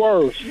brother's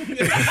worse.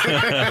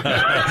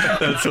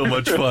 That's so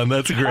much fun.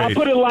 That's great. I'll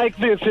put it like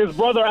this. His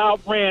brother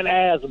outran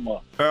asthma.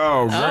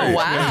 Oh, great.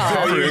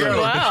 Wow.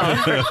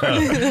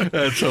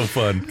 That's so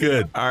fun.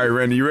 Good. All right,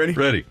 Randy, you ready?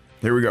 Ready.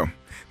 Here we go.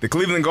 The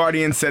Cleveland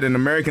Guardians set an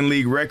American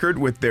League record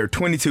with their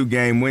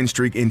 22-game win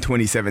streak in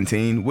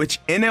 2017, which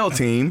NL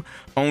team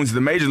owns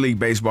the Major League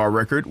Baseball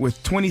record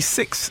with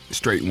 26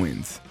 straight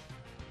wins.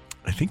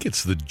 I think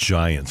it's the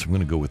Giants. I'm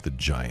going to go with the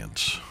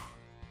Giants.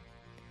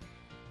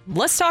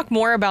 Let's talk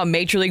more about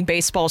Major League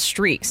Baseball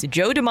streaks.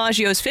 Joe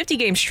DiMaggio's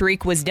 50-game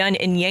streak was done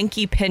in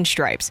Yankee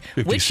pinstripes.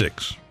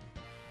 56.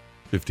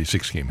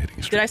 56-game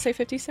hitting streak. Did I say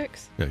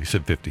 56? Yeah, you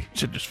said 50. You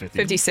said just 50.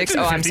 56? It's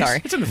in the I'm 50s.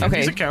 sorry. It's in the 50s.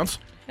 Okay. It counts.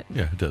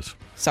 Yeah, it does.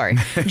 Sorry.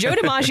 Joe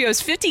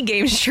DiMaggio's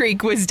 50-game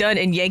streak was done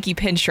in Yankee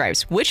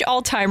pinstripes. Which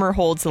all-timer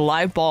holds the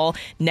live ball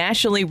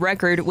nationally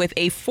record with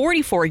a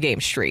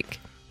 44-game streak?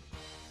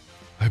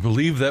 I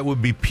believe that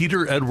would be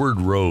Peter Edward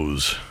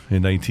Rose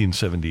in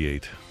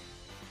 1978, if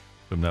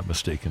I'm not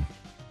mistaken.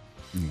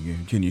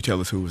 Can you tell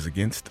us who it was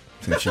against,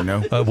 since you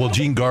know? Well,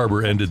 Gene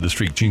Garber ended the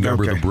streak. Gene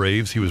Garber of the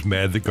Braves. He was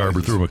mad that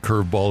Garber threw him a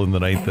curveball in the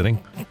 9th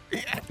inning.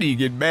 After you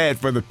get mad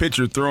for the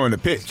pitcher throwing the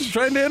pitch. He's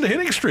trying to end a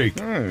hitting streak.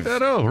 I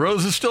know.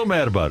 Rose is still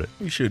mad about it.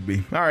 He should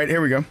be. All right,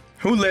 here we go.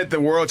 Who led the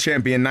world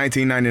champion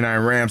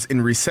 1999 Rams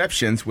in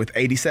receptions with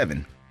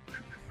 87?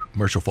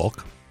 Marshall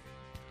Faulk.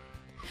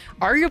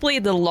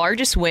 Arguably the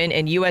largest win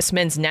in U.S.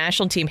 men's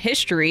national team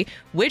history,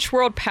 which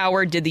world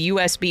power did the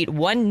U.S. beat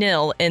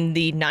 1-0 in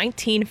the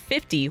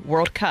 1950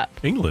 World Cup?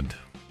 England.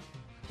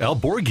 Al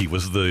Borgie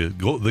was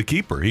the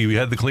keeper. He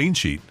had the clean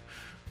sheet.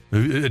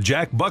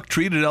 Jack Buck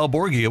treated Al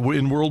Borgie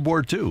in World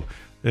War II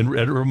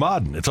at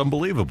Ramadan. It's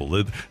unbelievable.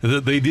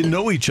 They didn't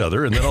know each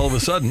other, and then all of a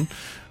sudden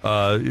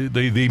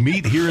they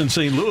meet here in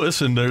St.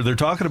 Louis, and they're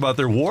talking about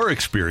their war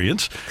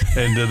experience,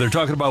 and they're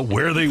talking about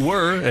where they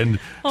were. And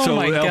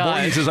so Al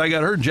Borgie says, "I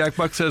got hurt," and Jack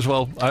Buck says,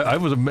 "Well,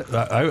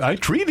 I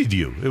treated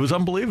you. It was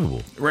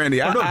unbelievable." Randy,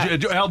 Al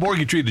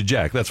Borgie treated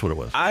Jack. That's what it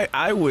was.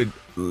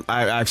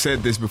 I've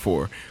said this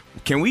before.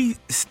 Can we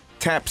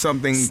tap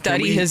something?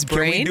 Study his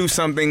brain. Can we do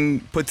something?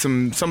 Put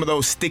some of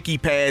those sticky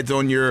pads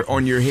on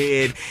your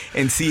head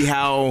and see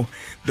how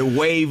the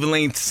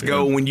wavelengths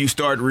go when you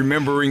start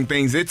remembering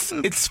things.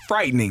 It's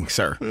frightening,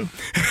 sir.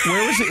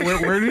 Where was it?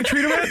 Where did he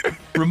treat him at?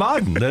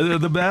 Ramadan,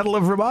 the Battle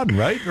of Ramadan,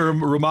 right? Or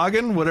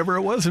Remagen, whatever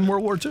it was in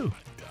World War II.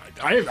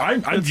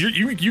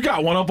 You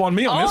got one up on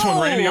me on this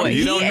one, Randy.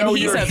 You don't know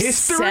your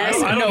history?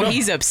 No,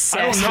 he's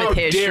obsessed with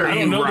history. I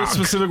don't know the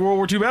specific World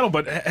War II battle,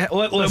 but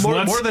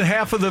more than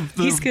half of the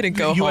he's gonna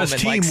go U.S. home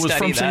team and was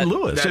from St.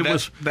 Louis.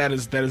 That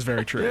is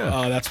very true.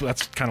 Yeah.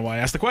 That's kind of why I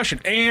asked the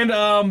question.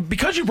 And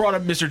because you brought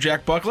up Mr.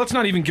 Jack Buck, let's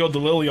not even gild the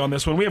lily on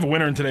this one. We have a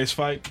winner in today's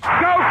fight. Go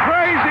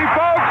crazy,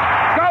 folks!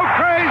 Go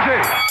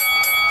crazy!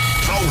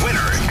 The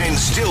winner and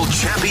still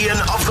champion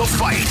of the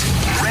fight,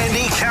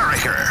 Randy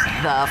Carricker.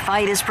 The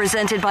fight is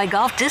presented by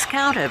Golf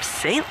Discount of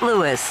St.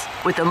 Louis,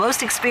 with the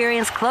most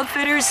experienced club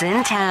fitters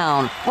in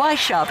town. Why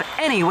shop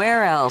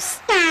anywhere else?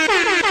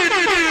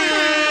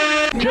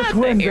 Just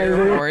win,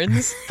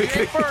 baby.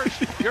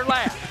 First, you're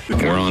last.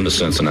 We're on to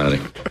Cincinnati.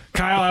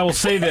 Kyle, I will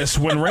say this.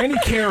 When Randy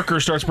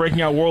Carricker starts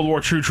breaking out World War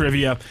II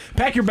trivia,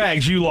 pack your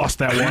bags. You lost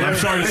that one. I'm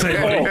sorry to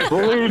say, buddy.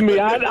 Believe me,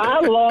 I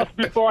lost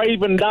before I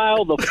even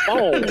dialed the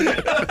phone.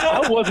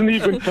 I wasn't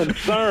even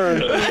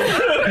concerned.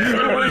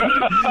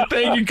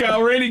 Thank you,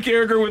 Kyle. Randy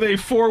Carricker with a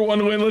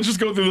 4-1 win. Let's just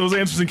go through those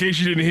answers in case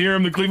you didn't hear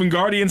them. The Cleveland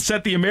Guardians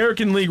set the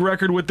American League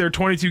record with their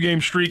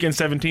 22-game streak in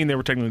 17. They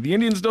were technically the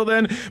Indians still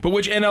then. But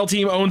which NL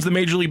team owns the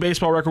Major League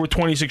Baseball record with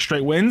 26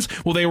 straight wins?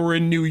 Well, they were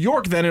in New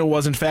York then. It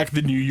was, in fact,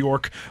 the New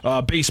York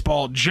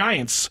Baseball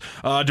Giants.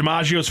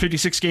 DiMaggio's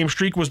 56-game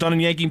streak was done in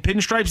Yankee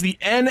pinstripes. The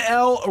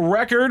NL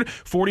record,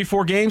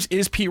 44 games,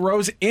 is Pete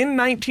Rose in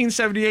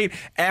 1978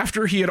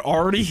 after he had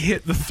already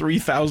hit the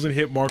 3,000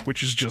 hit mark,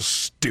 which is just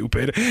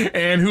stupid.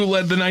 And who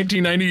led the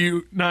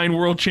 1999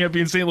 world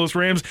champion St. Louis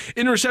Rams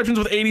in receptions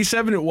with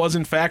 87? It was,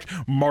 in fact,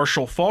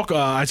 Marshall Faulk.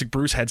 Isaac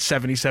Bruce had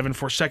 77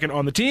 for second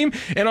on the team,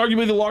 and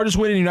arguably the largest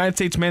win in United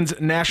States men's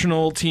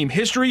national team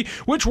history.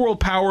 Which world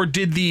power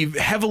did the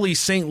heavily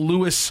St.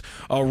 Louis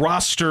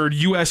rostered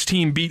U.S.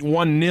 team beat 1-0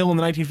 in the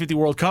 1950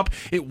 World Cup?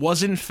 It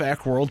was, in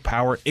fact, world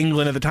power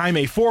England at the time.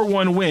 A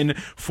 4-1 win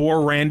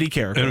for Randy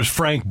Carricker. And it was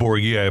Frank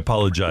Borgie, I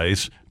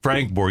apologize.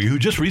 Frank Borgie, who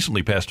just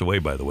recently passed away,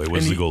 by the way,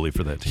 was the goalie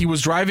for that team. He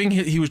was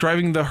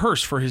driving the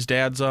hearse for his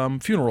dad's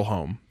funeral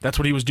home. That's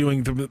what he was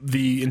doing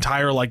the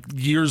entire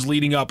years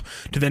leading up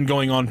to then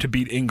going on to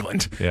beat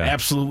England. Yeah.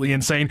 Absolutely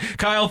insane.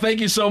 Kyle, thank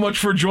you so much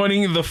for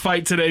joining the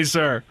fight today,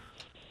 sir.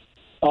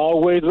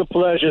 Always a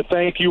pleasure.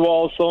 Thank you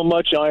all so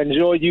much. I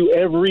enjoy you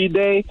every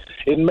day.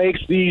 It makes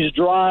these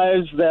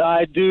drives that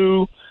I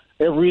do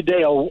every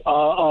day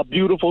a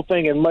beautiful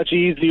thing and much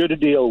easier to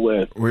deal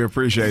with. We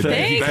appreciate that.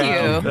 Thank you.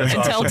 And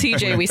awesome. tell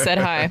TJ we said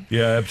hi.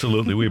 Yeah,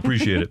 absolutely. We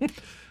appreciate it.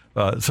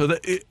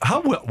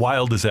 How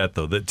wild is that,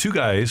 though, that two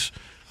guys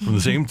from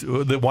the same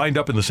that wind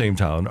up in the same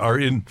town are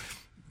in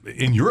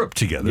Europe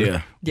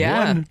together?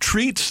 Yeah. One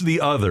treats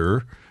the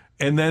other,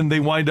 and then they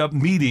wind up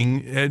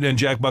meeting, and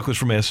Jack Buck was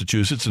from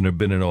Massachusetts and have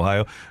been in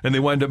Ohio, and they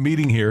wind up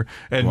meeting here,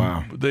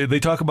 and they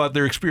talk about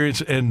their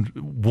experience, and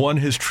one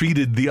has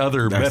treated the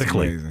other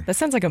medically. Amazing. That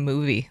sounds like a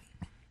movie.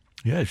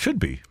 Yeah, it should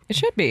be. It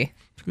should be.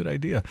 It's a good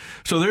idea.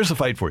 So there's the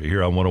fight for you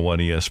here on 101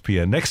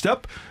 ESPN. Next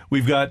up,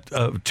 we've got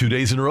 2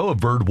 days in a row of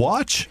Bird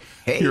Watch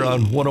here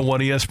on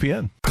 101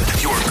 ESPN.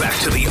 You're back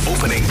to the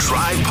Opening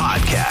Drive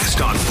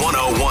podcast on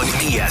 101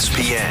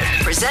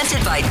 ESPN.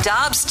 Presented by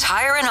Dobbs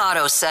Tire and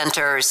Auto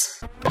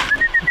Centers.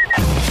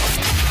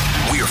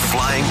 We're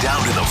flying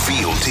down to the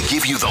field to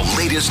give you the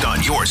latest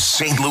on your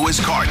St. Louis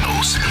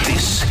Cardinals.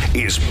 This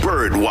is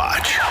Bird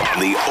Watch on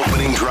the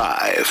Opening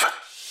Drive.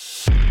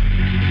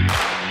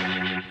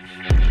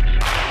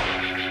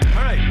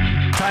 All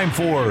right, time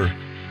for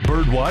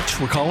Bird Watch.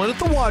 We're calling it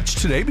the Watch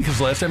today because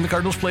last time the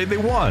Cardinals played, they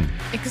won.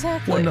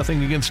 Exactly.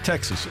 1-0 against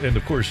Texas. And,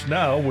 of course,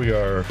 now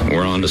we're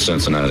on to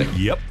Cincinnati.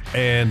 Yep.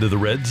 And the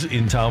Reds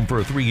in town for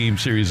a 3-game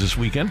series this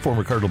weekend.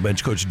 Former Cardinal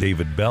bench coach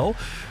David Bell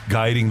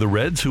guiding the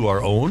Reds, who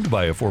are owned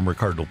by a former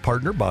Cardinal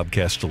partner, Bob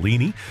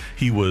Castellini.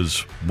 He was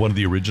one of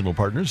the original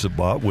partners that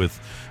bought with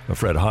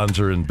Fred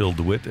Hanser and Bill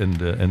DeWitt and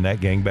that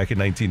gang back in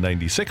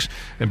 1996.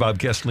 And Bob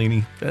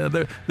Castellini,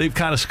 they've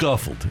kind of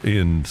scuffled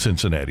in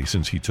Cincinnati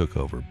since he took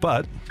over.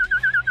 But,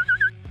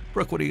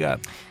 Brooke, what do you got?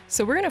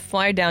 So we're going to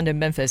fly down to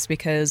Memphis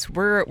because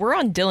we're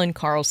on Dylan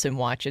Carlson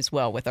watch as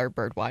well with our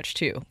Bird Watch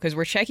too, because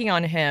we're checking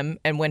on him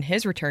and when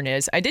his return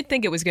is. I did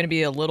think it was going to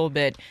be a little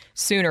bit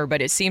sooner,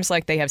 but it seems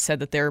like they have said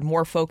that they're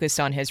more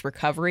focused on his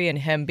recovery and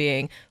him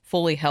being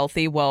fully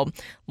healthy. Well,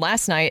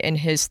 last night in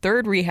his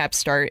third rehab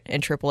start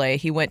in AAA,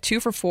 he went 2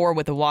 for 4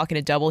 with a walk and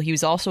a double. He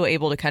was also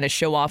able to kind of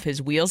show off his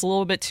wheels a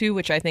little bit too,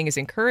 which I think is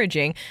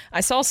encouraging.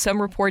 I saw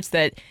some reports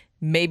that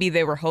maybe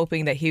they were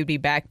hoping that he would be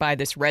back by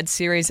this Red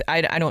Series.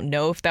 I don't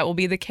know if that will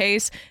be the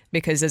case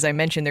because, as I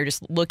mentioned, they're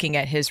just looking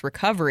at his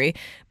recovery.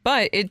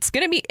 But it's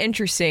going to be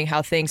interesting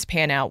how things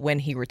pan out when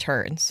he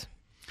returns.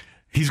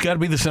 He's got to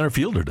be the center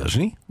fielder, doesn't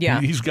he?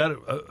 Yeah. He's got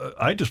to,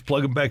 I just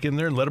plug him back in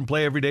there and let him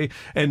play every day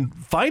and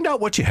find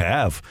out what you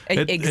have.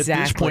 Exactly. At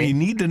this point, you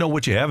need to know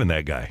what you have in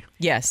that guy.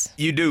 Yes.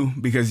 You do,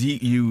 because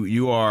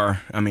you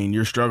are,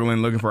 you're struggling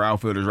looking for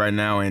outfielders right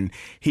now, and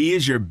he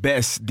is your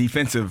best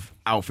defensive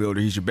outfielder.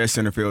 He's your best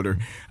center fielder.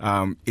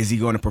 Is he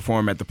going to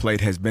perform at the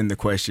plate has been the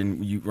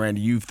question.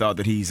 Randy, you've thought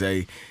that he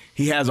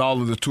has all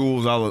of the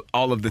tools,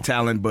 all of the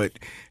talent, but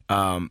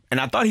and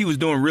I thought he was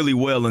doing really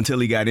well until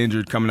he got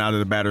injured coming out of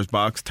the batter's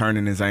box,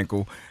 turning his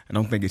ankle. I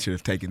don't think it should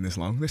have taken this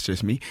long. That's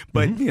just me.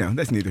 But,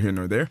 that's neither here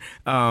nor there.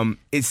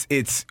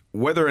 It's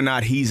whether or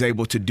not he's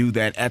able to do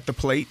that at the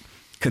plate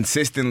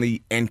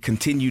consistently and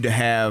continue to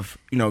have,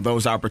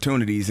 those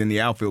opportunities in the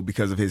outfield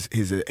because of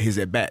his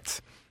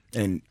at-bats.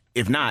 And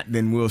if not,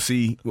 then we'll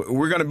see.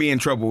 We're going to be in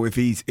trouble if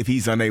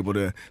he's unable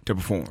to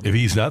perform. If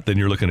he's not, then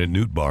you're looking at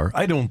Newt Barr.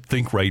 I don't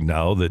think right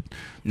now that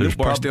Newt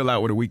Barr's still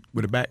out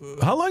with a back.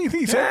 How long do you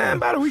think he's had?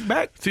 About a week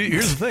back. See,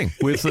 here's the thing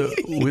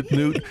with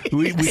Newt.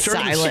 We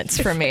silence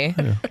for me.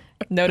 Yeah.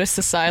 Notice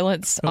the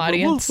silence,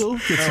 audience. We'll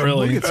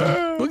get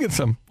some. We'll get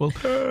some. Well,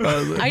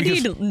 I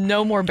need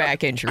no more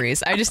back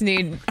injuries. I just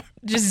need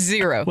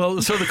zero.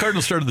 Well, so the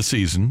Cardinals started the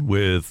season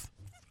with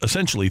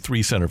essentially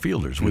 3 center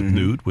fielders, with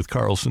Newt, with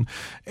Carlson,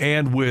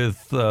 and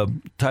with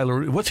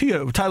Tyler. What's he?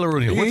 Tyler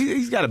O'Neill.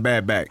 He's got a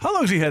bad back. How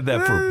long has he had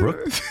that for,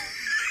 Brooke?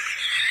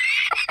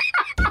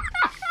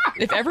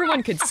 If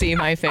everyone could see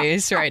my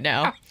face right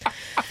now.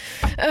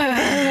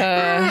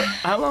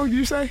 How long did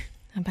you say?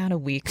 About a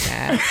week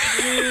back.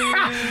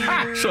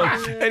 So,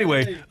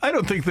 anyway, I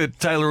don't think that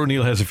Tyler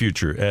O'Neill has a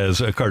future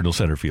as a Cardinal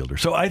center fielder.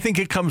 So I think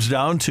it comes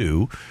down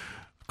to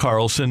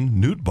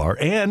Carlson, Newt Barr,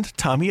 and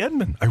Tommy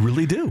Edman. I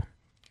really do.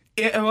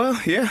 Yeah, well,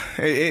 yeah.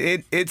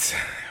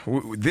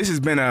 This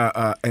has been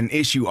an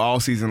issue all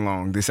season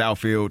long, this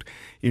outfield.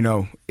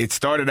 It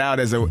started out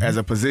as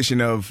a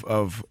position of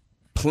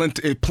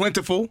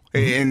plentiful,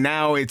 and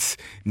now it's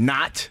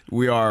not.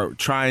 We got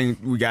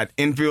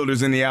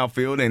infielders in the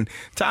outfield, and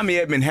Tommy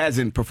Edman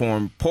hasn't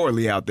performed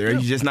poorly out there.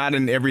 He's just not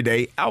an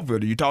everyday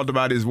outfielder. You talked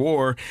about his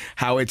WAR,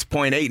 how it's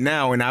 .8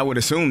 now, and I would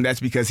assume that's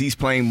because he's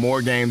playing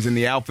more games in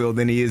the outfield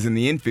than he is in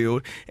the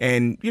infield,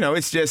 and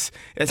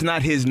it's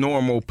not his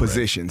normal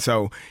position. Right.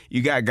 So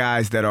you got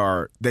guys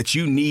that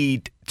you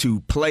need to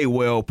play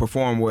well,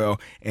 perform well,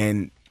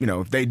 and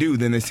if they do,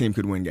 then this team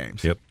could win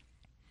games. Yep.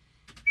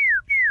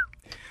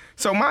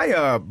 So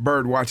my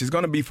bird watch is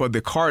going to be for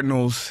the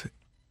Cardinals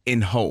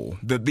in whole,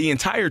 the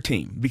entire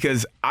team,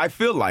 because I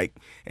feel like,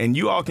 and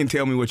you all can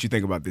tell me what you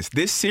think about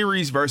this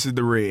series versus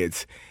the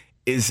Reds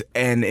is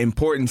an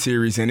important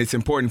series, and it's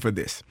important for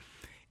this.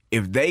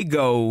 If they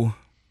go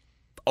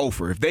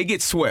over, if they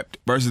get swept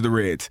versus the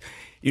Reds,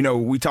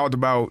 we talked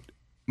about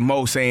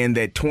Mo saying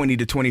that 20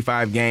 to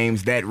 25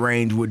 games, that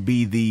range would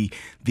be the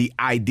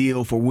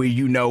ideal for where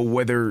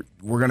whether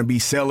we're going to be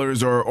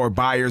sellers or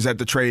buyers at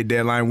the trade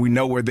deadline. We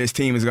know where this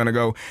team is going to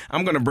go.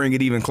 I'm going to bring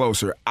it even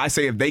closer. I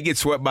say if they get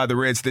swept by the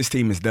Reds, this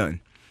team is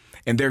done.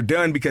 And they're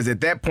done because at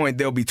that point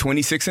they'll be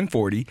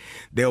 26-40.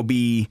 They'll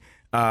be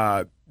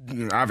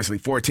obviously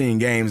 14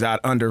 games out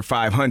under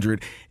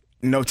 500.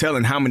 No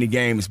telling how many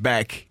games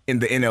back in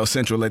the NL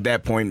Central at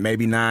that point,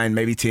 maybe 9,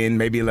 maybe 10,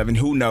 maybe 11,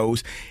 who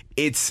knows.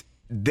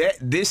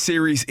 This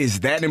series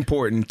is that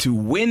important to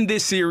win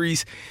this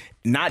series,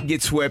 not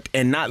get swept,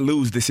 and not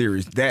lose the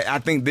series. I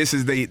think this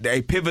is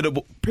a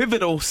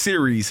pivotal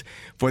series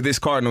for this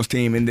Cardinals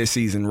team in this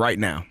season right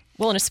now.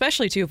 Well, and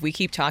especially, too, if we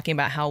keep talking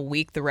about how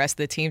weak the rest of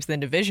the teams in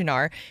the division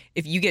are,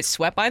 if you get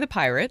swept by the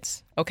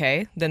Pirates,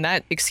 Okay, then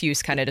that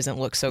excuse kind of doesn't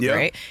look so Yeah.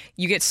 great.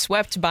 You get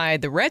swept by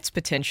the Reds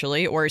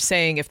potentially, or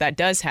saying if that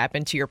does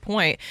happen, to your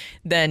point,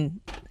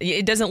 then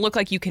it doesn't look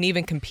like you can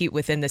even compete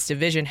within this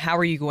division. How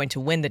are you going to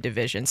win the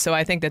division? So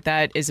I think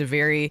that is a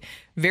very,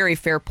 very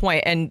fair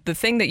point. And the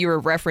thing that you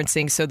were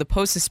referencing, so the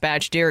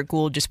Post-Dispatch, Derek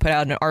Gould just put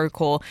out an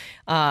article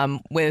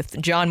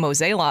with John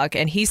Mozeliak,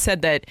 and he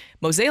said that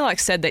Mozeliak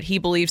said that he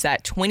believes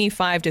that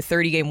 25 to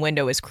 30 game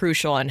window is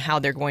crucial on how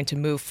they're going to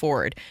move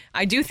forward.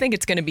 I do think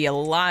it's going to be a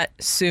lot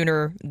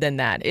sooner than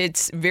that.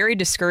 It's very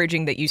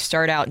discouraging that you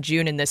start out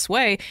June in this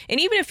way. And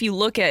even if you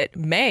look at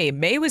May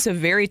was a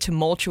very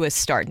tumultuous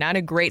start, not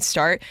a great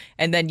start.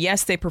 And then,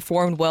 yes, they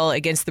performed well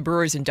against the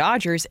Brewers and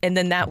Dodgers, and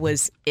then that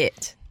was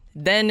it.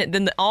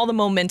 Then all the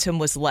momentum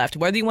was left.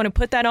 Whether you want to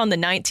put that on the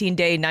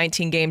 19-day,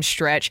 19-game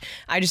stretch,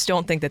 I just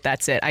don't think that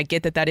that's it. I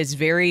get that is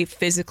very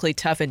physically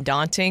tough and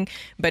daunting,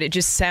 but it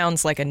just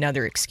sounds like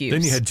another excuse.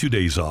 Then you had 2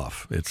 days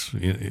off. It's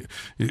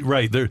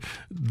right.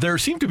 There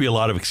seem to be a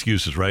lot of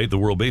excuses, right? The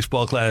World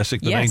Baseball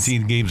Classic, the Yes.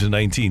 19 games in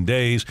 19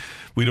 days.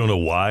 We don't know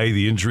why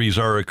the injuries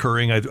are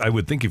occurring. I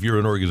would think if you're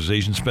an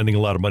organization spending a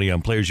lot of money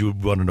on players, you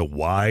would want to know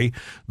why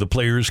the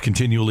players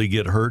continually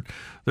get hurt.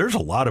 There's a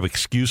lot of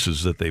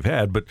excuses that they've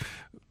had, but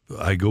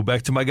I go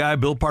back to my guy,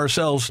 Bill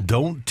Parcells.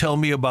 Don't tell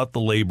me about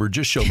the labor.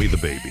 Just show me the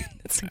baby.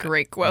 That's a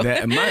great quote.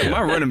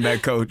 My running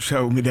back coach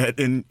showed me that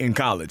in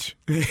college.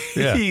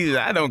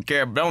 Yeah. I don't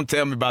care. Don't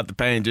tell me about the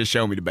pain. Just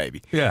show me the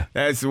baby. Yeah.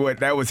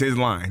 That was his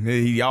line.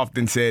 He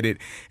often said it.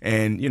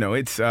 And,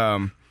 it's,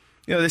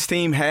 this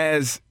team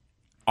has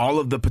all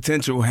of the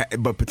potential,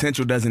 but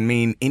potential doesn't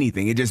mean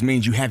anything. It just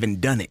means you haven't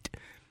done it.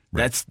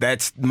 Right.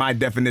 That's my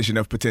definition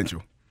of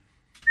potential.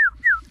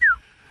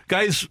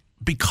 Guys,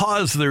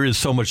 because there is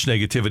so much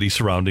negativity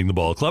surrounding the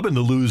ball club and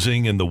the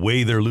losing and the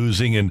way they're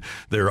losing and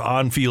their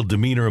on-field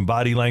demeanor and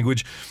body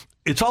language,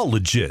 it's all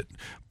legit.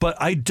 But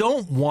I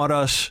don't want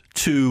us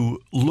to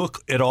look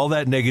at all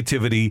that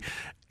negativity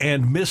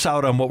and miss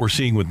out on what we're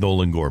seeing with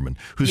Nolan Gorman,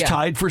 who's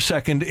tied for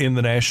second in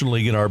the National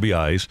League in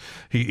RBIs.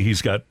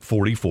 He's got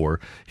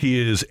 44.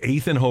 He is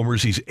 8th in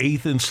homers. He's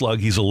 8th in slug.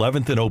 He's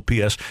 11th in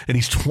OPS, and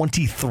he's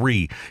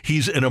 23.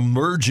 He's an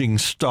emerging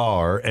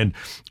star, and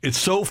it's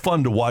so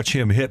fun to watch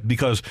him hit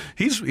because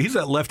he's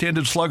that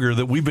left-handed slugger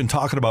that we've been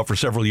talking about for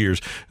several years.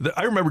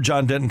 I remember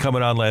John Denton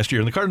coming on last year,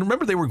 and the Cardinals,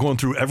 remember they were going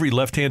through every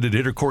left-handed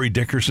hitter. Corey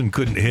Dickerson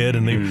couldn't hit,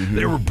 and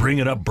they were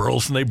bringing up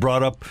Burleson. They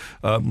brought up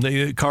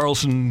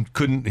Carlson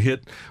couldn't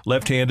hit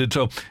left-handed.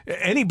 So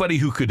anybody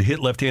who could hit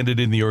left-handed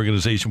in the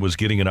organization was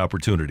getting an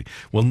opportunity.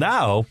 Well,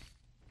 now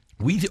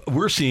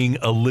we're seeing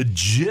a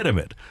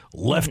legitimate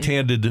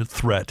left-handed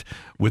threat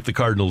with the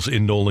Cardinals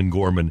in Nolan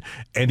Gorman,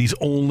 and he's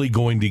only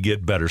going to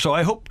get better. So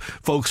I hope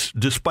folks,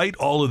 despite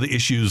all of the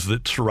issues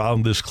that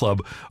surround this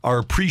club, are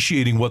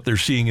appreciating what they're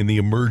seeing in the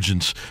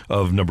emergence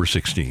of number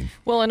 16.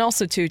 Well, and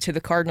also, too, to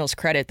the Cardinals'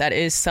 credit, that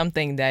is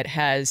something that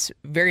has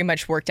very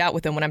much worked out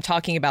with them when I'm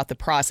talking about the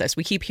process.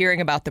 We keep hearing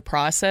about the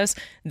process.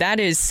 That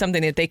is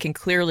something that they can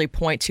clearly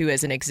point to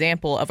as an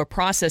example of a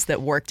process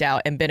that worked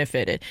out and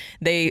benefited.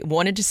 They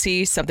wanted to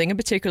see something in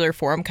particular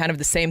for him, kind of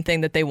the same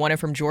thing that they wanted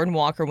from Jordan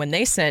Walker when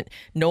they sent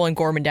Nolan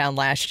Gorman down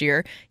last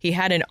year. He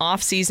had an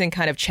off-season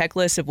kind of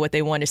checklist of what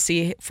they wanted to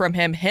see from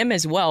him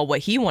as well, what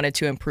he wanted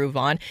to improve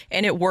on,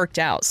 and it worked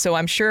out. So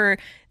I'm sure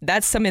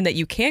that's something that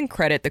you can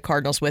credit the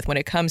Cardinals with when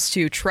it comes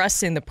to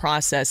trusting the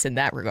process in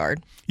that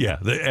regard. Yeah,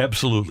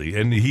 absolutely.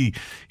 And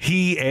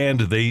he and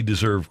they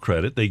deserve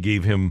credit. They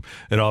gave him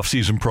an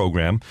off-season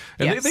program,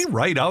 and Yes. they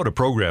write out a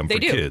program They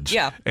for do. kids.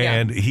 Yeah,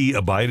 And he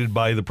abided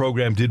by the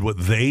program, did what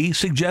they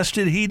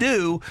suggested he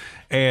do,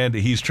 and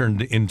he's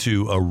turned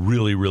into a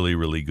really, really,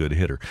 really good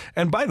hitter.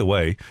 And by the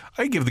way,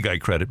 I give the guy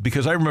credit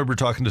because I remember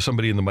talking to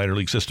somebody in the minor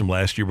league system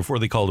last year before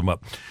they called him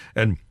up,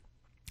 and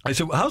I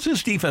said, well, how's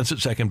his defense at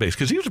second base?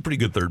 Because he was a pretty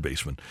good third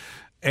baseman.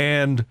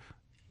 And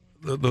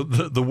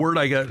the word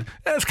I got,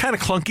 it's kind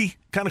of clunky.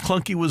 Kind of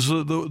clunky was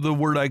the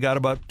word I got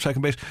about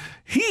second base.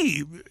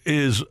 He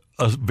is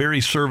a very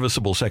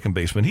serviceable second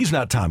baseman. He's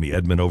not Tommy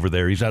Edman over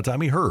there. He's not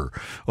Tommy Herr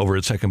over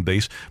at second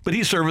base. But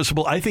he's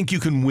serviceable. I think you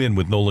can win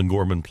with Nolan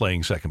Gorman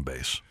playing second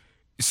base.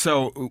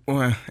 So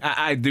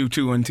I do,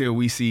 too, until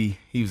we see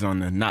he was on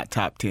the not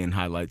top 10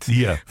 highlights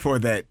for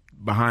that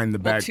behind the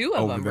back. Well, two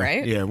of them,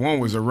 right? Yeah, one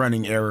was a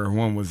running error,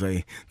 one was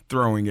a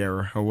throwing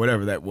error, or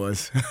whatever that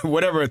was,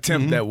 whatever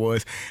attempt that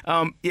was.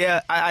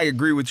 I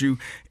agree with you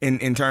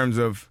in terms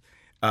of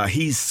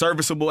he's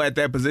serviceable at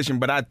that position,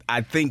 but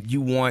I think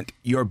you want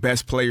your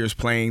best players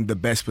playing the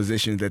best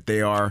positions that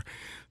they are.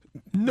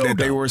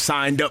 They were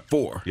signed up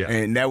for. Yeah.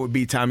 And that would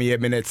be Tommy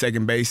Edman at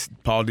second base,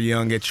 Paul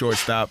DeYoung at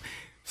shortstop,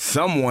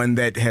 someone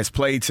that has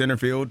played center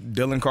field,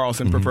 Dylan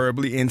Carlson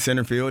preferably in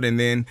center field, and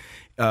then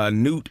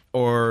Newt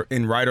or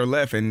in right or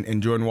left,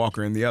 and Jordan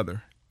Walker in the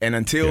other. And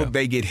until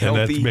they get healthy.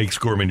 And that makes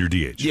Gorman your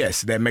DH.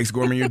 Yes, that makes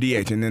Gorman your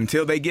DH. And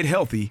until they get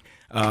healthy,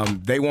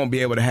 they won't be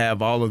able to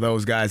have all of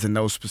those guys in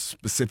those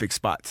specific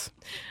spots.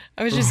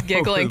 I was just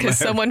giggling because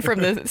someone from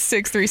the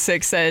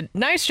 636 said,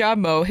 "Nice job,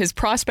 Mo. His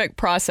prospect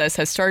process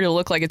has started to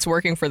look like it's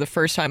working for the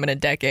first time in a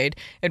decade,"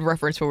 in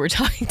reference to what we're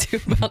talking to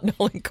about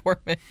Nolan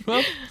Gorman.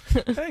 Well,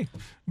 hey,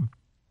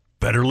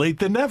 better late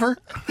than never.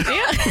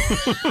 Yeah.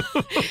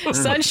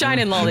 Sunshine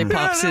and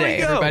lollipops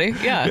today, everybody.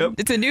 Yeah. Yep.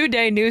 It's a new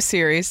day, new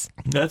series.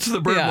 That's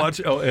the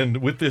Birdwatch. Oh, and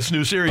with this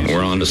new series,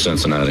 We're on to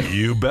Cincinnati.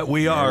 You bet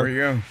we are.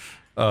 There we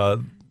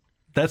go.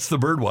 That's the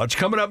Birdwatch.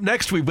 Coming up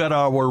next, we've got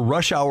our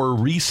Rush Hour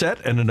Reset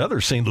and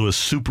another St. Louis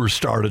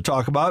superstar to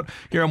talk about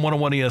here on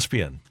 101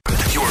 ESPN.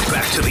 You're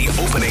back to the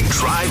Opening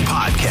Drive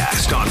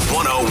podcast on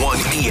 101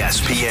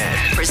 ESPN.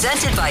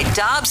 Presented by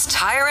Dobbs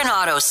Tire and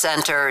Auto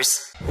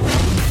Centers.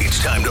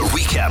 It's time to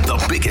recap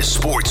the biggest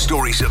sports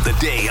stories of the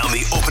day on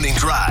the Opening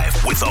Drive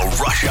with a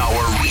Rush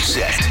Hour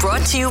Reset.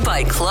 Brought to you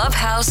by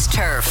Clubhouse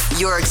Turf,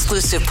 your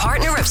exclusive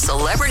partner of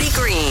Celebrity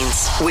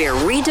Greens. We're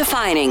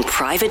redefining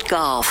private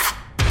golf.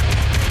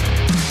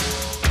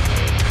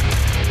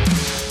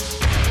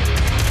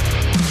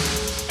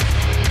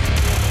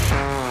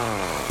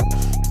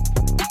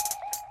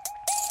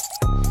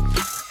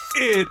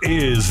 It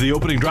is the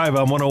Opening Drive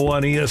on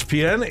 101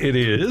 ESPN. It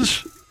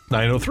is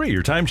 9:03.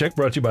 Your time check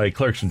brought to you by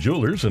Clarkson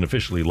Jewelers, an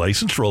officially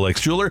licensed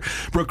Rolex jeweler.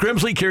 Brooke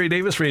Grimsley, Kerry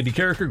Davis, Randy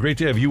Carricker. Great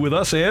to have you with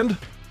us, and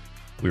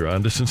we're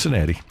on to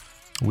Cincinnati.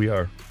 We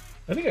are.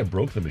 I think I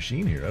broke the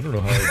machine here. I don't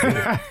know how I did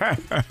it.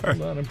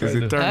 Hold on, I'm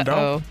trying to. Turned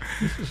off?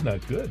 This is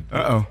not good.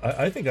 Uh-oh.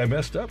 I think I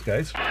messed up,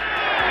 guys.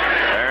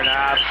 Turn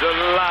out the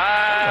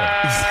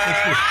lights.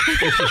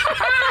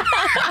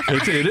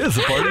 It is.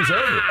 The party's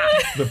over.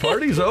 The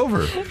party's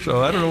over.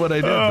 So I don't know what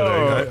I did,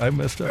 but I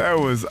messed up. That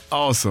was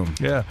awesome.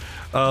 Yeah.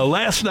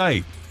 Last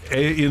night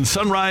in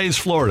Sunrise,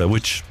 Florida,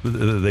 which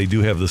they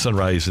do have the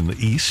sunrise in the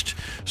east,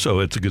 so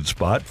it's a good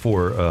spot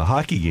for a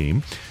hockey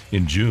game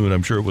in June.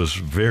 I'm sure it was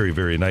very,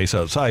 very nice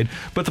outside.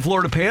 But the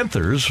Florida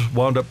Panthers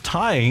wound up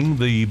tying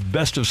the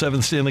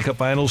best-of-7 Stanley Cup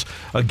Finals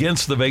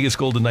against the Vegas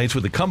Golden Knights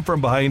with a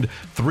come-from-behind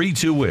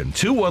 3-2 win.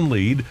 2-1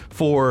 lead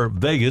for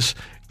Vegas.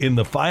 In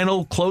the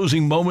final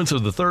closing moments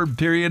of the third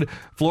period,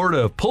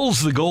 Florida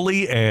pulls the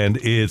goalie, and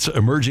it's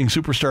emerging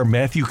superstar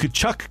Matthew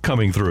Tkachuk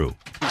coming through.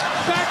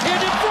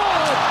 Backhanded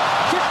fraud.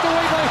 Kicked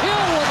away by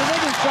Hill with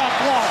another shot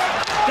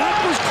blocked. That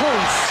was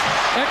close.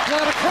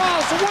 Ekblad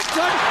across. A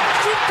one-time.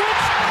 Shoot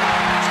pitch.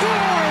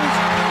 Scores.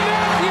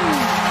 Matthew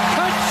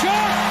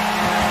Tkachuk.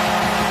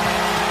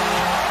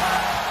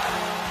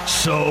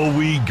 So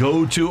we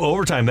go to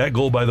overtime. That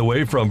goal, by the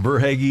way, from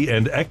Verhaeghe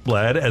and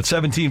Ekblad at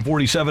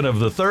 17:47 of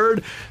the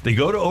third. They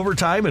go to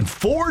overtime, and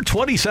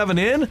 4:27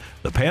 in,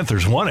 the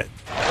Panthers won it.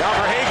 Now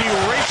Verhaeghe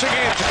racing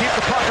in to keep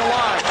the puck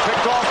alive.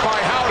 Picked off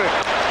by Howden.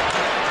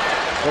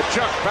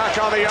 Tkachuk back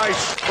on the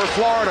ice for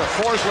Florida.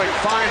 Forsling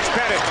finds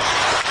Bennett.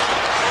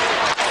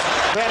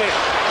 Bennett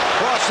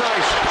cross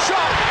ice.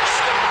 Shot.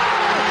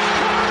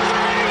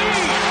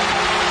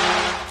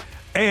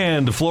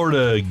 And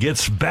Florida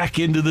gets back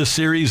into the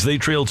series. They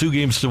trail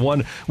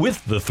 2-1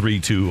 with the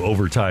 3-2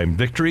 overtime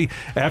victory.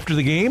 After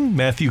the game,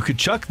 Matthew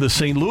Tkachuk, the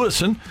St.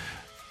 Louisan,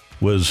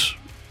 was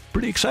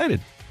pretty excited.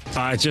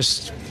 I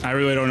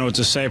really don't know what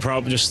to say.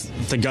 Probably just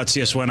the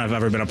gutsiest win I've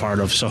ever been a part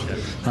of. So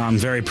I'm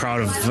very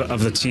proud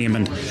of the team,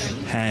 and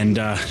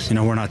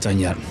we're not done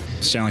yet.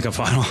 Stanley Cup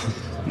final.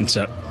 That's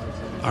it.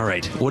 All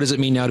right. What does it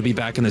mean now to be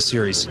back in the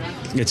series?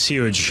 It's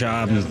huge.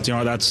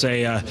 That's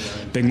a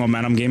big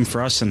momentum game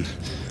for us, and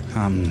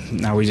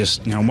now we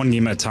just, one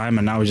game at a time,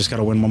 and now we just got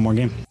to win one more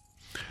game.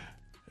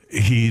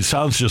 He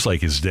sounds just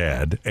like his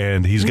dad,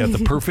 and he's got the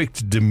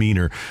perfect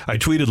demeanor. I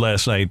tweeted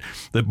last night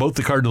that both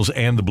the Cardinals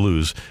and the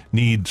Blues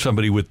need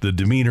somebody with the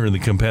demeanor and the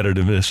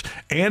competitiveness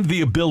and the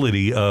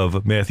ability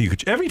of Matthew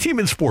Tkachuk. Every team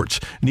in sports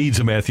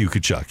needs a Matthew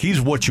Tkachuk. He's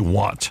what you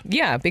want.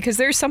 Yeah, because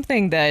there's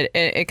something that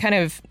it kind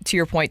of, to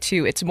your point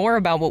too, it's more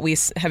about what we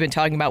have been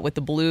talking about with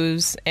the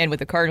Blues and with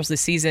the Cardinals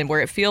this season, where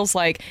it feels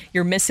like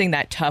you're missing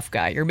that tough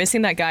guy. You're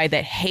missing that guy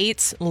that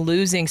hates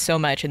losing so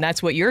much, and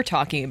that's what you're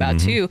talking about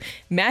too.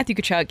 Matthew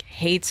Tkachuk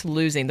hates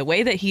losing. The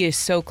way that he is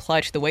so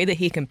clutch, the way that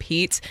he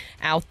competes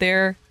out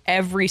there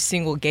every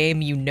single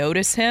game, you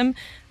notice him.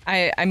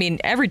 I mean,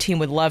 every team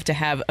would love to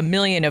have a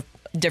million of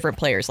different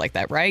players like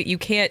that, right?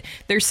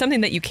 There's something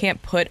that you can't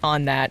put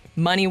on that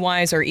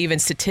money-wise or even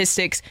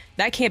statistics.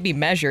 That can't be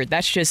measured.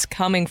 That's just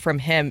coming from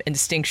him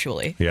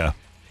instinctually. Yeah.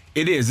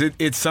 It is.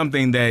 It's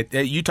something that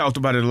you talked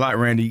about it a lot,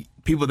 Randy.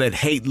 People that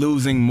hate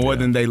losing more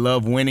than they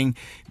love winning,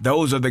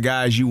 those are the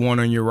guys you want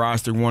on your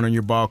roster, want on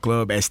your ball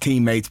club as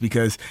teammates,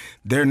 because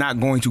they're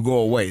not going to go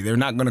away. They're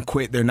not going to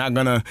quit. They're not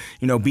going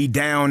to, be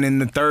down in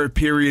the third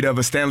period of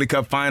a Stanley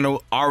Cup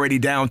final, already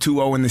down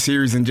 2-0 in the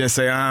series, and just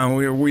say,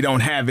 we don't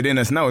have it in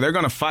us. No, they're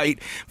going to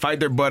fight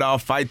their butt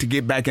off, fight to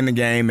get back in the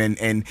game.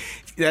 And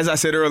as I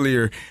said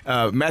earlier,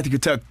 Matthew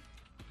Tkachuk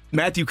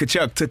Matthew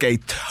Tkachuk took a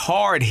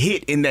hard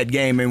hit in that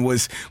game and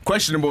was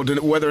questionable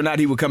to whether or not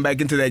he would come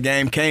back into that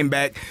game. Came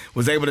back,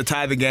 was able to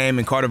tie the game,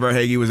 and Carter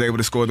Verhaeghe was able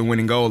to score the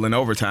winning goal in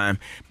overtime.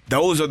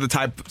 Those are the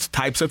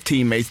types of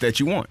teammates that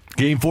you want.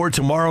 Game 4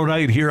 tomorrow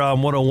night here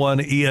on 101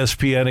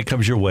 ESPN. It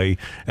comes your way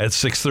at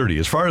 6:30.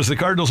 As far as the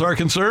Cardinals are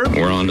concerned,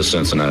 we're on to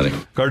Cincinnati.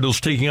 Cardinals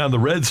taking on the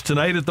Reds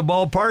tonight at the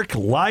ballpark.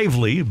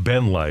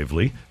 Ben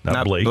Lively,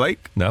 not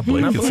Blake. Not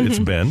Blake. It's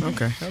Ben.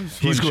 Okay.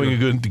 He's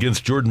going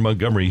against Jordan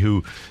Montgomery,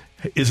 who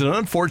is an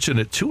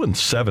unfortunate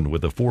 2-7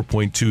 with a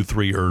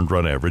 4.23 earned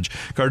run average.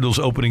 Cardinals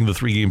opening the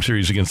 3-game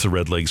series against the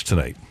Redlegs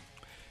tonight.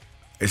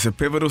 It's a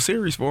pivotal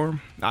series for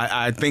them.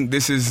 I think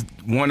this is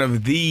one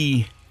of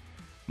the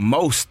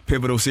most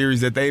pivotal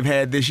series that they've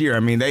had this year. I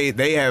mean,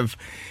 they have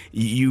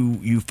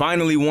you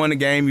finally won a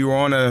game. You were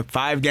on a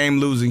 5-game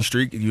losing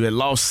streak. You had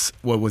lost,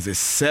 what was it,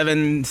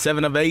 7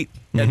 of 8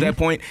 at that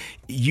point.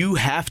 You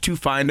have to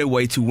find a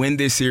way to win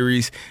this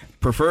series,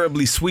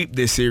 preferably sweep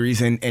this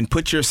series and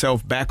put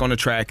yourself back on the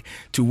track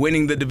to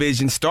winning the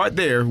division. Start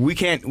there. We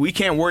can't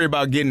worry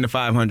about getting to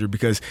 500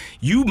 because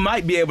you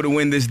might be able to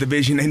win this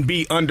division and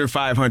be under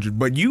 500,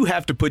 but you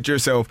have to put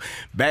yourself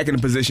back in a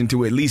position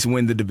to at least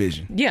win the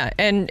division. Yeah,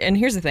 and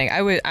here's the thing.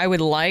 I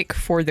would like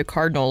for the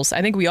Cardinals,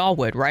 I think we all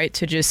would, right,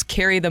 to just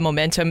carry the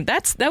momentum.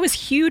 That was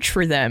huge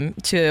for them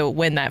to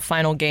win that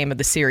final game of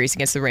the series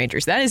against the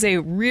Rangers. That is a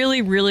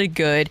really, really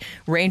good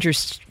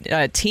Rangers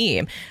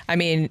team. I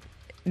mean,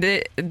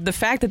 the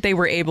fact that they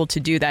were able to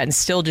do that and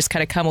still just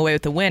kind of come away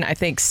with the win, I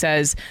think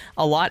says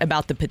a lot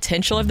about the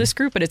potential of this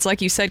group. But it's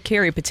like you said,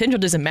 Carrie, potential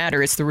doesn't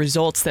matter. It's the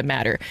results that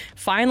matter.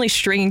 Finally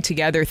stringing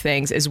together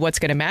things is what's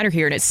going to matter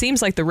here. And it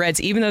seems like the Reds,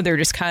 even though they're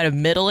just kind of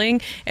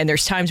middling and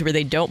there's times where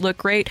they don't look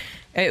great,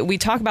 we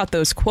talked about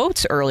those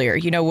quotes earlier,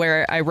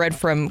 where I read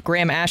from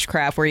Graham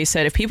Ashcraft, where he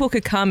said, if people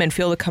could come and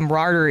feel the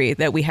camaraderie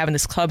that we have in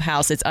this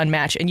clubhouse, it's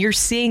unmatched. And you're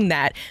seeing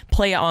that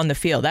play on the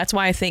field. That's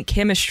why I think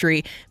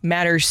chemistry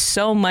matters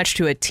so much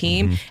to a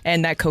team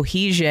and that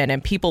cohesion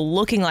and people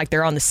looking like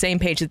they're on the same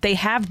page, that they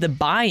have the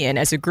buy-in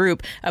as a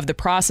group of the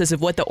process of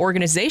what the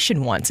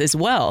organization wants as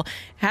well.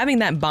 Having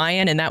that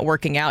buy-in and that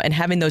working out and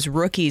having those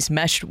rookies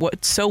meshed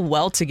so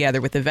well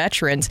together with the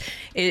veterans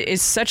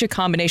is such a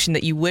combination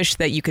that you wish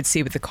that you could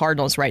see with the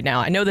Cardinals right now.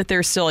 I know that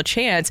there's still a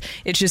chance.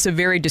 It's just a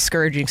very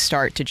discouraging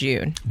start to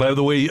June. By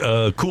the way,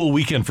 cool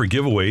weekend for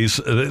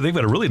giveaways. They've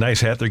got a really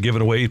nice hat they're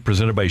giving away,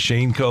 presented by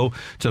Shane Co.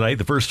 tonight.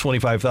 The first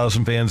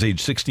 25,000 fans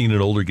age 16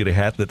 and older get a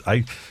hat that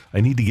I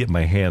need to get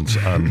my hands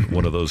on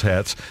one of those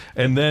hats.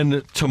 And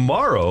then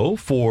tomorrow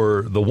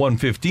for the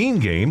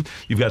 1:15 game,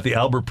 you've got the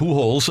Albert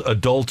Pujols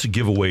adult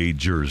giveaway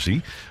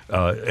jersey.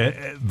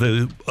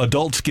 The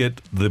adults get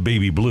the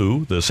baby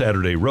blue, the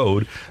Saturday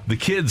Road. The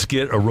kids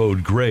get a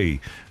Road Gray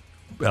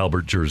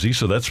Albert jersey,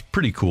 so that's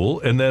pretty cool.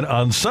 And then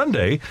on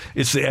Sunday,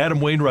 it's the Adam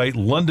Wainwright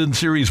London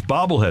Series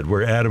bobblehead,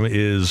 where Adam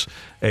is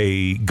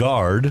a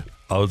guard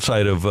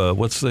outside of,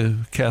 what's the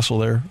castle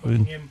there?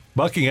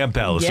 Buckingham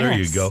Palace. Yes. There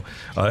you go.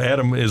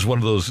 Adam is one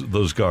of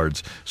those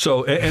guards.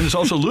 So, and it's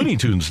also Looney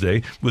Tunes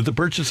Day. With the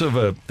purchase of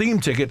a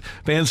theme ticket,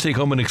 fans take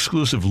home an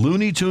exclusive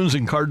Looney Tunes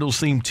and Cardinals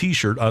themed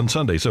T-shirt on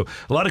Sunday. So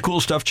a lot of cool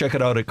stuff. Check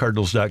it out at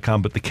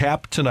Cardinals.com. But the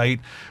cap tonight,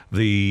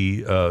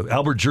 the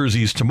Albert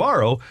jerseys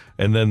tomorrow,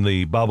 and then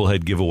the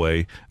bobblehead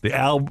giveaway, the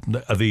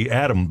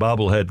Adam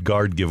bobblehead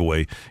guard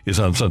giveaway is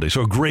on Sunday.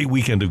 So a great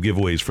weekend of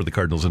giveaways for the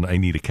Cardinals, and I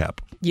need a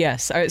cap.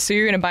 Yes. So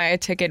you're going to buy a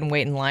ticket and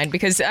wait in line?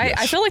 Because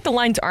I feel like the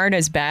lines aren't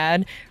as bad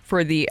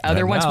for the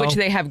other ones, which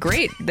they have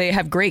great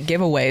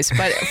giveaways.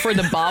 But for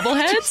the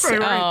bobbleheads,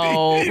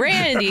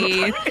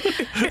 Randy.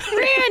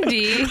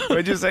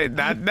 What'd you say?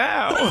 Not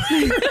now.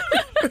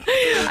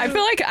 I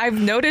feel like I've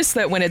noticed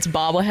that when it's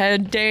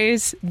bobblehead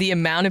days, the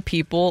amount of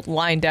people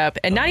lined up,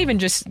 and not even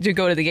just to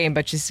go to the game,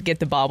 but just to get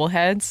the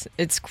bobbleheads,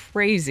 it's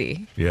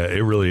crazy. Yeah,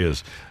 it really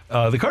is.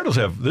 The Cardinals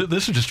have,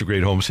 this is just a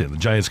great homestand. The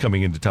Giants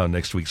coming into town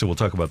next week, so we'll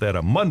talk about that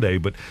on Monday,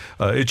 but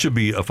it should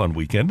be a fun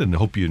weekend, and I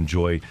hope you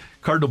enjoy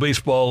Cardinal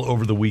baseball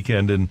over the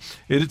weekend. And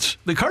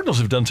the Cardinals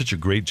have done such a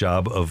great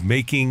job of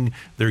making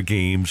their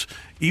games,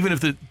 even if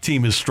the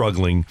team is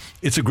struggling,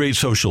 it's a great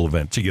social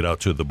event to get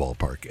out to the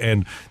ballpark.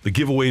 And the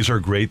giveaways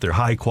are great. They're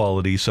high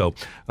quality, so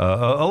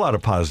a lot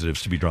of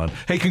positives to be drawn.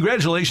 Hey,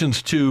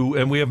 congratulations to,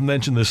 and we haven't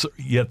mentioned this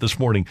yet this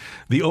morning,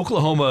 the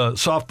Oklahoma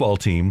softball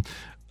team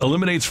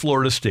eliminates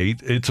Florida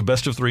State. It's a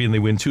best of 3, and they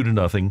win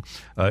 2-0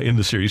 in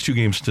the series,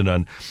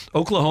 2-0.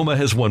 Oklahoma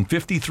has won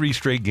 53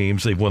 straight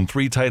games. They've won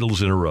 3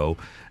 titles in a row,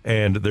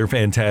 and they're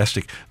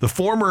fantastic. The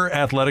former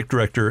athletic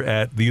director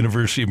at the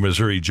University of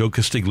Missouri, Joe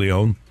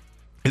Castiglione,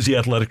 is the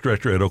athletic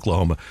director at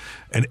Oklahoma,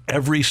 and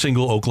every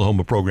single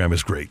Oklahoma program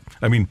is great.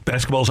 I mean,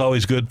 basketball's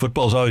always good,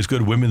 football's always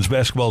good, women's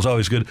basketball's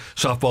always good,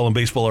 softball and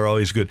baseball are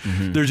always good.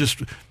 They're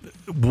just,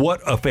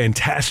 what a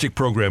fantastic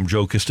program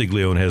Joe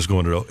Castiglione has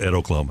going at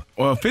Oklahoma.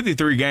 Well,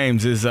 53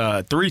 games is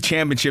 3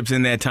 championships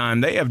in that time.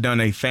 They have done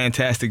a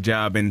fantastic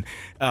job, and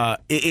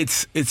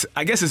it's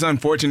I guess it's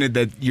unfortunate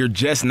that you're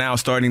just now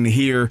starting to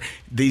hear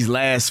this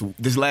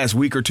last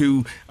week or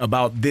two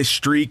about this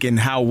streak and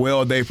how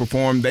well they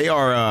performed. They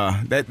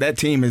are that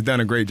team team has done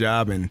a great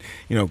job, and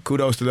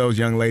kudos to those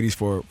young ladies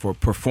for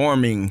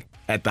performing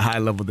at the high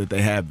level that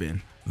they have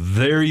been.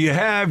 There you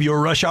have your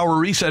Rush Hour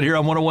Reset here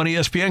on 101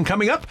 ESPN.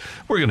 Coming up,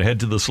 we're going to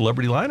head to the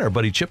Celebrity Line. Our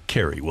buddy Chip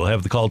Carey will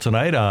have the call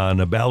tonight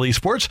on Bally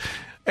Sports,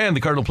 and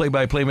the Cardinal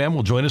play-by-play man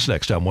will join us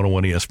next on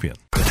 101 ESPN.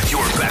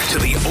 You're back to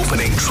the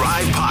Opening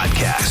Drive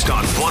podcast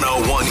on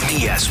 101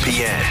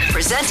 ESPN.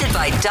 Presented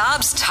by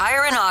Dobbs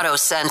Tire and Auto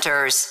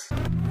Centers.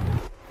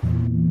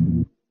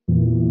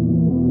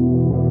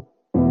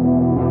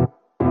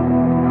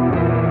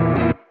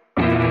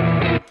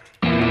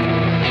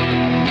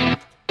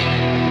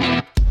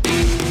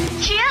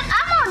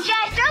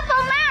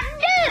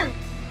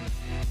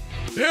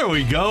 There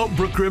we go.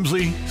 Brooke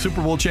Grimsley,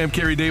 Super Bowl champ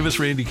Kerry Davis,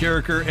 Randy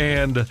Carricker,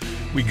 and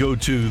we go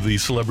to the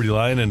Celebrity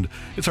Line, and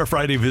it's our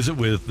Friday visit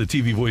with the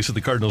TV voice of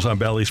the Cardinals on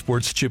Bally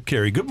Sports, Chip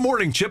Carey. Good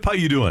morning, Chip. How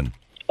you doing?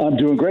 I'm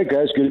doing great,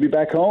 guys. Good to be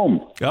back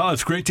home. Oh,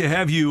 it's great to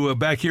have you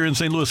back here in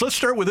St. Louis. Let's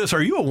start with this.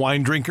 Are you a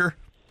wine drinker?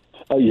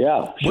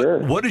 Yeah, sure.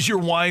 What is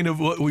your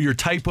your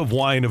type of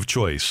wine of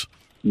choice?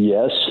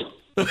 Yes.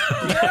 That's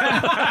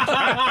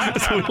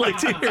what we like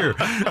to hear.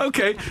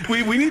 Okay,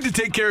 we need to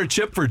take care of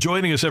Chip for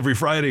joining us every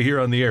Friday here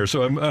on the air.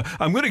 So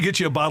I'm going to get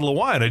you a bottle of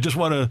wine. I just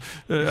want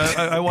to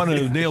I want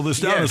to nail this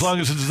down. Yes. As long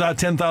as it's not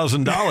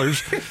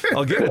 $10,000,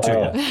 I'll give it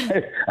to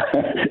you.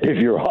 If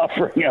you're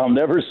offering, I'll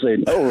never say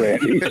no,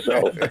 Randy.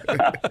 So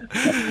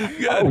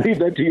I'll leave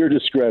that to your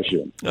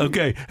discretion.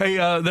 Okay. Hey,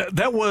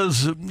 that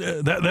was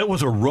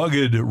a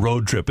rugged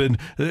road trip, and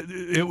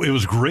it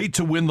was great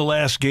to win the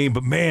last game.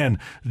 But man,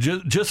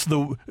 just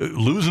the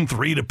losing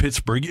 3 to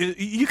Pittsburgh,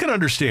 you can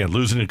understand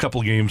losing a couple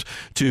of games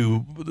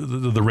to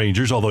the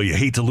Rangers, although you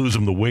hate to lose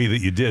them the way that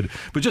you did.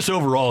 But just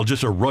overall,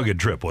 just a rugged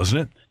trip,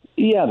 wasn't it?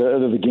 Yeah,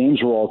 the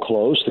games were all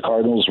close. The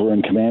Cardinals were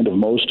in command of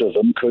most of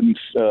them, couldn't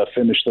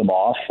finish them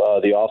off.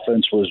 The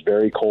offense was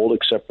very cold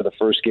except for the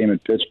first game in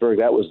Pittsburgh.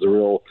 That was the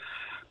real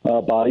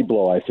body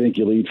blow. I think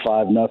you lead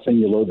 5-0.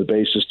 You load the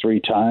bases 3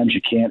 times.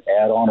 You can't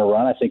add on a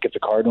run. I think if the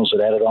Cardinals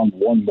had added on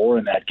one more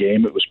in that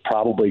game, it was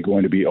probably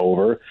going to be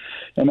over.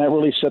 And that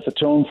really set the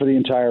tone for the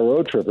entire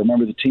road trip.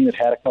 Remember, the team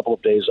had a couple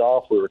of days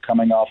off. We were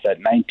coming off that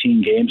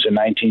 19 games in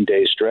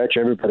 19-day stretch.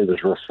 Everybody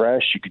was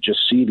refreshed. You could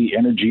just see the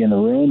energy in the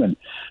room, and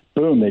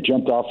boom, they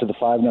jumped off to the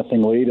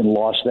 5-0 lead and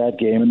lost that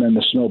game, and then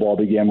the snowball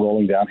began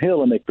rolling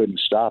downhill, and they couldn't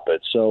stop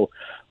it. So,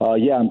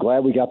 I'm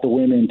glad we got the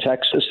win in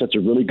Texas. That's a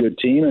really good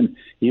team, and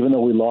even though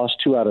we lost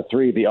 2 out of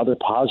 3, the other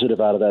positive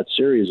out of that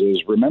series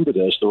is, remember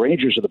this, the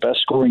Rangers are the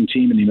best scoring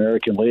team in the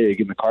American League,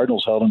 and the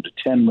Cardinals held them to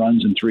 10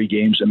 runs in 3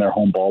 games in their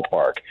home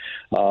ballpark.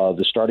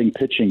 The starting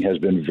pitching has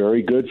been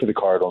very good for the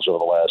Cardinals over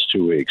the last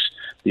 2 weeks.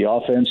 The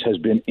offense has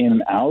been in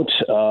and out.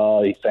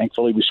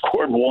 Thankfully, we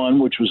scored 1,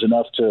 which was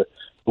enough to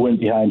win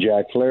behind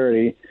Jack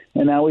Flaherty.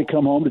 And now we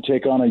come home to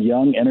take on a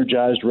young,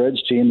 energized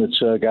Reds team that's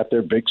got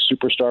their big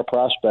superstar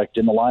prospect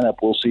in the lineup.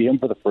 We'll see him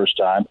for the first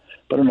time,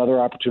 but another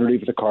opportunity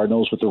for the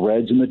Cardinals with the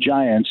Reds and the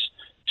Giants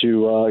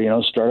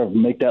to, start to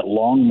make that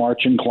long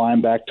march and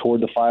climb back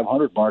toward the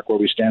 500 mark where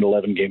we stand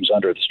 11 games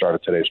under at the start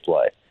of today's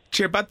play.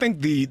 Chip, I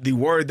think the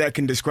word that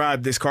can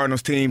describe this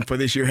Cardinals team for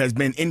this year has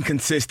been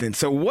inconsistent.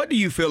 So what do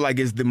you feel like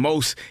is the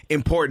most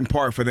important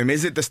part for them?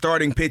 Is it the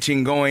starting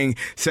pitching going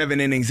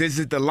 7 innings? Is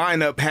it the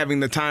lineup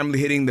having the timely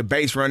hitting, the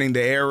base running,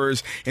 the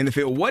errors in the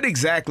field? What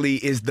exactly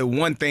is the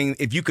one thing,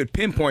 if you could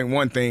pinpoint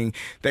one thing,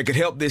 that could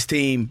help this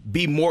team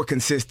be more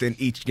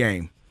consistent each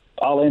game?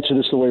 I'll answer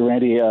this the way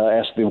Randy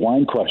asked the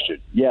wine question.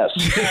 Yes.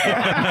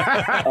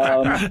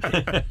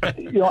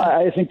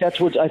 I think that's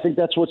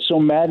what's so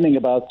maddening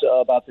about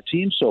the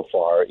team so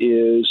far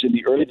is in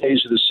the early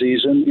days of the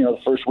season, the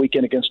first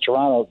weekend against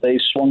Toronto, they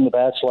swung the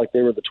bats like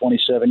they were the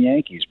 27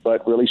 Yankees,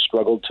 but really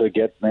struggled to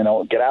get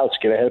outs,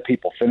 get ahead of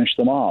people, finish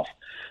them off.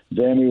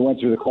 Then we went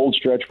through the cold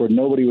stretch where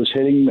nobody was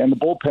hitting and the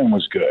bullpen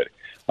was good.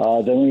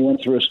 Then we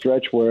went through a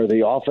stretch where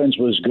the offense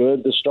was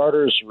good. The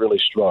starters really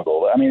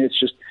struggled. I mean, it's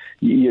just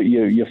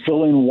you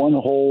fill in one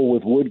hole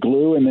with wood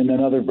glue, and then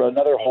another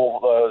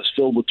hole is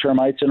filled with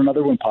termites, and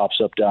another one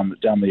pops up down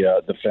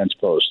the fence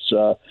posts.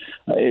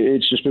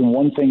 It's just been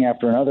one thing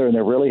after another, and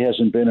there really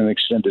hasn't been an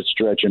extended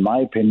stretch, in my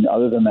opinion,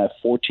 other than that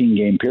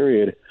 14-game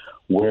period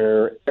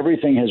where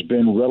everything has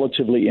been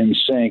relatively in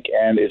sync,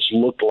 and it's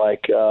looked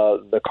like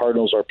the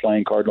Cardinals are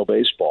playing Cardinal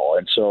baseball.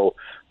 And so,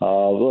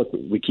 look,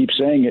 we keep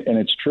saying it, and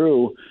it's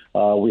true.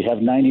 We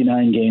have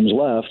 99 games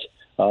left,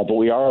 but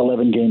we are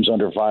 11 games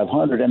under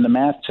 500, and the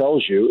math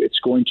tells you it's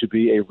going to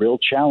be a real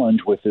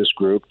challenge with this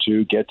group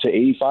to get to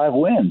 85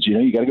 wins.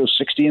 You got to go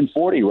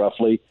 60-40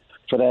 roughly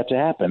for that to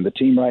happen. The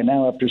team right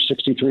now, after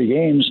 63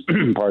 games,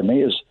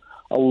 is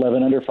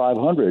 11 under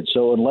 500.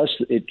 So unless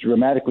it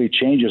dramatically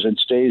changes and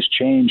stays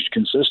changed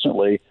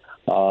consistently,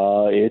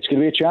 it's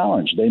going to be a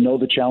challenge. They know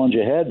the challenge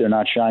ahead. They're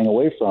not shying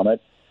away from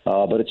it.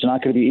 But it's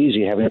not going to be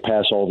easy having to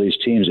pass all these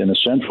teams in the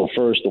Central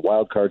first, the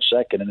wild card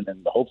second, and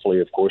then hopefully,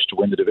 of course, to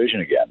win the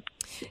division again.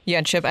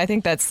 Yeah, Chip, I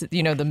think that's,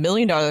 the $1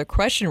 million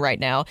question right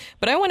now.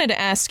 But I wanted to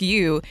ask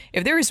you,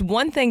 if there is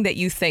one thing that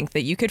you think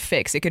that you could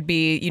fix, it could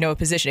be, a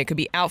position, it could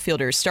be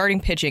outfielders, starting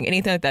pitching,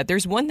 anything like that.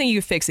 There's one thing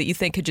you fix that you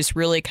think could just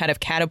really kind of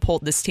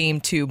catapult this team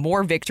to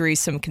more victories,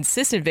 some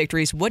consistent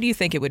victories. What do you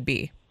think it would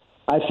be?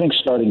 I think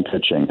starting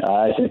pitching.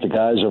 I think the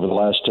guys over the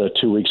last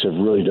 2 weeks have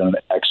really done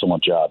an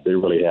excellent job. They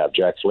really have.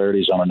 Jack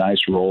Flaherty's on a nice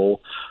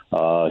roll.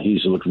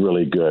 He's looked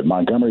really good.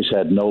 Montgomery's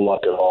had no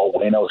luck at all.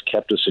 Waino's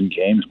kept us in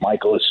games.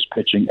 Michaelis is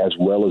pitching as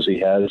well as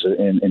he has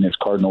in his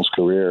Cardinals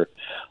career.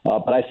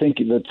 But I think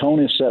the tone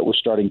is set with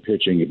starting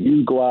pitching. If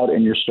you go out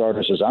and your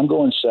starter says, I'm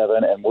going 7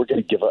 and I'm going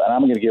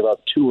to give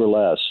up 2 or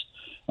less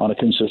on a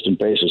consistent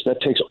basis,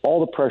 that takes all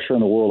the pressure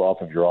in the world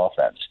off of your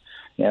offense.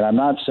 And I'm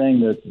not saying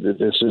that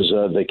this is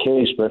the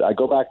case, but I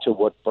go back to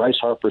what Bryce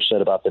Harper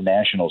said about the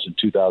Nationals in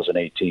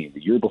 2018,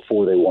 the year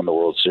before they won the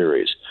World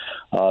Series.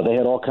 They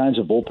had all kinds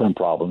of bullpen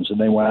problems,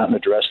 and they went out and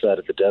addressed that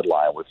at the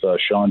deadline with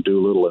Sean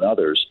Doolittle and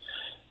others.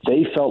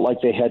 They felt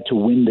like they had to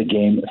win the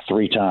game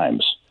 3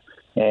 times.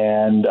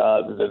 And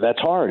that's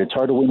hard. It's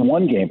hard to win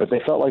one game, but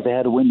they felt like they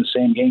had to win the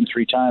same game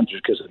 3 times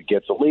because they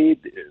get the lead,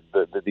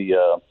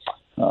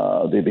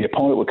 the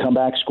opponent would come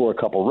back, score a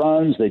couple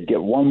runs. They'd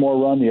get one more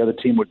run. The other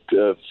team would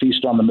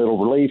feast on the middle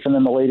relief, and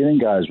then the late inning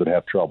guys would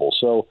have trouble.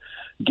 So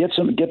get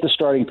the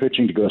starting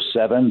pitching to go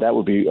 7. That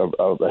would be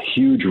a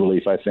huge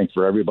relief, I think,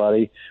 for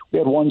everybody. We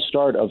had one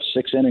start of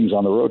 6 innings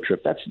on the road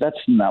trip. That's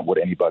not what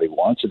anybody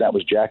wants, and that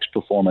was Jack's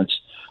performance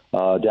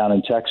down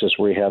in Texas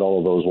where he had all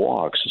of those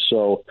walks.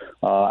 So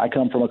I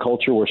come from a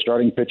culture where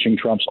starting pitching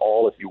trumps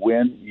all. If you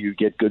win, you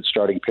get good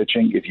starting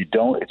pitching. If you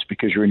don't, it's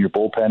because you're in your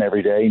bullpen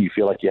every day and you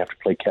feel like you have to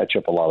play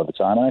catch-up a lot of the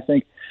time. And I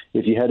think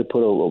if you had to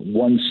put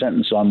one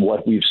sentence on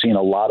what we've seen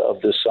a lot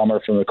of this summer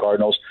from the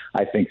Cardinals,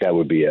 I think that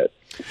would be it.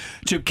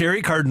 Chip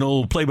Caray,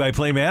 Cardinal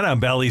play-by-play man on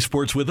Bally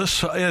Sports with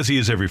us, as he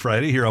is every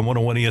Friday here on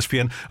 101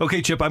 ESPN.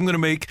 Okay, Chip, I'm going to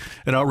make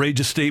an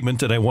outrageous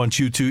statement, and I want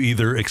you to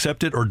either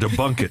accept it or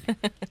debunk it.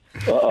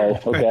 Uh-oh,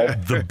 okay.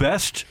 The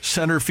best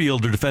center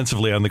fielder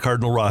defensively on the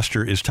Cardinal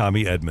roster is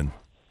Tommy Edman.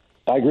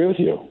 I agree with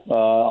you.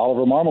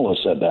 Oliver Marmol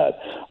said that.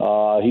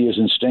 He is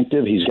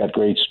instinctive. He's got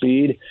great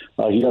speed.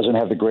 He doesn't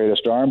have the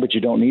greatest arm, but you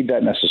don't need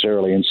that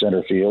necessarily in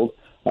center field.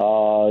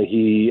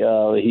 He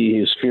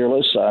is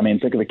fearless. I mean,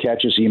 think of the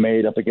catches he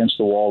made up against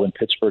the wall in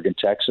Pittsburgh and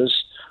Texas.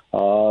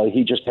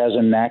 He just has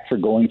a knack for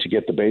going to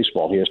get the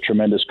baseball. He has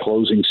tremendous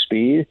closing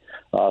speed.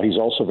 He's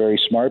also very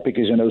smart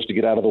because he knows to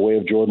get out of the way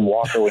of Jordan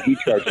Walker when he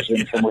charges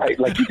in from right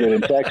like he did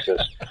in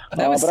Texas.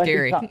 That was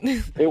scary.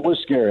 It was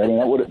scary. I mean,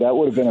 that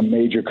would have been a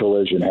major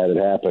collision had it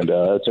happened.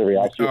 That's every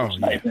outfielder's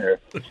nightmare.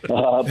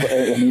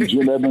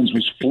 Jim Edmonds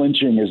was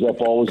flinching as that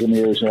ball was in the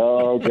air. Saying,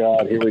 oh,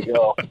 God, here we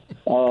go.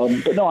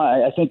 But no,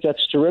 I think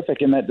that's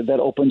terrific, and that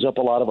opens up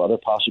a lot of other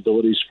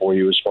possibilities for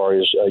you as far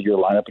as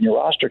your lineup and your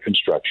roster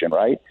construction,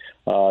 right?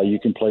 You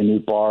can play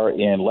Nootbaar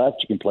in left,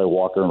 you can play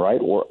Walker in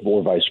right,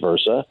 or vice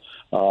versa.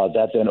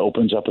 That then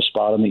opens up a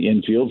spot in the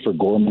infield for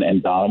Gorman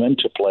and Donovan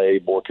to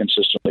play more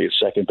consistently at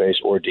second base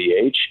or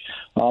DH.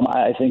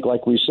 I think,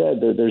 like we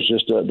said, there's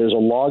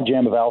a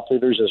logjam of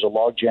outfielders, there's a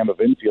logjam of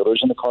infielders,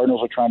 and the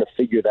Cardinals are trying to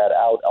figure that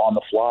out on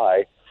the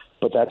fly.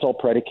 But that's all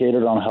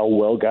predicated on how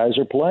well guys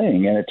are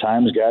playing. And at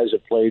times guys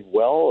have played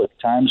well. At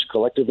times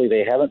collectively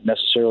they haven't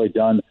necessarily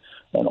done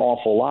an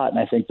awful lot. And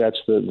I think that's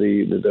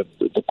the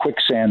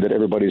quicksand that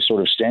everybody's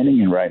sort of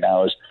standing in right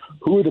now is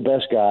who are the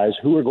best guys,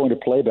 who are going to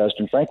play best,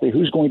 and frankly,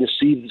 who's going to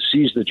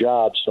seize the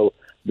job so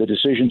the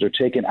decisions are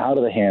taken out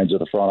of the hands of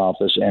the front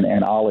office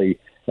and Ollie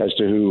as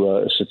to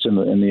who sits in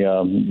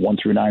the 1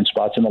 through 9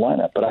 spots in the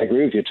lineup. But I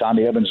agree with you.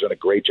 Tommy Evans has done a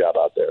great job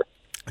out there.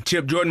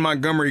 Chip, Jordan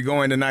Montgomery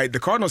going tonight. The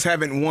Cardinals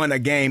haven't won a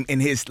game in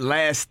his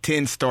last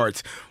 10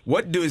 starts.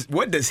 What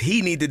does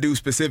he need to do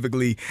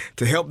specifically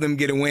to help them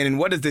get a win, and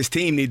what does this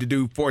team need to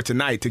do for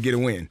tonight to get a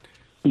win?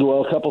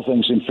 Well, a couple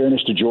things. In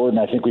fairness to Jordan,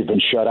 I think we've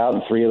been shut out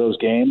in 3 of those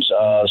games.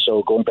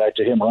 So going back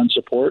to him, run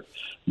support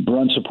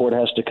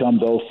has to come,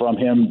 though, from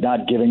him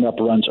not giving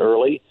up runs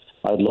early.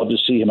 I'd love to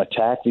see him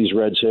attack these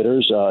Reds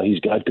hitters. He's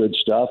got good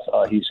stuff.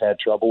 He's had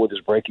trouble with his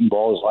breaking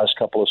ball his last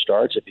couple of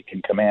starts. If he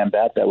can command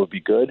that would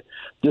be good.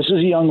 This is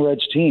a young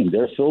Reds team.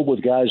 They're filled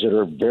with guys that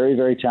are very,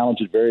 very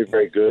talented, very,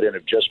 very good, and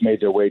have just made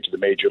their way to the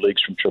major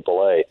leagues from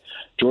AAA.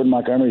 Jordan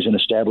Montgomery is an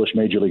established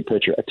major league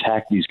pitcher.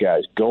 Attack these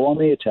guys. Go on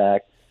the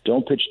attack.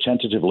 Don't pitch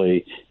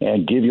tentatively,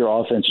 and give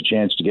your offense a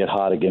chance to get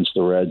hot against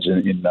the Reds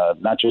in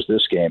not just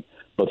this game,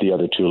 but the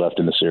other 2 left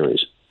in the series.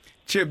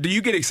 Chip, do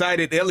you get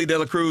excited? Ellie De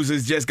La Cruz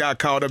has just got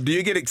caught up. Do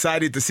you get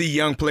excited to see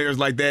young players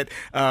like that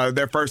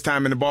their first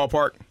time in the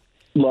ballpark?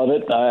 Love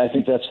it. I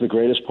think that's the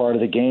greatest part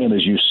of the game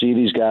is you see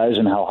these guys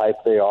and how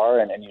hyped they are,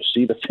 and you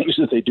see the things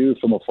that they do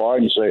from afar,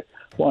 and you say,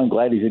 well, I'm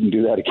glad he didn't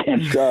do that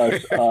against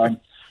us.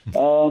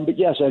 But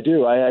yes, I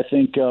do. I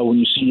think when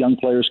you see young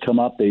players come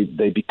up, they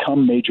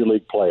become major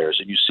league players,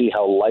 and you see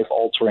how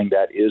life-altering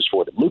that is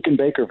for them. Luken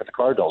Baker for the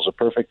Cardinals, a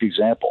perfect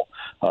example.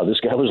 This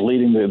guy was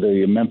leading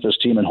the Memphis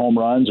team in home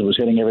runs and was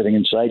hitting everything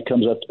in sight,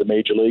 comes up to the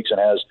major leagues and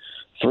has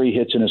 3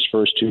 hits in his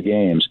first 2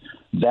 games.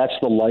 That's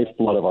the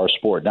lifeblood of our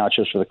sport, not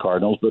just for the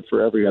Cardinals, but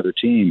for every other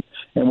team.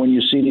 And when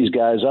you see these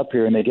guys up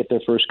here and they get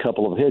their first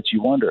couple of hits,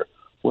 you wonder,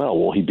 well,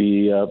 will he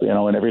be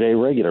an everyday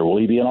regular? Will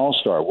he be an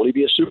all-star? Will he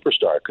be a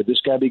superstar? Could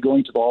this guy be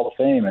going to the Hall of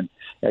Fame? And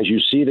as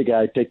you see the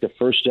guy take the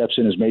first steps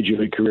in his major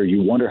league career,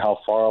 you wonder how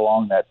far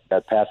along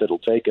that path it'll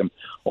take him,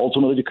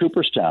 ultimately to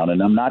Cooperstown.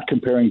 And I'm not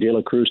comparing De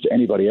La Cruz to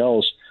anybody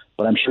else,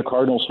 but I'm sure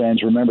Cardinals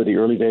fans remember the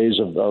early days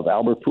of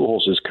Albert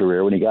Pujols'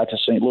 career. When he got to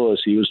St. Louis,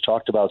 he was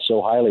talked about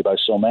so highly by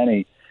so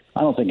many.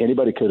 I don't think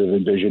anybody could have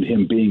envisioned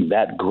him being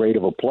that great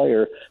of a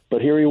player,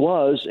 but here he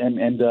was. And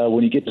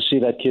when you get to see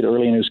that kid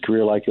early in his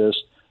career like this,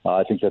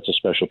 I think that's a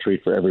special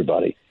treat for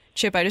everybody.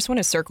 Chip, I just want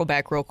to circle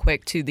back real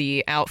quick to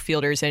the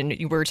outfielders, and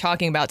you were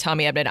talking about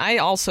Tommy Edman. I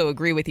also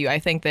agree with you. I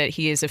think that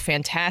he is a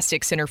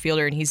fantastic center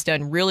fielder, and he's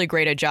done really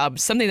great a job,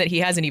 something that he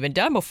hasn't even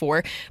done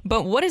before.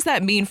 But what does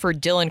that mean for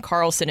Dylan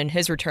Carlson and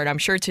his return? I'm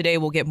sure today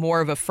we'll get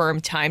more of a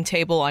firm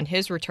timetable on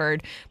his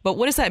return, but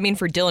what does that mean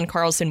for Dylan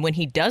Carlson when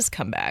he does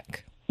come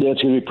back? Yeah,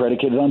 it's going to be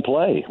predicated on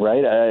play,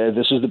 right?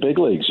 This is the big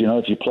leagues.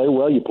 If you play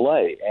well, you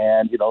play.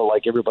 And,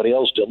 like everybody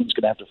else, Dylan's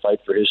going to have to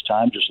fight for his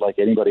time, just like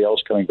anybody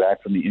else coming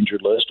back from the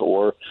injured list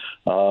or,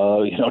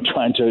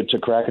 trying to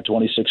crack a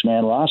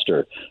 26-man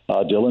roster.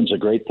 Dylan's a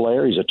great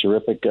player. He's a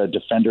terrific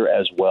defender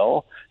as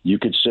well. You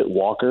could sit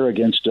Walker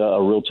against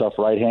a real tough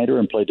right-hander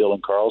and play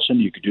Dylan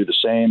Carlson. You could do the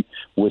same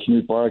with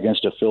Nootbaar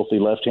against a filthy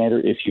left-hander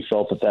if you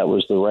felt that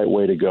was the right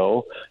way to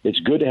go. It's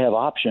good to have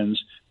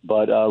options.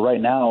 But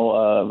right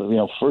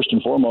now, first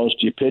and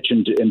foremost, you pitch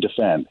and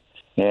defend.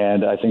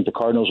 And I think the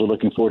Cardinals are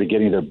looking forward to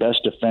getting their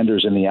best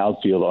defenders in the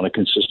outfield on a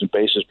consistent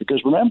basis.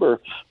 Because remember,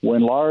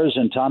 when Lars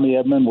and Tommy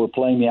Edman were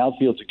playing the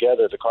outfield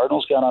together, the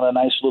Cardinals got on a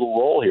nice little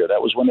roll here.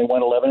 That was when they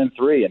went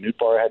 11-3, and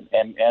Nootbaar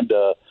and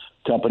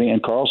company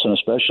and Carlson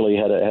especially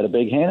had a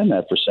big hand in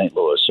that for St.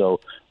 Louis. So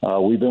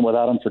we've been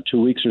without him for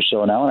 2 weeks or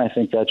so now, and I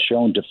think that's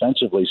shown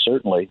defensively,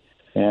 certainly.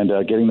 And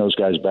getting those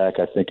guys back,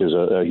 I think, is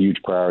a huge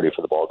priority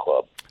for the ball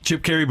club.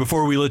 Chip Caray,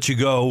 before we let you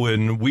go,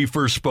 when we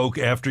first spoke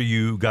after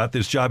you got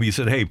this job, you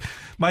said, hey,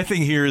 my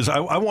thing here is I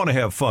want to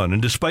have fun.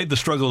 And despite the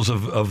struggles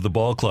of the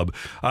ball club,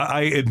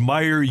 I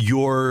admire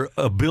your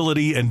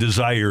ability and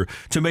desire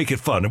to make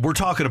it fun. And we're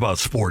talking about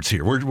sports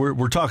here.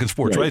 We're talking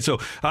sports, right? So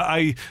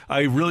I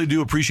really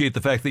do appreciate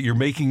the fact that you're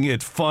making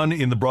it fun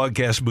in the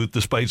broadcast booth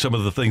despite some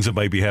of the things that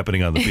might be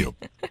happening on the field.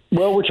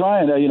 Well, we're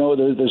trying.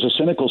 There's a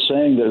cynical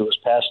saying that it was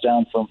passed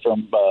down from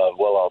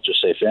I'll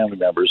just say family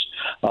members.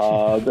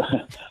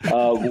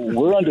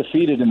 We're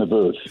undefeated in the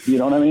booth. You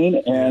know what I mean?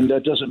 And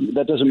that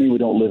doesn't mean we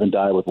don't live and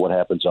die with what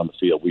happens on the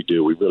field. We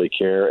do. We really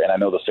care, and I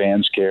know the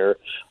fans care.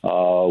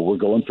 We're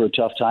going through a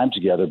tough time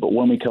together, but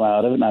when we come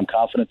out of it, and I'm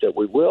confident that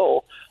we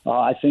will,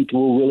 I think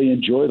we'll really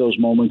enjoy those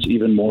moments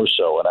even more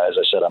so. And as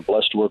I said, I'm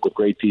blessed to work with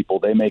great people.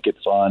 They make it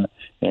fun,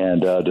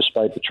 and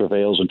despite the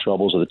travails and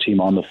troubles of the team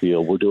on the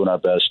field, we're doing our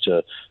best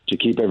to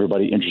keep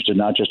everybody interested,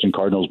 not just in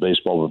Cardinals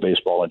baseball, but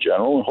baseball in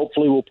general. And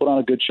hopefully we'll put on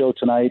a good show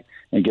tonight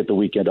and get the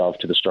weekend off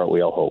to the start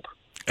we all hope.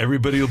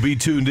 Everybody will be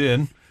tuned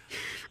in.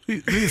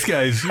 These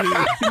guys,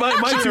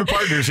 my two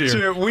partners here.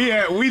 Chip,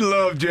 we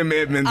love Jim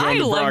Edmonds on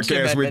the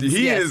broadcast with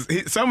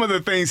you. Some of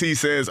the things he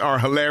says are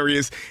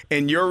hilarious,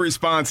 and your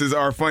responses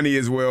are funny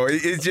as well.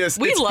 It's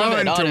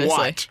fun to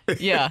watch.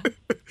 Yeah,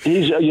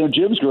 he's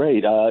Jim's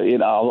great. I don't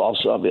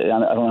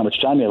know how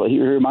much time you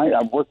have.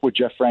 I work with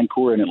Jeff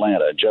Francoeur in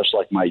Atlanta. Jeff's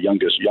like my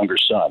younger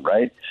son,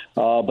 right?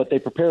 But they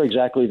prepare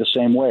exactly the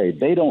same way.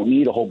 They don't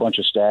need a whole bunch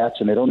of stats,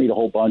 and they don't need a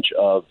whole bunch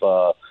of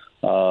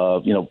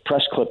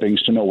press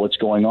clippings to know what's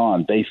going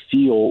on. They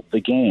feel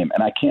the game,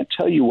 and I can't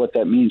tell you what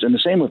that means. And the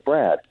same with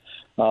Brad.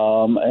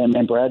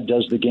 And Brad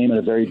does the game in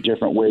a very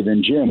different way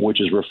than Jim,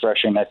 which is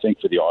refreshing, I think,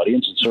 for the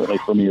audience and certainly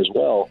for me as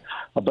well.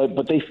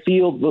 But they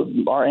feel,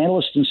 our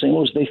analysts in St.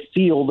 Louis, they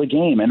feel the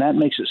game, and that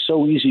makes it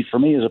so easy for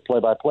me as a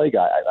play-by-play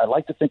guy. I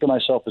like to think of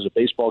myself as a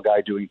baseball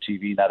guy doing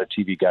TV, not a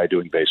TV guy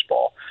doing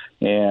baseball.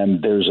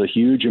 And there's a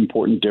huge,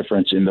 important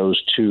difference in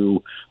those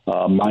two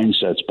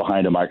mindsets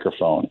behind a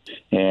microphone.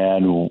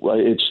 And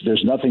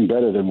there's nothing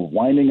better than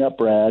winding up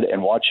Brad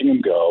and watching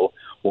him go,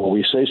 or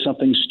we say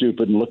something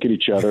stupid and look at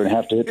each other and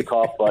have to hit the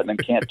cough button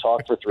and can't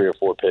talk for 3 or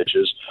 4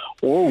 pitches,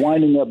 or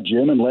winding up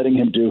Jim and letting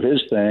him do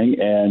his thing.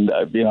 And,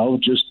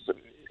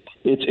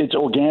 it's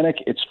organic.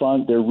 It's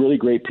fun. They're really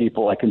great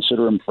people. I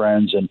consider them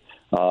friends. And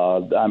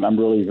I'm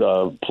really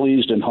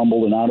pleased and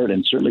humbled and honored,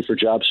 and certainly for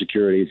job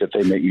security, that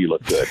they make me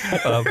look good.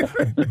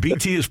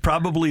 BT is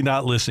probably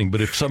not listening,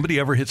 but if somebody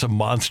ever hits a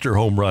monster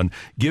home run,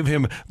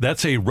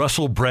 that's a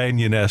Russell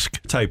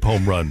Branyan-esque type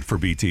home run for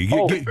BT.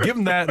 Give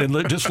him that and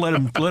let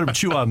him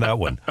chew on that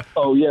one.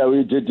 Oh yeah,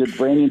 did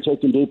Branyan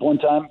take him deep one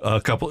time?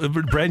 A couple.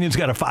 Branyan's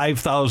got a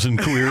 5,000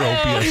 career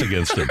OPS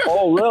against him.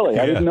 Oh really?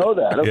 Yeah. I didn't know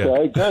that.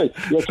 Okay, good.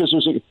 Yeah,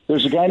 because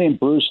there's a guy named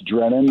Bruce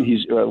Drennan.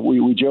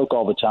 We joke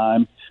all the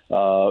time.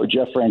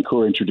 Jeff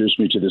Francoeur introduced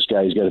me to this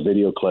guy. He's got a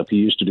video clip. He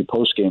used to do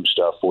post-game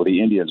stuff for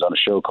the Indians on a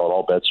show called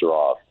All Bets Are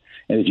Off.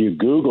 And if you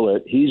Google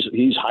it,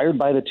 he's hired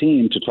by the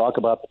team to talk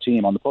about the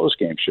team on the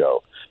post-game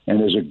show. And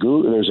there's a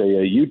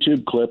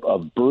YouTube clip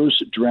of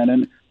Bruce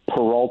Drennan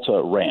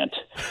Peralta rant.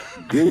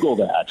 Google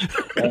that,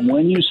 and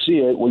when you see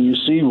it, when you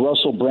see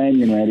Russell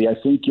Branyan, Randy, I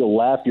think you'll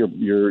laugh your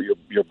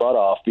butt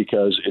off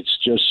because it's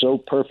just so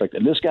perfect.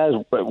 And this guy's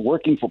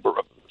working for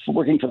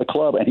the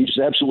club, and he just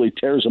absolutely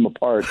tears them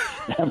apart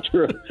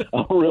after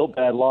a real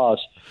bad loss.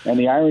 And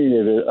the irony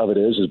of it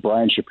is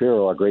Brian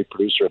Shapiro, our great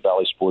producer at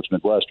Valley Sports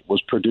Midwest,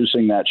 was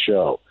producing that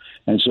show.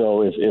 And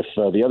so if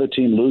the other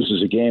team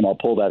loses a game, I'll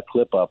pull that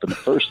clip up, and the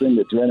first thing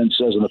that Drennan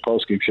says in the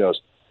postgame show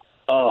is,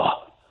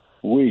 "Oh,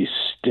 we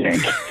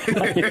stink."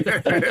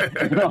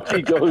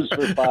 He goes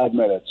for 5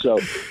 minutes. So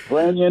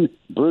Branyan,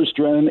 Bruce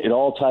Drennan, it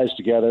all ties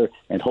together,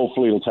 and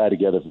hopefully it'll tie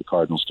together for the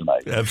Cardinals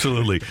tonight.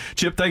 Absolutely.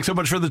 Chip, thanks so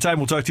much for the time.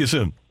 We'll talk to you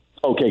soon.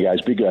 Okay, guys.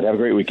 Be good. Have a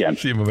great weekend.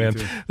 See you, my man.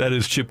 That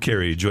is Chip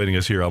Carey joining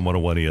us here on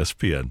 101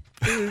 ESPN.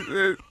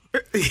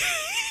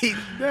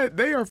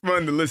 They are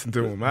fun to listen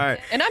to them.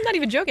 And I'm not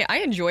even joking. I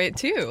enjoy it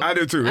too. I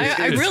do too.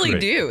 I really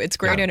do. It's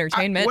great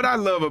entertainment. What I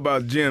love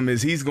about Jim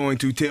is he's going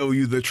to tell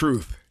you the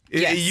truth.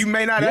 Yes. You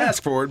may not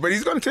ask for it, but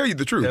he's going to tell you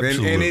the truth.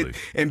 Absolutely.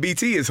 And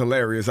BT is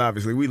hilarious,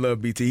 obviously. We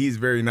love BT. He's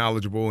very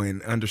knowledgeable and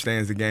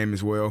understands the game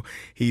as well.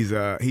 He's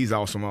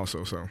awesome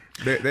also. So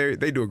they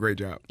do a great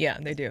job. Yeah,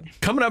 they do.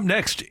 Coming up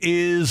next,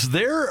 is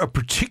there a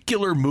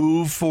particular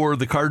move for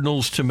the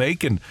Cardinals to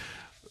make, and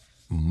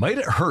might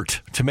it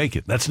hurt to make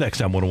it? That's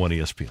next on 101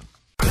 ESPN.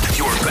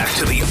 You're back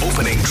to the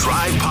Opening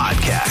Drive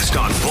podcast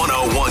on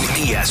 101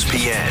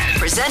 ESPN.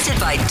 Presented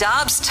by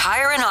Dobbs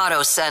Tire and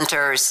Auto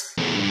Centers.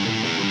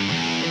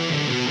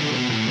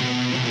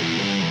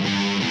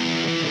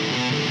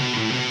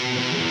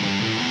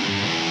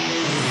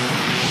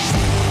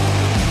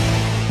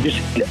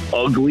 Just an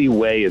ugly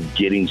way of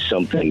getting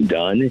something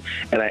done.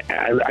 And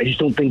I just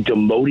don't think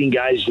demoting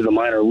guys to the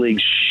minor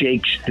leagues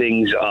shakes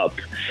things up.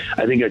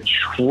 I think a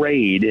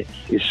trade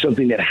is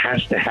something that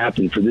has to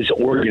happen for this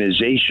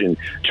organization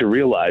to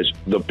realize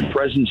the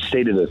present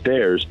state of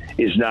affairs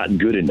is not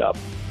good enough.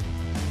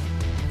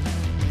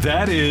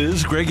 That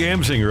is Greg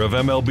Amsinger of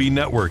MLB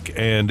Network,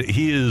 and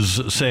he is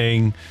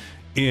saying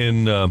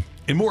in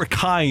more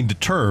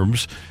kind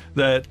terms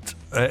that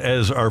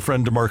as our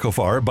friend DeMarco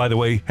Farr, by the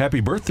way, happy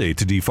birthday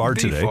to D. Farr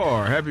today.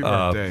 Farr, happy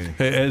birthday.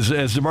 As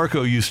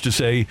DeMarco used to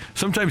say,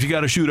 sometimes you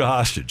got to shoot a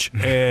hostage.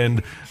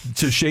 And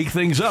to shake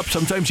things up,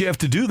 sometimes you have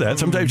to do that.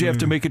 Sometimes you have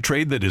to make a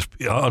trade that is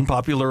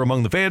unpopular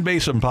among the fan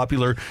base,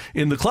 unpopular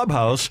in the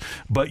clubhouse,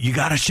 but you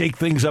got to shake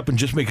things up and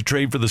just make a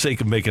trade for the sake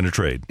of making a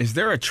trade. Is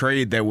there a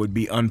trade that would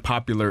be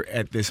unpopular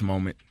at this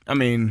moment? I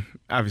mean,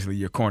 obviously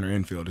your corner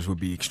infielders would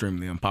be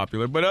extremely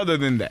unpopular, but other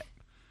than that,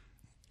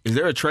 is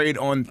there a trade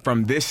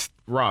from this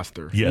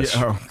roster? Yes.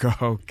 Yeah,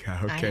 okay.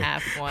 I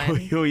have one.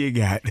 Who you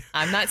got?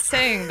 I'm not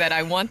saying that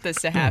I want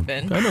this to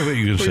happen. I know what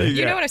you're going to say.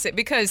 You know what I said?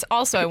 Because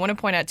also I want to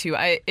point out too,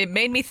 it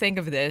made me think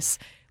of this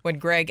when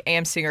Greg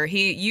Amsinger,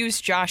 he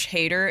used Josh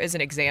Hader as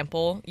an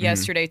example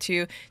yesterday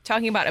too,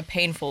 talking about a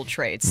painful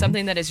trade,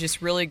 something that is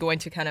just really going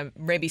to kind of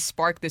maybe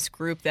spark this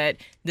group that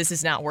this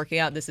is not working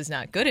out, this is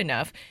not good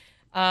enough.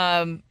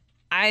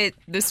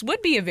 This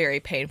would be a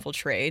very painful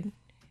trade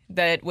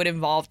that would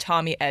involve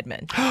Tommy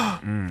Edman.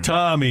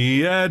 Tommy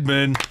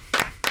Edman.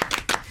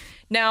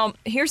 Now,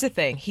 here's the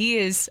thing. He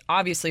is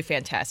obviously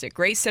fantastic.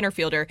 Great center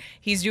fielder.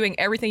 He's doing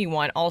everything you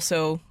want.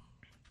 Also,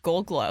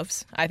 Gold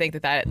Gloves. I think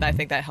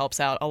that helps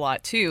out a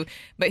lot too.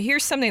 But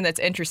here's something that's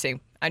interesting.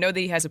 I know that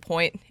he has a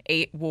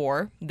 .8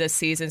 WAR this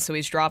season, so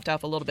he's dropped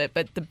off a little bit.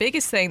 But the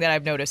biggest thing that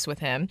I've noticed with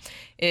him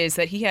is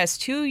that he has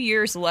 2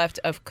 years left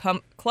of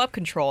club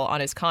control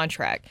on his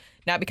contract,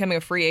 not becoming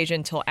a free agent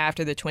until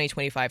after the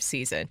 2025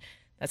 season.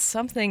 That's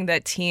something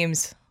that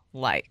teams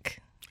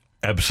like.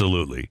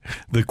 Absolutely.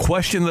 The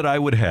question that I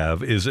would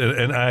have is,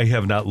 and I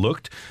have not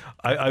looked,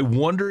 I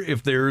wonder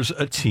if there's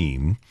a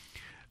team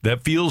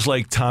that feels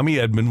like Tommy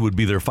Edman would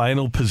be their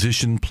final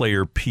position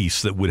player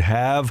piece that would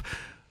have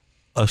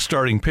a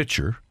starting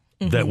pitcher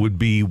that would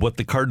be what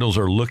the Cardinals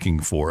are looking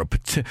for.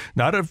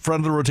 Not a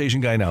front of the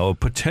rotation guy now, a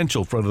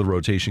potential front of the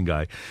rotation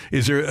guy.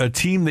 Is there a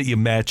team that you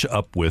match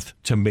up with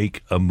to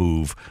make a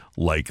move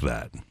like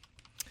that?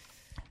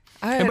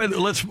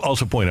 Let's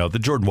also point out that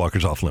Jordan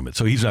Walker's off limits,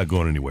 so he's not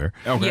going anywhere.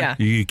 Okay. Yeah.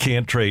 You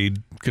can't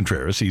trade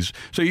Contreras.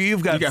 So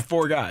you've got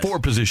 4 guys, 4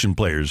 position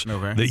players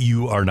that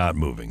you are not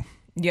moving.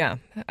 Yeah.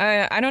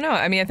 I don't know.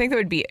 I mean, I think that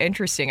would be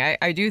interesting.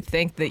 I do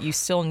think that you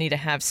still need to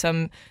have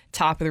some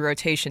top of the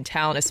rotation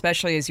talent,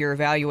 especially as you're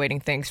evaluating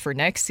things for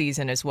next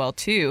season as well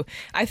too.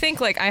 I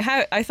think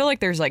I feel like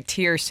there's like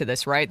tiers to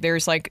this, right?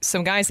 There's like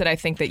some guys that I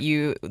think that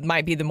you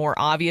might be the more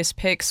obvious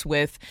picks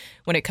with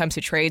when it comes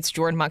to trades.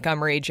 Jordan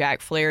Montgomery,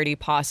 Jack Flaherty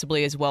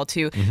possibly as well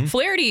too.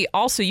 Flaherty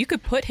also, you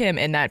could put him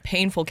in that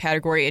painful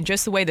category in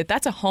just the way that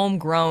that's a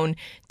homegrown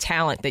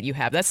talent that you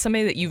have. That's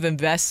somebody that you've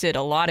invested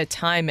a lot of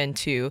time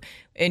into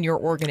in your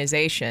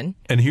organization.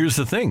 And here's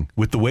the thing.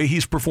 With the way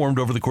he's performed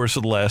over the course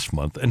of the last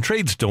month, and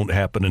trades don't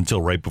happen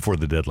until right before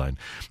the deadline,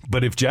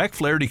 but if Jack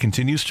Flaherty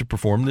continues to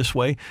perform this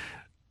way,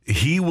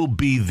 he will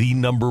be the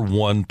number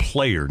one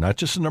player, not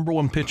just the number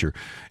one pitcher.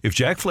 If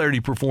Jack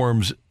Flaherty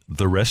performs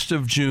the rest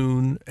of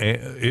June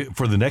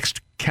for the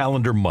next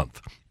calendar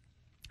month,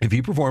 if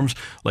he performs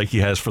like he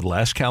has for the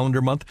last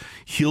calendar month,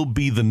 he'll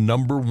be the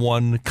number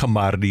one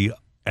commodity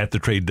at the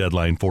trade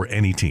deadline for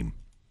any team.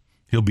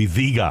 He'll be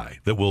the guy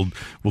that will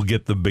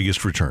get the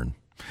biggest return.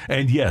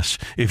 And yes,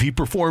 if he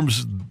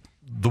performs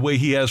the way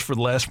he has for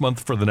the last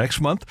month for the next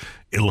month,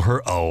 it'll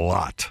hurt a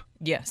lot.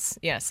 Yes.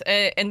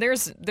 And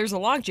there's a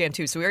logjam,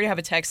 too. So we already have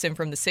a text in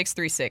from the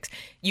 636.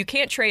 You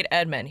can't trade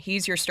Edman.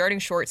 He's your starting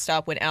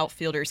shortstop when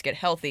outfielders get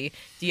healthy.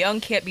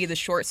 DeYoung can't be the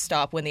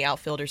shortstop when the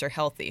outfielders are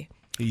healthy.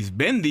 He's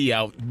been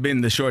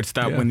the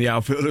shortstop when the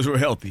outfielders were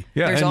healthy.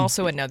 Yeah, There's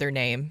also another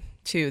name,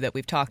 too, that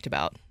we've talked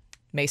about.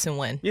 Masyn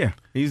Winn. Yeah,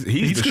 he's the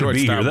going to shortstop.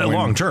 be here. That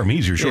long term,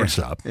 he's your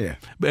shortstop. Yeah.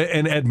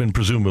 And Edman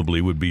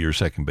presumably would be your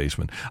second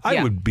baseman.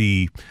 I would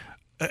be,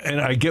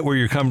 and I get where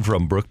you're coming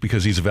from, Brooke,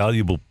 because he's a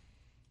valuable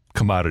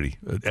commodity.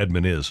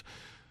 Edman is.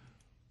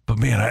 But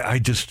man, I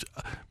just,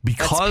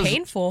 because that's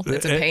painful.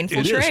 It's a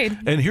painful trade.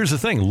 And here's the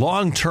thing: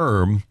 long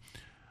term,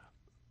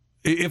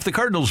 if the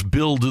Cardinals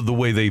build the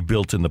way they've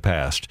built in the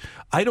past,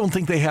 I don't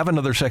think they have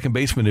another second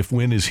baseman if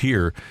Winn is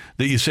here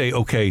that you say,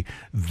 okay,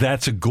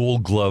 that's a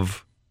Gold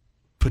Glove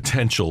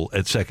potential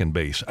at second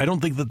base. I don't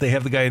think that they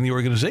have the guy in the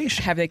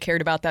organization. Have they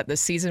cared about that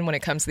this season when it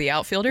comes to the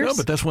outfielders? No,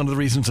 but that's one of the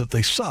reasons that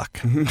they suck.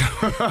 I'm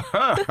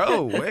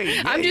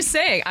just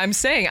saying.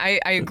 I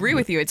agree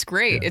with you. It's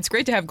great. Yeah. It's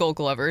great to have Gold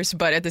Glovers,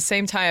 but at the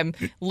same time,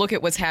 look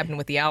at what's happened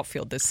with the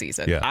outfield this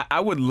season. Yeah. I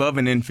would love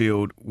an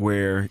infield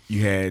where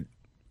you had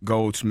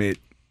Goldschmidt,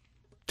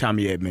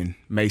 Tommy Edman,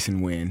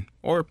 Masyn Winn,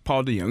 or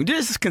Paul DeYoung.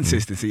 Just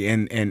consistency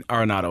and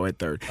Arenado at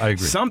third. I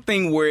agree.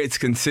 Something where it's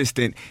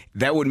consistent.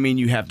 That would mean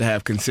you have to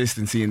have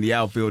consistency in the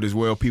outfield as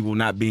well. People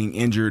not being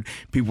injured,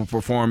 people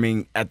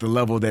performing at the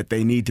level that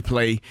they need to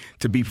play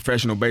to be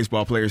professional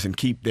baseball players and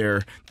keep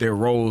their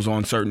roles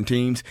on certain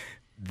teams.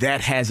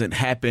 That hasn't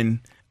happened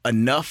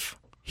enough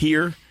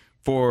here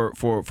for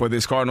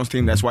this Cardinals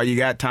team. That's why you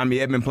got Tommy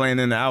Edman playing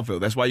in the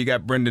outfield. That's why you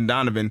got Brendan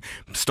Donovan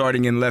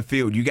starting in left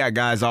field. You got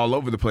guys all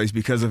over the place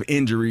because of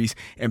injuries,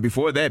 and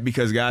before that,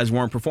 because guys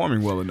weren't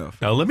performing well enough.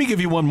 Now, let me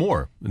give you one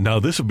more. Now,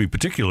 this will be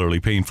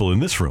particularly painful in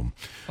this room.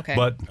 Okay.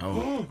 But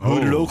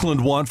who did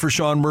Oakland want for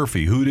Sean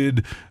Murphy? Who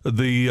did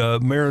the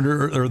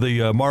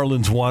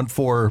Marlins want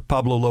for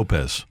Pablo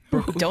Lopez?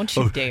 Don't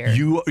you dare.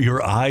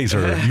 Your eyes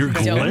are, you're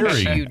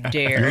glaring. Don't you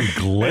dare. You're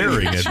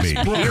glaring at me.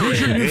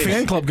 Who's your new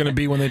fan club going to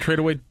be when they trade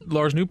away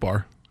Lars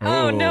Nootbaar?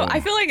 Oh, no.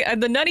 I feel like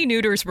the Nutty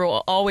Neuters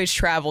will always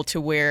travel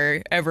to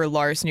wherever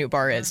Lars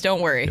Nootbaar is.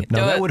 Don't worry.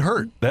 Now, that would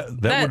hurt. That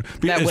would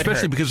be, that would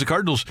especially hurt. because the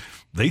Cardinals,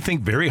 they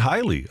think very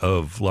highly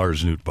of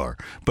Lars Nootbaar.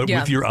 But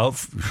with your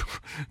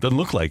doesn't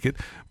look like it.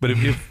 But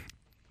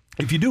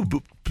if you do,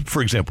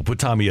 for example, put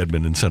Tommy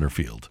Edman in center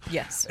field.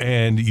 Yes.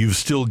 And you've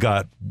still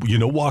got,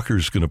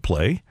 Walker's going to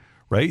play,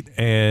 right?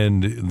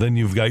 And then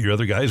you've got your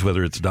other guys,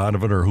 whether it's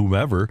Donovan or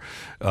whomever.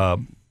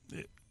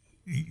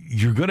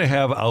 You're going to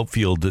have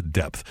outfield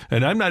depth.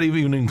 And I'm not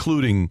even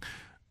including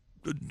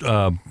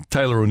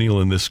Tyler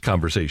O'Neill in this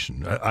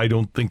conversation. I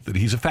don't think that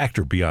he's a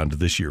factor beyond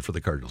this year for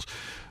the Cardinals.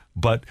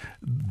 But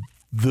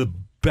the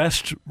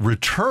best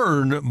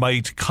return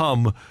might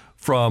come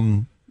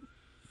from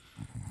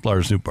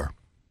Lars Nootbaar.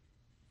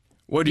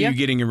 What are you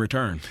getting in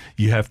return?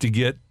 You have to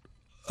get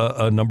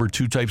a number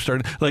 2 type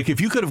starter. Like if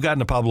you could have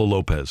gotten a Pablo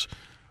Lopez,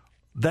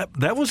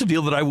 that was a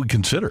deal that I would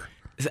consider.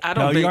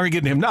 You aren't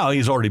getting him now.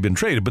 He's already been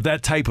traded, but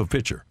that type of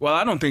pitcher. Well,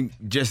 I don't think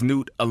just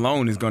Newt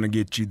alone is going to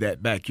get you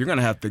that back. You're going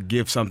to have to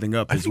give something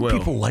up as well. I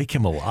think people like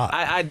him a lot.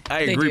 I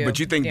agree, but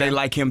you think they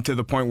like him to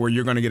the point where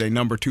you're going to get a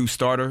number 2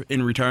 starter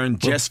in return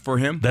just for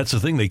him? That's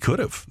the thing. They could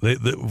have.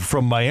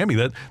 From Miami.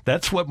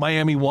 That's what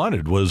Miami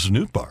wanted was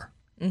Nootbaar.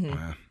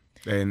 Mm-hmm.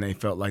 And they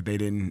felt like they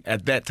didn't.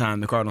 At that time,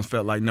 the Cardinals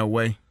felt like no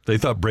way. They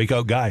thought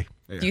breakout guy.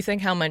 Yeah. Do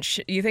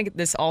you think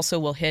this also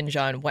will hinge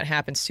on what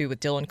happens with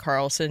Dylan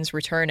Carlson's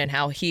return and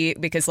how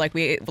because like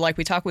we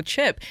talked with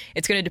Chip,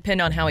 it's going to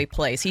depend on how he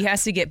plays. He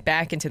has to get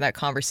back into that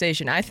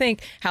conversation. I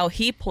think how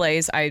he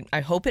plays, I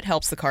hope it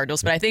helps the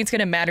Cardinals, but I think it's going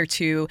to matter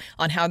too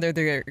on how they're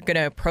going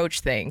to approach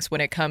things when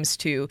it comes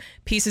to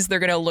pieces they're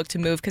going to look to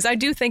move. Because I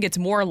do think it's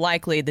more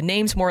likely, the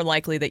names more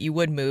likely that you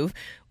would move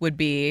would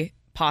be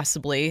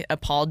possibly a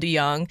Paul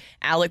DeYoung,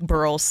 Alec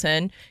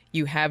Burleson.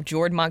 You have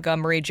Jordan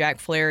Montgomery, Jack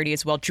Flaherty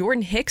as well.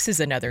 Jordan Hicks is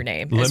another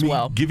name as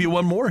well. Let me give you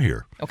one more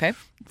here. Okay.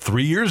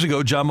 3 years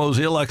ago, John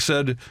Mozeliak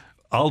said,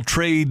 I'll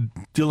trade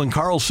Dylan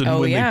Carlson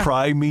when they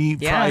pry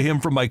him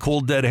from my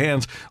cold, dead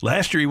hands.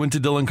 Last year, he went to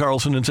Dylan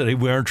Carlson and said, hey,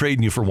 we aren't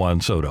trading you for Juan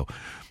Soto.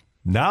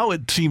 Now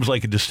it seems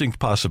like a distinct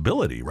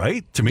possibility,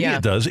 right? To me,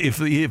 it does. If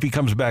he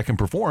comes back and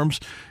performs,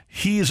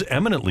 he is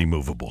eminently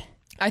movable.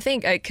 I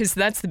think because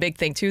that's the big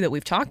thing, too, that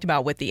we've talked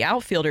about with the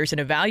outfielders and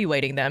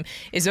evaluating them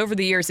is over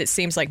the years, it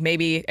seems like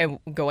maybe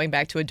going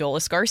back to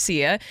Adolis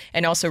Garcia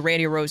and also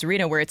Randy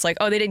Rosarino, where it's like,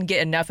 oh, they didn't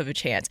get enough of a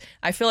chance.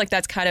 I feel like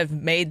that's kind of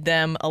made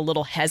them a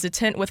little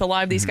hesitant with a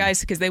lot of these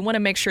guys because they want to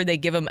make sure they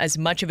give them as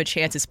much of a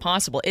chance as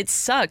possible. It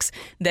sucks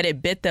that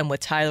it bit them with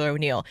Tyler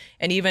O'Neill.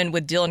 And even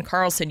with Dylan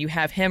Carlson, you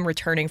have him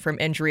returning from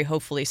injury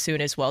hopefully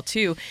soon as well,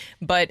 too.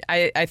 But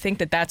I think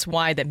that that's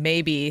why that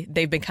maybe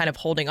they've been kind of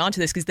holding on to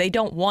this because they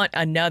don't want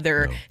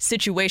another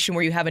situation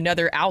where you have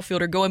another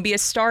outfielder go and be a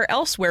star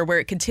elsewhere where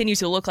it continues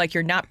to look like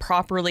you're not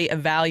properly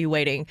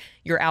evaluating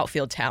your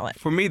outfield talent.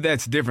 For me,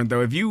 that's different,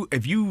 though. If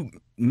you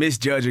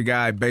misjudge a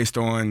guy based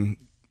on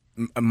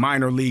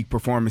minor league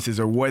performances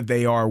or what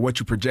they are, what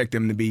you project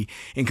them to be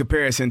in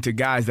comparison to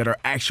guys that are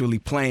actually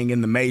playing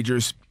in the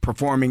majors,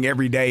 performing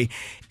every day,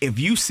 if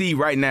you see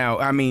right now,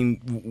 I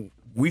mean,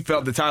 we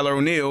felt that Tyler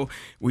O'Neill,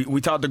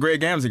 we talked to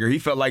Greg Amsinger, he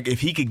felt like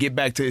if he could get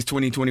back to his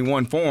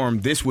 2021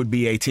 form, this would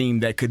be a team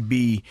that could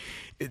be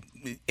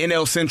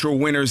NL Central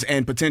winners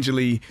and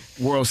potentially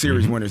World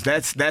Series winners.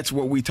 That's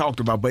what we talked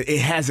about, but it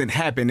hasn't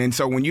happened. And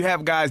so when you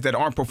have guys that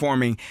aren't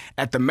performing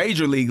at the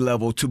major league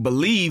level, to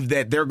believe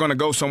that they're going to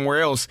go somewhere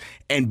else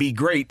and be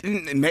great,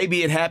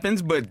 maybe it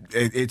happens, but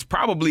it's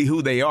probably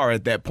who they are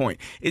at that point.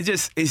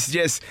 It's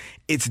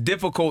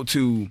difficult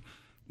to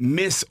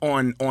miss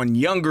on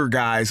younger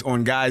guys,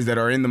 on guys that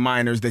are in the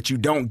minors that you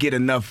don't get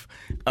enough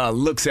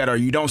looks at or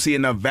you don't see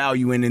enough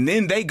value in, and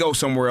then they go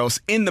somewhere else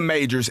in the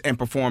majors and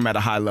perform at a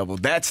high level.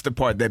 That's the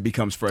part that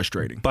becomes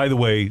frustrating. By the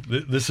way,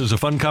 this is a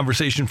fun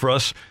conversation for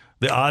us.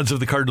 The odds of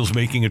the Cardinals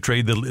making a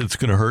trade that it's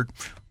going to hurt,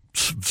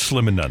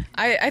 slim and none.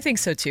 I think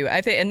so too.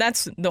 And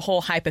that's the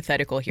whole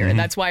hypothetical here. And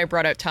that's why I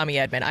brought up Tommy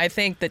Edman. I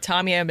think that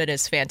Tommy Edman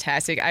is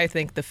fantastic. I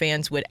think the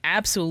fans would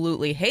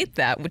absolutely hate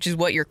that, which is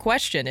what your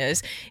question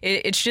is.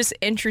 It's just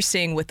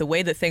interesting with the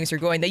way that things are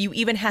going that you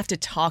even have to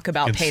talk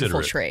about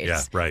painful trades.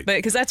 Yeah, right. But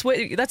because that's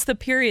the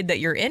period that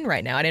you're in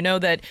right now. And I know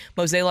that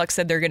Mozeliak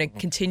said they're going to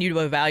continue to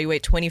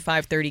evaluate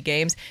 25, 30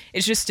 games.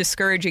 It's just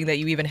discouraging that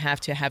you even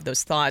have to have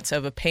those thoughts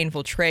of a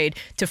painful trade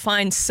to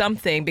find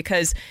something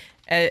because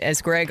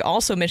as Greg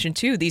also mentioned,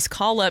 too, these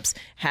call-ups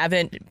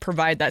haven't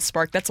provided that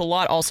spark. That's a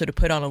lot also to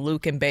put on a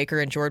Luke and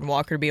Baker and Jordan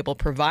Walker to be able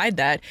to provide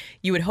that.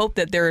 You would hope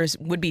that there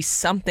would be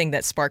something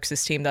that sparks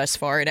this team thus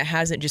far, and it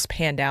hasn't just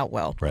panned out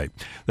well. Right.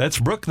 That's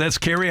Brooke. That's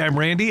Carrie. I'm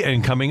Randy.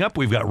 And coming up,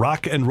 we've got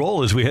rock and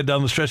roll as we head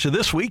down the stretch of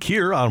this week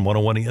here on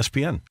 101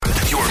 ESPN.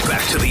 You're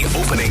back to the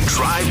Opening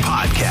Drive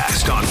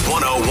podcast on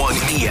 101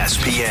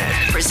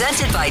 ESPN.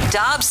 Presented by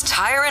Dobbs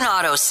Tire and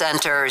Auto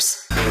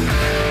Centers.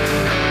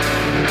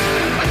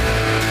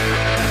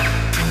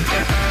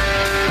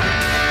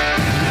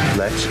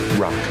 Let's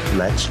rock.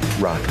 Let's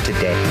rock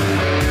today.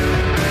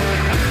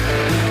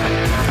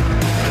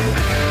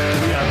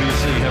 We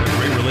obviously have a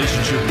great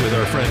relationship with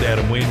our friend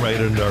Adam Wainwright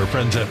and our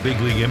friends at Big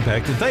League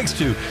Impact. And thanks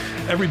to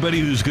everybody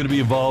who's going to be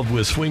involved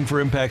with Swing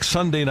for Impact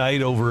Sunday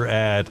night over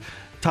at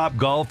Top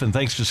Golf, and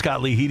thanks to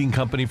Scott Lee Heating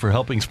Company for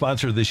helping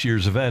sponsor this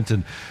year's event.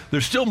 And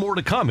there's still more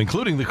to come,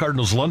 including the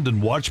Cardinals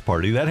London Watch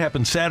Party. That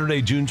happens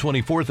Saturday, June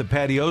 24th at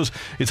Patios.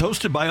 It's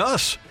hosted by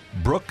us,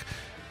 Brooke,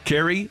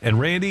 Carrie, and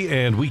Randy,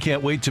 and we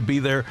can't wait to be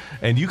there.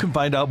 And you can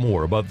find out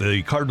more about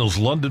the Cardinals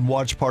London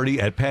Watch Party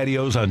at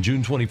Patios on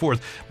June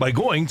 24th by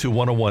going to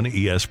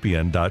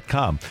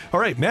 101ESPN.com. All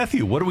right,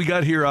 Matthew, what do we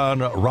got here on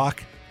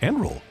Rock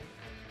and Roll?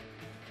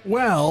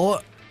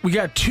 Well, we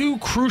got two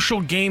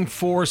crucial Game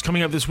 4s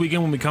coming up this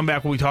weekend. When we come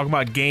back, we'll be talking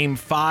about Game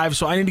 5.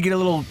 So I need to get a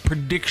little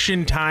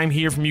prediction time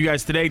here from you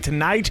guys today.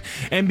 Tonight,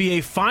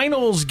 NBA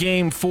Finals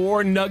Game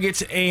 4.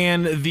 Nuggets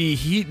and the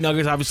Heat.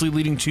 Nuggets obviously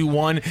leading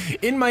 2-1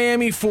 in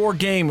Miami for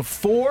Game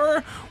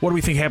 4. What do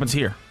we think happens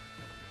here?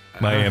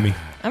 Miami.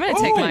 I'm going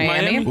to take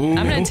Miami.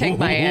 I'm going to take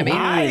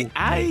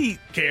Miami.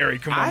 Carrie,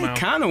 come on now. I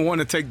kind of want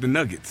to take the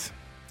Nuggets.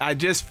 I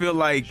just feel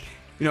like,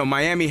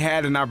 Miami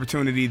had an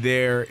opportunity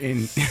there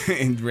in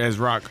as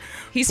Rock.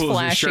 He's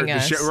flashing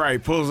us.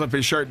 Pulls up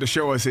his shirt to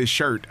show us his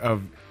shirt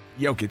of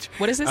Jokic.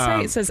 What does it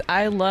say? It says,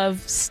 I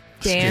love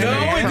Stan. No,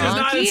 it does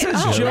not. It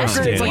says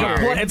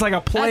Joker. It's like a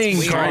playing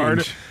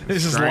card.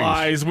 This is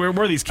lies. Where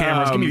are these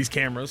cameras? Give me these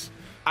cameras.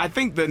 I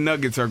think the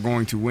Nuggets are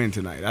going to win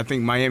tonight. I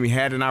think Miami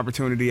had an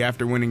opportunity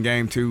after winning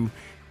Game 2.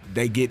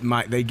 They get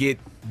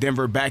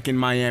Denver back in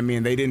Miami,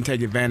 and they didn't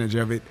take advantage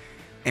of it.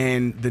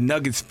 And the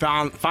Nuggets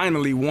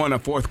finally won a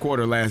fourth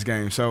quarter last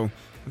game. So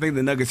I think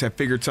the Nuggets have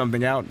figured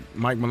something out.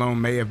 Mike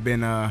Malone may have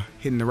been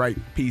hitting the right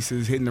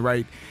pieces, hitting the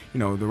right,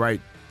 the right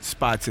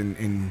spots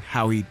in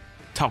how he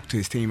talked to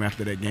his team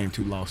after that Game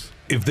 2 loss.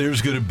 If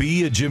there's going to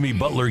be a Jimmy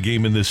Butler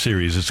game in this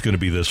series, it's going to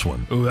be this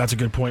one. Oh, that's a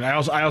good point. I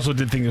also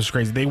did think this was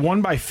crazy. They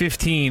won by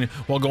 15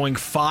 while going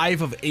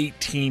 5 of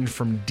 18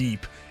 from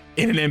deep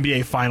in an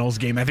NBA Finals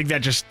game. I think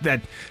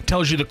that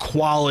tells you the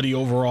quality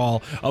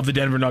overall of the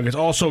Denver Nuggets.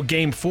 Also,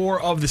 Game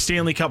 4 of the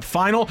Stanley Cup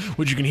Final,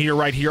 which you can hear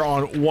right here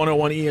on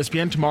 101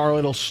 ESPN. Tomorrow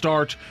it'll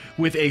start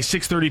with a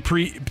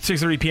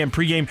 6:30 p.m.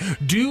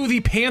 pregame. Do the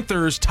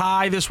Panthers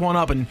tie this one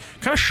up and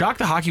kind of shock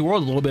the hockey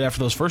world a little bit after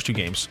those first two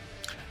games?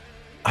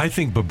 I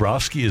think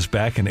Bobrovsky is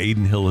back and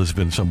Aiden Hill has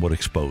been somewhat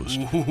exposed.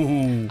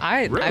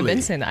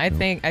 Vincent, I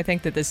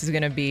think that this is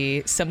going to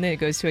be something that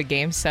goes to a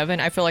Game 7.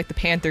 I feel like the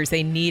Panthers,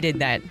 they needed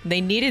that.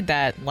 They needed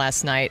that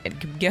last night.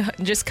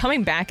 Just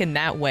coming back in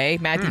that way,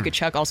 Matthew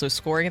Tkachuk also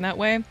scoring in that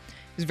way,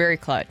 was very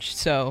clutch.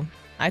 So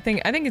I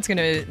think it's going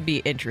to be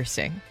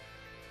interesting.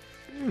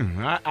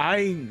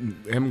 I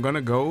am going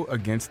to go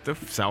against the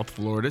South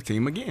Florida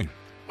team again.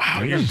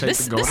 Wow,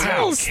 this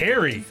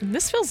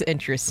feels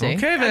interesting.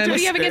 Okay, then. What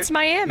do you have against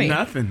Miami?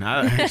 Nothing.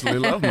 I actually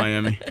love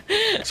Miami.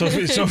 So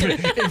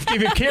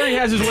if Carey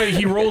has his way,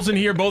 he rolls in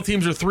here. Both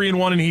teams are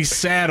 3-1, and he's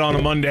sad on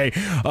a Monday.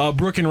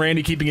 Brooke and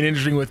Randy keeping it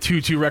interesting with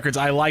 2-2 records.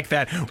 I like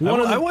that.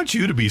 I want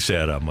you to be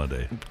sad on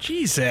Monday.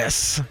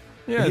 Jesus.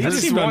 Yeah, he that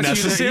just seems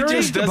unnecessary. He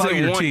just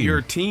doesn't want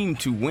your team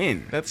to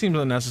win. That seems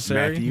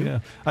unnecessary. Matthew. Yeah,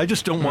 I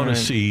just don't want to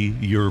see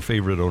your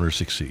favorite owner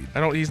succeed.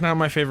 He's not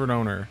my favorite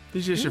owner.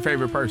 He's just your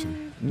favorite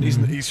person.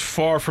 He's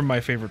far from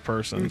my favorite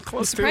person.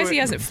 I'm surprised he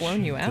hasn't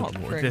flown you out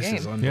for a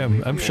game. Yeah,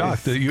 I'm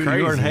shocked that you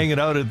aren't hanging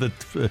out at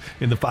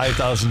in the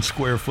 5,000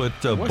 square foot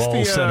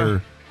Ball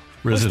Center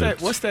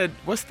residence.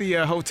 What's the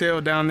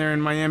hotel down there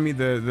in Miami?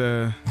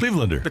 The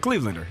Clevelander. The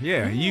Clevelander.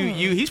 Yeah,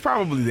 he's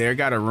probably there.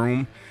 Got a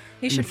room.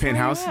 He in the should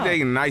penthouse. They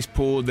got a nice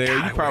pool there.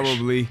 God, you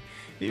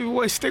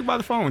probably stick by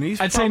the phone. He's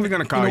I'd probably say,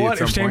 going to call you. Know you what? at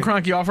some If Stan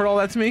point. Kroenke offered all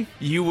that to me,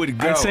 you would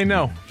go. I'd say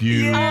no.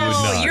 You would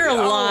not. You're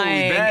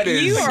lying. That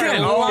is. You are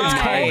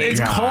lying.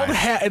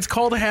 It's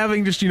called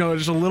having just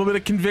just a little bit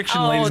of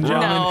conviction, ladies and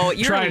gentlemen. No,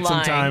 you're Try it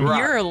lying. sometime.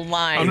 You're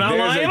lying. I'm not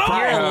lying at all.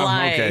 You're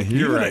lying. Okay,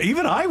 you're right.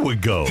 Even I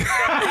would go. If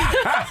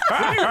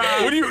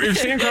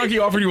Stan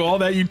Kroenke offered you all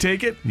that, you'd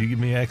take it? You give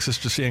me access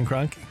to Stan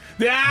Kroenke?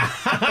 Yeah.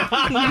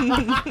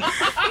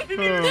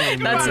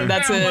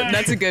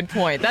 That's a good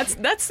point. That's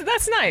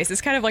nice.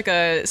 It's kind of like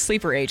a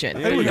sleeper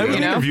agent. I would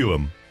interview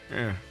him.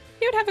 Yeah.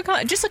 You would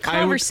have just a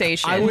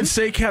conversation. I would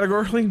say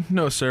categorically,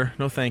 no, sir.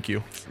 No, thank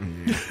you.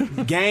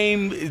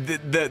 Game,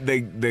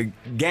 the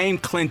game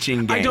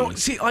clinching game. I don't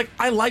see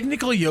I like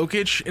Nikola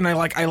Jokic and I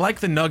like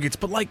the Nuggets,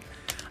 but I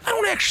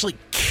don't actually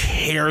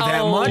care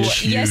that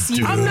much. Yes,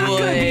 you I'm not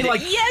gonna be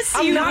would. Yes,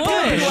 you I'm not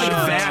gonna be would.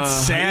 that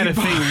sad if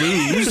they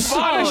lose.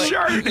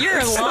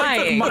 You're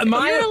lying.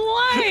 You're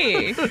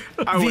lying.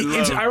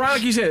 It's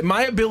ironic you said it.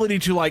 My ability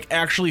to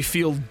actually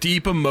feel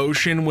deep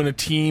emotion when a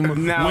team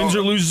wins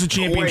or loses a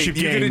championship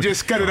game. You could have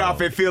just cut it off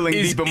at feeling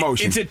deep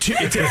emotion. It's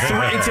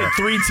at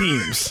three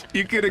teams.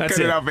 You could have cut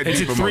it off at deep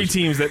emotion. It's at three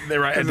teams that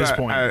they're at this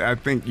point. I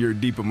think your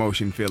deep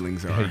emotion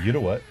feelings are. Hey, you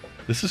know what?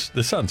 This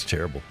sounds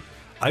terrible.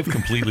 I've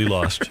completely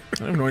lost.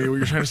 I have no idea what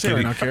you're trying to say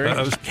right now, Carey.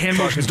 Hand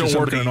motions talking to don't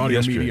work in an audio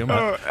yesterday. medium.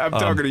 I'm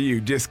talking to you.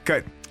 Just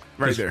cut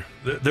right there.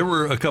 There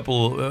were a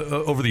couple,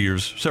 over the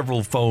years,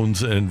 several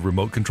phones and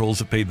remote controls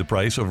that paid the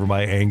price over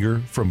my anger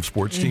from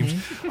sports teams.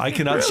 I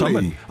cannot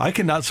summon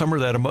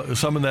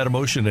that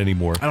emotion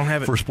anymore. I don't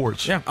have it for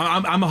sports. Yeah,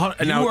 I'm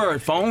you were a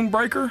phone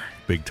breaker?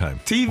 Big time.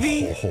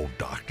 TV? Oh,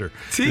 doctor.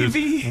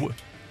 TV?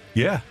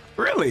 Yeah.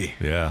 Really?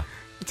 Yeah.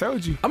 I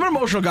told you. I'm an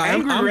emotional guy.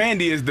 Angry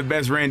Randy is the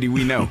best Randy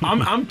we know.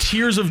 I'm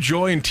tears of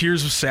joy and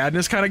tears of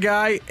sadness kind of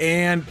guy,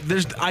 and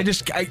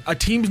a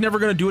team's never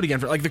going to do it again.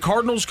 The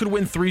Cardinals could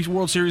win 3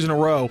 World Series in a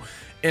row,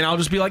 and I'll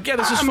just be like, yeah,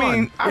 this is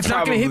fun. It's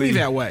not going to hit me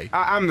that way.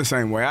 I'm the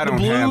same way. I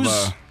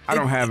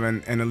don't have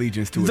an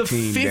allegiance to a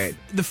team that.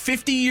 The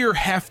 50-year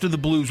heft of the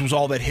Blues was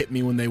all that hit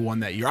me when they won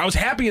that year. I was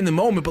happy in the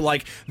moment,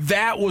 but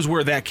that was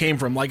where that came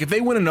from. If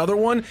they win another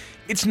one,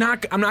 I'm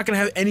not going to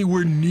have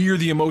anywhere near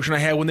the emotion I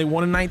had when they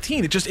won in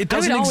 19. It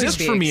doesn't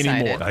exist for me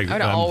anymore. I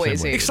would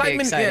always be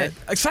excitement. excited.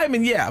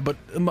 Excitement, yeah, but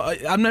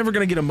I'm never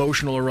going to get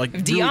emotional or If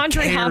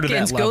DeAndre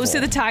Hopkins goes to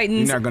the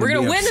Titans, we're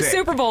going to win the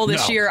Super Bowl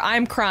this year.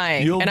 I'm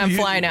crying, and I'm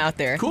flying out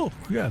there. Cool.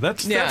 Yeah,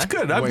 that's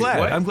good. I'm glad.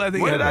 I'm glad that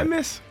you had that. What did I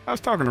miss? I was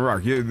talking to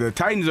Rock. The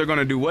Titans are going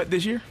to do what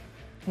this year?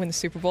 Win the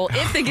Super Bowl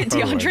if they get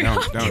DeAndre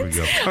Hopkins.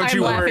 I'm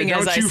laughing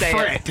as I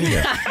say it.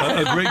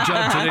 A great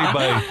job today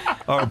by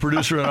our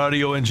producer and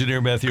audio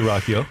engineer, Matthew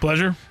Rocchio.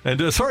 Pleasure.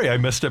 And sorry, I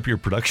messed up your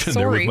production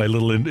there with my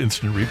little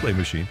instant replay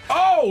machine.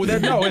 Oh,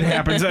 no, it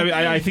happens.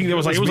 I think it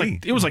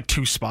was like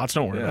 2 spots.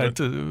 Don't worry about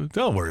it.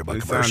 Don't worry about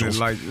commercials.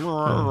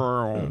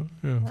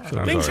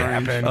 Things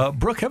happen.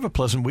 Brooke, have a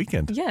pleasant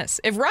weekend. Yes.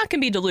 If Rock can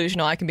be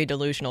delusional, I can be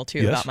delusional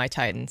too about my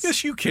Titans.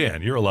 Yes, you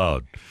can. You're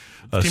allowed.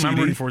 The team I'm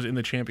rooting for is in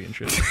the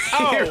championship.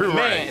 Oh,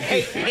 man.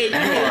 Hey,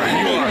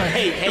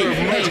 you're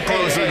much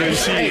closer than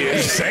she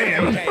is.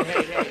 Saying.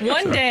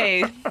 One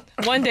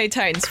day,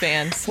 Titans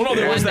fans. Well, no,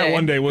 there was that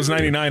one day. It was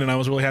 99, and I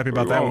was really happy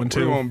about that one,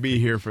 too. We won't be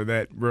here for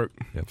that, Brooke.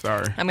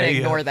 Sorry. I'm going to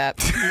ignore that.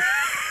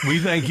 We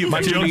thank you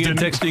for tuning in,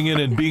 texting in,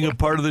 and being a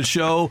part of the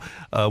show.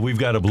 We've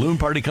got a balloon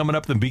party coming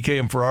up, then BK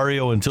and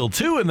Ferrario until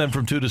 2, and then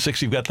from 2 to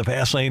 6, you've got the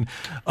Fast Lane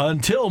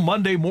until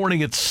Monday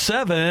morning at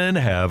 7.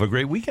 Have a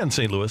great weekend,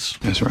 St. Louis.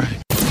 That's right.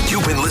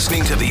 You've been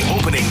listening to the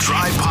Opening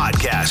Drive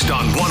podcast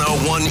on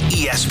 101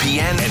 ESPN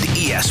and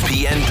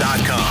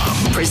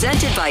ESPN.com.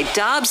 Presented by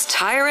Dobbs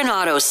Tire and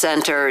Auto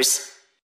Centers.